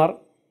ജഗജീവ് Kumar,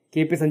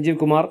 KP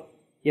Sanjeev Kumar,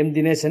 M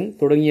Dineshan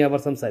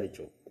തുടങ്ങിയവർ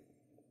സംസാരിച്ചു.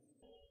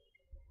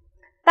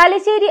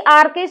 തലശ്ശേരി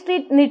RK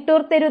സ്ട്രീറ്റ്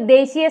നിട്ടൂർ തെരു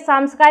ദേശീയ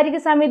സാംസ്കാരിക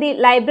സമിതി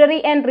ലൈബ്രറി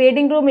ആൻഡ്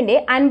റീഡിംഗ് റൂമിന്റെ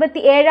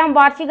 57ാം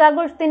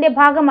വാർഷികാഘോഷത്തിന്റെ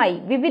ഭാഗമായി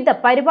വിവിധ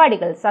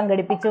പരിപാടികൾ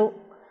സംഘടിപ്പിച്ചു.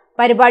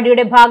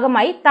 പരിപാടിയുടെ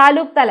ഭാഗമായി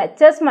താലൂക്ക് തല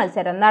ചെസ്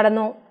മത്സരം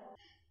നടന്നു.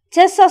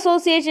 ചെസ്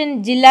അസോസിയേഷൻ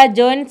ജില്ലാ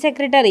ജോയിന്റ്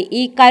സെക്രട്ടറി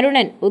E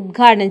കരുണൻ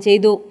ഉദ്ഘാടനം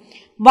ചെയ്തു.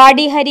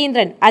 വാടി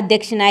ഹരീന്ദ്രൻ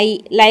അധ്യക്ഷനായി.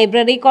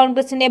 ലൈബ്രറി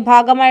കോൺഗ്രസിന്റെ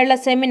ഭാഗമായുള്ള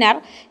seminar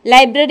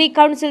library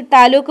council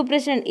taluk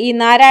president E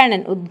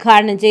Narayanan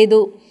ഉദ്ഘാടനം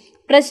ചെയ്തു.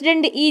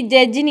 പ്രസിഡന്റ് E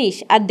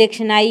ജജിനീഷ്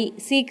അധ്യക്ഷനായി.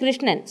 C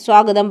കൃഷ്ണൻ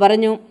സ്വാഗതം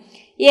പറഞ്ഞു.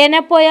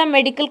 ഏനപ്പോയ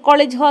മെഡിക്കൽ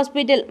കോളേജ്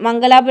ഹോസ്പിറ്റൽ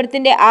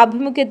മംഗലാപുരത്തിന്റെ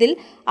ആഭിമുഖ്യത്തിൽ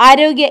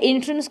ആരോഗ്യ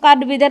ഇൻഷുറൻസ്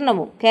കാർഡ്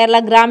വിതരണവും കേരള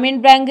ഗ്രാമീൺ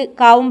ബാങ്ക്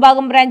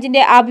കാവുംഭാഗം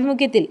ബ്രാഞ്ചിന്റെ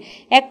ആഭിമുഖ്യത്തിൽ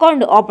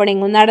അക്കൗണ്ട്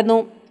ഓപ്പണിംഗും നടന്നു.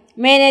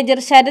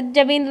 മാനേജർ ശരത്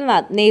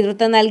രവീന്ദ്രനാഥ്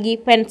നേതൃത്വം നൽകി.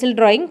 പെൻസിൽ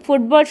ഡ്രോയിങ്,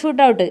 ഫുട്ബോൾ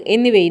ഷൂട്ടൌട്ട്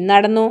എന്നിവയും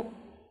നടന്നു.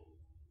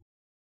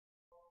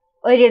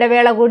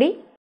 ഒരിടവേള കൂടി.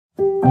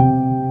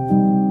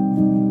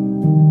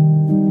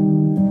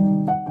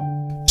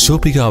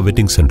 Shobhika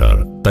wedding centre,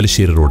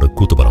 Thalassery road,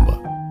 Koothuparamba.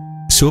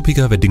 Shobhika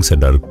wedding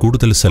centre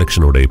കൂടുതൽ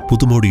സെലക്ഷനോടെ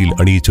പുതുമോടിയിൽ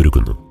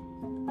അണിയിച്ചൊരുക്കുന്നു.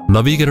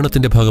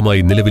 നവീകരണത്തിന്റെ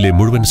ഭാഗമായി നിലവിലെ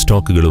മുഴുവൻ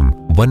സ്റ്റോക്കുകളും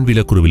വൻ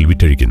വിലക്കുറവിൽ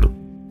വിറ്റഴിക്കുന്നു.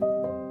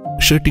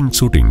 Shirting,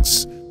 സൂട്ടിംഗ്സ്,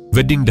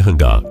 wedding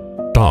lehenga,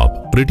 top,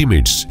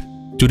 readymades,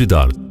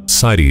 churidar,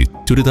 sari,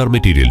 churidar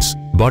materials,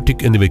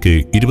 batik എന്നിവയ്ക്ക്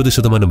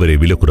 20% വരെ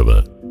വിലക്കുറവ്.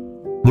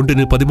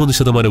 മുണ്ടിന്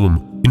 13%,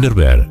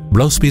 ഇന്നർവെയർ,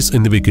 ബ്ലൗസ് പീസ്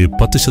എന്നിവയ്ക്ക്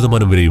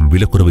 10% വരെയും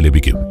വിലക്കുറവ്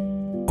ലഭിക്കും.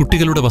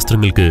 കുട്ടികളുടെ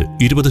വസ്ത്രങ്ങൾക്ക്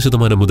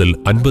 20% മുതൽ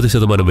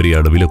 50%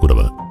 വരെയാണ്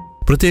വിലക്കുറവ്.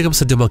 പ്രത്യേകം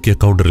സജ്ജമാക്കിയ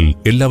കൗണ്ടറിൽ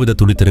എല്ലാവിധ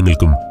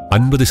തുണിത്തരങ്ങൾക്കും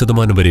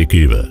 50% വരെ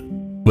കിഴിവ്.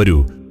 വരൂ,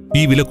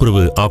 ഈ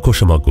വിലക്കുറവ്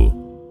ആഘോഷമാക്കൂ.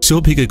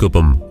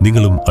 ശോഭികയ്ക്കൊപ്പം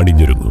നിങ്ങളും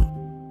അണിഞ്ഞൊരുങ്ങൂ.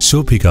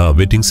 Shobhika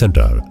wedding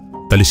centre,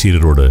 Thalassery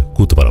road,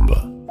 Koothuparamba.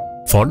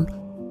 Phone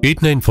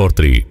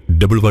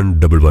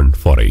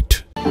 8943111148.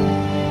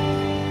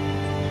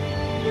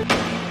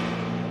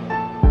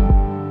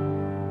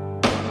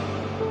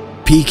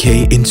 PK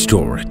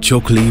In-Store,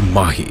 Chokli,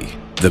 Mahi,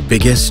 the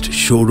biggest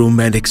showroom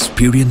and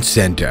experience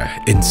center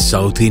in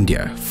South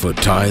India for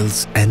tiles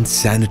and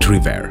sanitary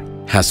ware,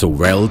 has a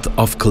wealth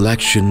of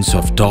collections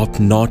of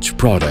top-notch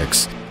products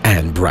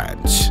and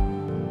brands.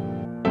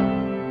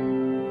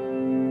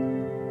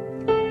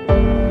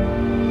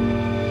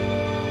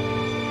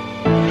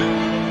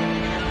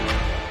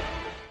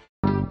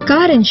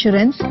 Car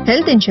insurance,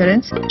 health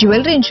insurance,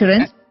 jewelry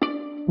insurance.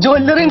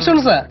 Jewellery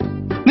insurance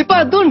ഇപ്പൊ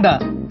അതുണ്ടാ?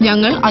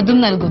 ഞങ്ങൾ അതും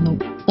നൽകുന്നു.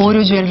 ഓരോ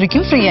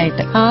ജ്വല്ലറിക്കും free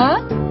ആയിട്ട്.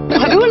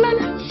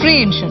 Free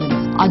insurance,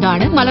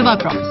 അതാണ് Malabar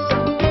promise.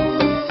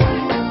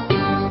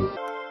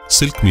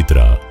 Silk Mitra,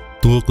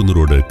 തുവക്കുന്ന്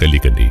road,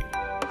 Kallikkandy.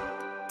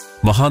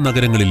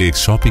 മഹാനഗരങ്ങളിലെ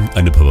shopping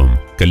അനുഭവം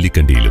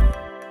കല്ലിക്കണ്ടിയിലും.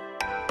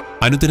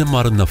 അനുദിനം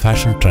മാറുന്ന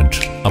ഫാഷൻ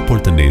ട്രെൻഡ് അപ്പോൾ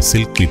തന്നെ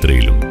സിൽക്ക്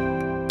മിത്രയിലും.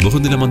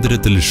 ബഹുനില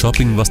മന്ദിരത്തിൽ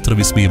ഷോപ്പിംഗ്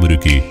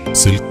വസ്ത്രവിസ്മയമൊരുക്കി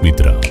സിൽക്ക്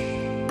മിത്ര.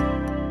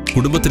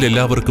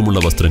 കുടുംബത്തിലെല്ലാവർക്കുമുള്ള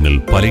വസ്ത്രങ്ങൾ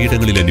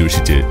പലയിടങ്ങളിൽ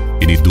അന്വേഷിച്ച്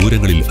ഇനി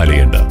ദൂരങ്ങളിൽ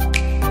അലയേണ്ട.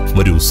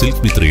 വരൂ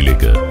സിൽക്ക്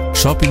മിത്രയിലേക്ക്.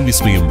 ഷോപ്പിംഗ്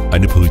വിസ്മയം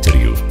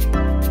അനുഭവിച്ചറിയൂ.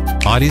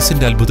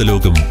 ആലീസിന്റെ അത്ഭുത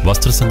ലോകം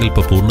വസ്ത്രസങ്കല്പ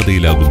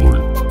പൂർണ്ണതയിലാകുമ്പോൾ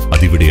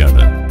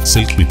അതിവിടെയാണ്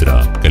സിൽക്ക് മിത്ര,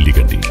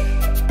 കല്ലിക്കണ്ടി.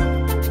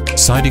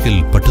 സാരികൾ,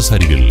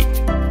 പട്ടുസാരികൾ,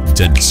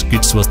 ജെന്റ്സ്,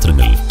 കിഡ്സ്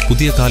വസ്ത്രങ്ങൾ,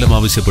 പുതിയ കാലം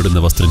ആവശ്യപ്പെടുന്ന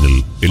വസ്ത്രങ്ങൾ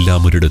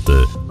എല്ലാം ഒരിടത്ത്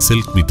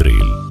സിൽക്ക്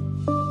മിത്രയിൽ.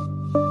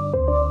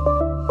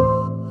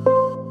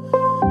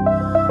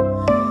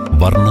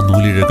 വർണ്ണ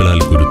നൂലിഴകളാൽ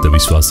കൊരുത്ത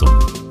വിശ്വാസം,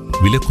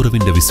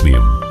 വിലക്കുറവിന്റെ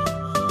വിസ്മയം,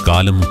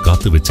 കാലം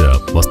കാത്തുവെച്ച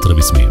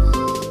വസ്ത്രവിസ്മയം.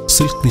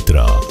 Silk Mitra,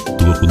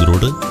 തുവക്കുന്ന്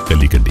road,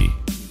 Kallikkandy.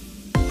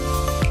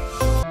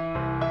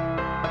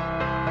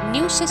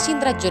 New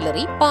Sasheendra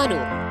jewellery,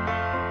 Panoor.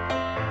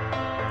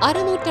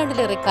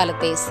 അരനൂറ്റാണ്ടിലേറെ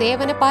കാലത്തെ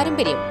സേവന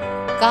പാരമ്പര്യം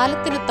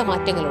കാലത്തിനൊത്ത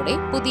മാറ്റങ്ങളോടെ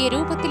പുതിയ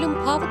രൂപത്തിലും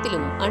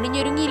ഭാവത്തിലും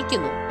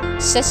അണിഞ്ഞൊരുങ്ങിയിരിക്കുന്നു.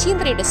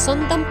 ശശീന്ദ്രയുടെ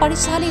സ്വന്തം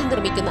പണിശാലയിൽ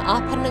നിർമ്മിക്കുന്ന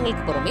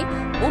ആഭരണങ്ങൾക്ക് പുറമെ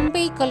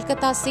മുംബൈ,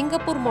 കൊൽക്കത്ത,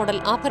 സിംഗപ്പൂർ മോഡൽ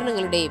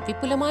ആഭരണങ്ങളുടെ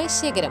വിപുലമായ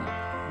ശേഖരം.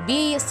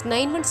 BIS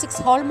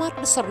 916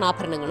 ഹോൾമാർക്ക്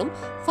സ്വർണ്ണാഭരണങ്ങളും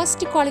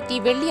ഫസ്റ്റ് ക്വാളിറ്റി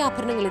വെള്ളി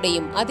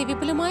ആഭരണങ്ങളുടെയും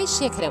അതിവിപുലമായ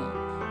ശേഖരം.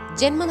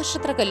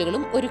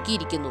 ജന്മനക്ഷത്രക്കല്ലുകളും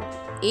ഒരുക്കിയിരിക്കുന്നു.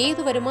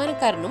 ഏതു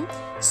വരുമാനക്കാരനും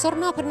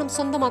സ്വർണ്ണാഭരണം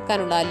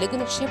സ്വന്തമാക്കാനുള്ള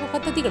ലഘുനിക്ഷേപ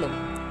പദ്ധതികളും.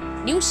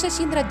 New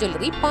Sasheendra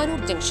jewellery, Panoor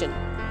junction.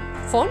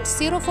 Phone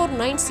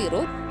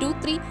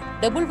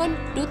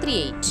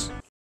 049023112238.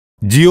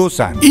 Jio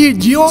sand. ഈ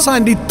ജിയോ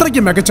സാൻഡ്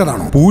ഇത്രയ്ക്ക്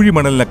മികച്ചതാണോ?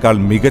 പൂഴിമണലിനേക്കാൾ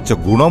മികച്ച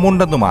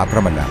ഗുണമുണ്ടെന്ന്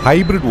മാത്രമല്ല,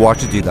 ഹൈബ്രിഡ്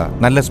വാഷ് ചെയ്ത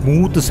നല്ല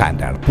സ്മൂത്ത്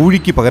സാൻഡാണ്.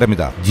 പൂഴിക്ക് പകരം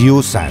ഇതാ ജിയോ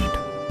സാൻഡ്.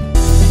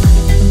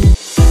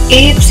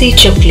 AFC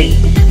ചൊക്ലി.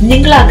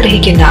 നിങ്ങൾ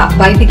ആഗ്രഹിക്കുന്ന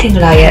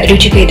വൈവിധ്യങ്ങളായ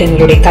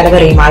രുചിഭേദങ്ങളുടെ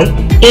കലവറയുമായി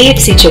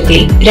AFC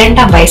Chokli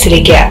 2ാം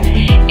വയസ്സിലേക്ക്.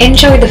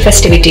 Enjoy the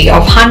festivity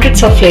of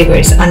hundreds of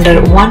flavors under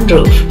one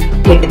roof.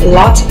 With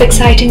lots of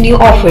exciting new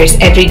offers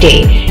every day,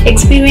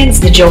 experience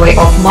the joy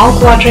of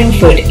mouth-watering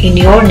food in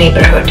your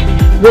neighborhood.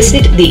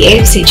 Visit the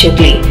AFC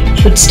Chukli,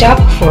 food stop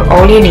for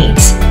all your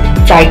needs.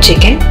 Fried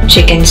chicken,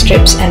 chicken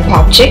strips and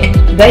popchick,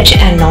 veg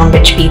and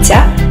non-veg pizza,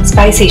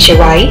 spicy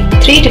shawai,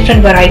 3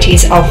 different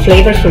varieties of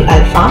flavorful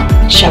alfam,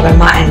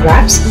 shawarma and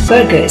wraps,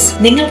 burgers.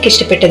 നിങ്ങൾക്ക്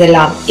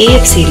ഇഷ്ടപ്പെട്ടതെല്ലാം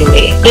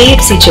AFC-ലൂടെ.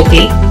 AFC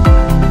Chukli.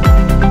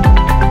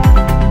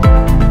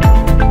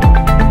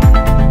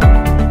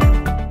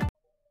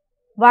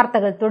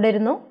 വാർത്തകൾ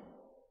തുടരുന്നു.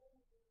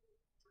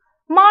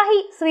 Mahe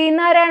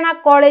Sreenarayana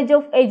college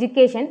of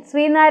education,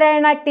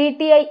 Sreenarayana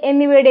TTI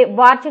എന്നിവയുടെ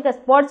വാർഷിക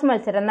sports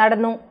മത്സരം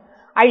നടന്നു.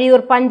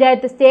 അഴിയൂർ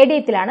പഞ്ചായത്ത്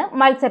സ്റ്റേഡിയത്തിലാണ്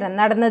മത്സരം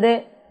നടന്നത്.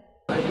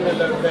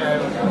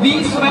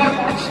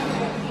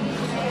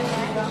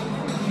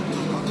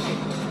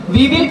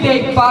 We will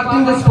take part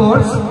in the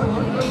sports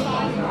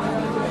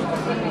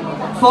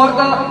for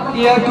the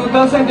year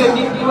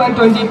 2022 and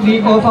 23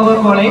 of our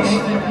college.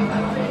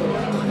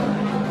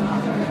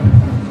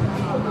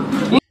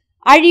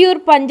 Azhiyur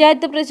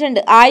panchayat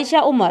president Ayisha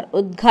Umar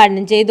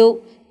ഉദ്ഘാടനം ചെയ്തു.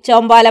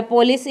 Chombala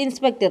police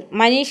inspector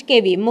Manish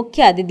KV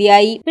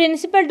മുഖ്യാതിഥിയായി.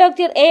 പ്രിൻസിപ്പൽ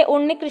ഡോക്ടർ A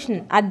ഉണ്ണികൃഷ്ണൻ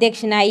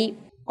അധ്യക്ഷനായി.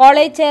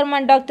 College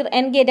chairman doctor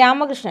NK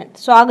Ramakrishnan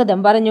സ്വാഗതം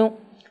പറഞ്ഞു.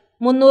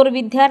 300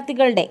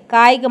 വിദ്യാർത്ഥികളുടെ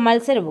കായിക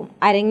മത്സരവും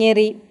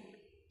അരങ്ങേറി.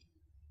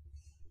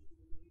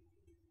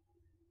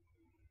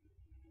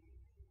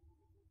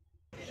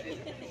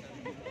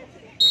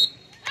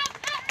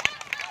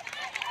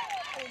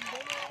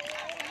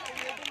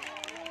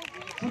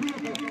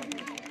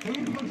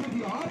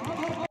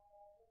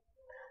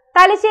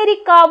 തലശ്ശേരി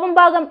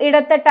കാവുംഭാഗം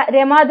ഇടത്തട്ട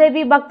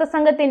രമാദേവി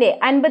ഭക്തസംഘത്തിന്റെ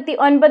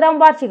 59ാം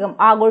വാർഷികം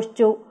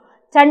ആഘോഷിച്ചു.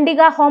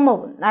 ചണ്ഡിക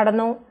ഹോമവും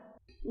നടന്നു.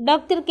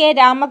 ഡോക്ടർ K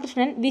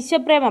രാമകൃഷ്ണൻ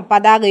വിശ്വപ്രേമ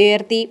പതാക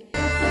ഉയർത്തി.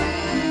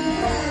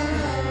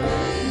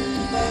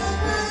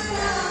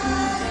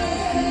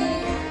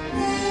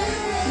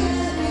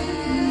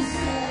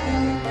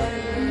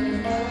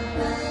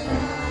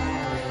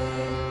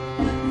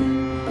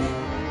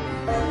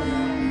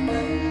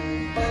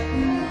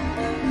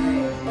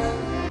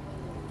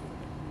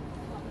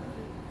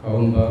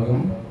 കൗംഭാഗം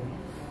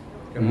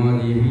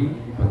രമാദേവി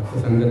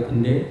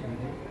ഭക്തസംഘത്തിൻ്റെ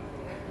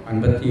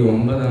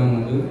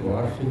 59ാമത്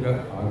വാർഷിക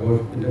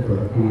ആഘോഷത്തിൻ്റെ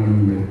തുടക്കമാണ്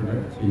നമ്മളിവിടെ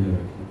ചെയ്തത്.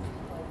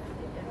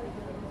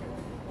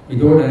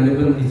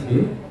 ഇതോടനുബന്ധിച്ച്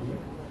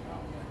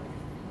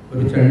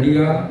ഒരു ചണ്ഡിക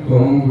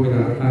ഹോമം കൂടി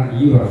നടത്താൻ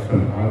ഈ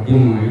വർഷം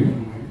ആദ്യമായി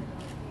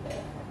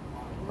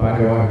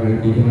ഭാരവാഹികൾ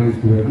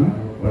തീരുമാനിച്ചു വരുന്ന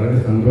വളരെ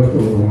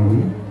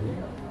സന്തോഷപൂർവ്വമാണ്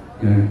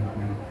ഞാൻ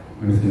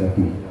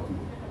മനസ്സിലാക്കുന്നത്.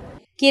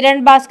 Kiran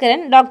Bhaskaran,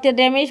 doctor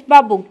Ramesh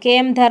Babu,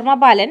 KM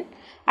Dharmapalan,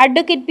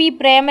 advocate P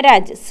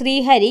Premaraj,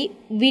 Sreehari,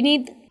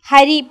 Vineeth,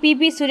 Hari,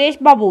 PP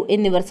Suresh Babu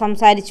എന്നിവർ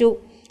സംസാരിച്ചു.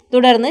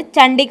 തുടർന്ന്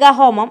ചണ്ഡിക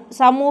ഹോമം,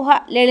 സമൂഹ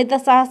ലളിത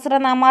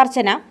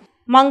സഹസ്രനാമാർച്ചന,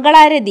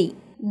 മംഗളാരതി,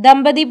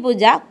 ദമ്പതി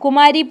പൂജ,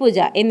 കുമാരി പൂജ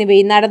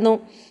എന്നിവയും നടന്നു.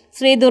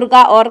 ശ്രീ ദുർഗ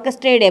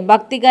ഓർക്കസ്ട്രയുടെ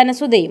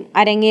ഭക്തിഗാനസുധയും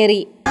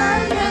അരങ്ങേറി.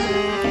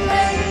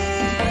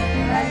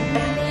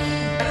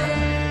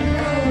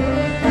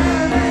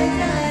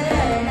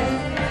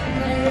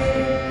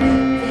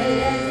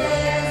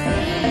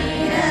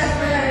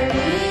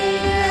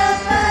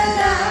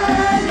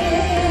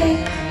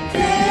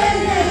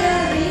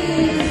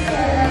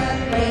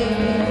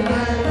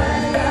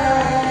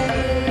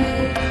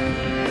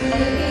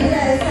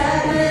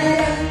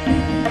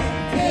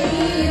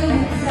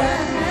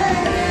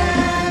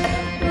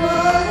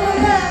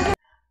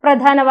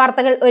 പ്രധാന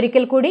വാർത്തകൾ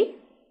ഒരിക്കൽ കൂടി.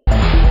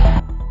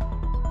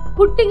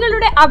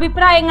 കുട്ടികളുടെ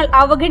അഭിപ്രായങ്ങൾ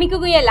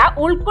അവഗണിക്കുകയല്ല,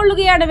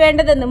 ഉൾക്കൊള്ളുകയാണ്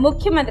വേണ്ടതെന്ന്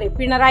മുഖ്യമന്ത്രി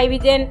പിണറായി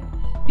വിജയൻ.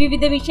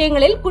 വിവിധ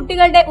വിഷയങ്ങളിൽ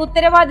കുട്ടികളുടെ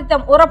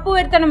ഉത്തരവാദിത്തം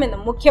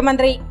ഉറപ്പുവരുത്തണമെന്നും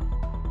മുഖ്യമന്ത്രി.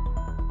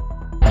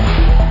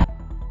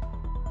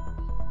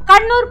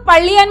 കണ്ണൂർ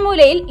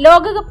പള്ളിയാൻമൂലയിൽ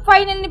ലോകകപ്പ്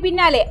ഫൈനലിന്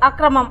പിന്നാലെ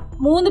അക്രമം,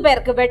 3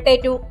 പേർക്ക്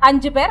വെട്ടേറ്റു,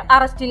 5 പേർ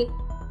അറസ്റ്റിൽ.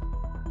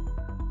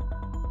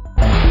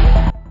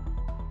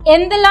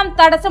 എന്തെല്ലാം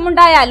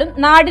തടസ്സമുണ്ടായാലും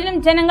നാടിനും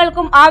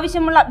ജനങ്ങൾക്കും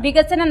ആവശ്യമുള്ള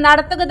വികസനം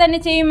നടത്തുക തന്നെ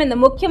ചെയ്യുമെന്ന്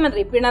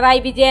മുഖ്യമന്ത്രി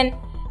പിണറായി വിജയൻ.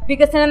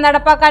 വികസനം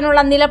നടപ്പാക്കാനുള്ള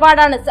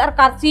നിലപാടാണ്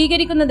സർക്കാർ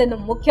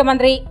സ്വീകരിക്കുന്നതെന്നും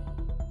മുഖ്യമന്ത്രി.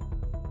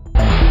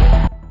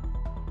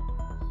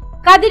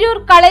 കതിരൂർ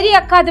കളരി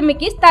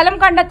അക്കാദമിക്ക് സ്ഥലം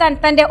കണ്ടെത്താൻ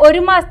തന്റെ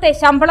 1 മാസത്തെ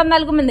ശമ്പളം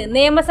നൽകുമെന്ന്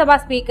നിയമസഭാ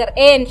സ്പീക്കർ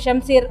AN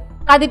ഷംസീർ.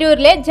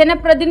 കതിരൂരിലെ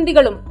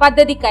ജനപ്രതിനിധികളും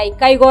പദ്ധതിക്കായി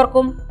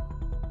കൈകോർക്കും.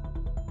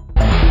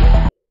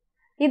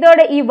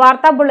 ഇതോടെ ഈ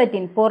വാർത്താ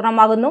ബുള്ളറ്റിൻ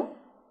പൂർണ്ണമാകുന്നു.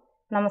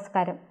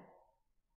 നമസ്കാരം.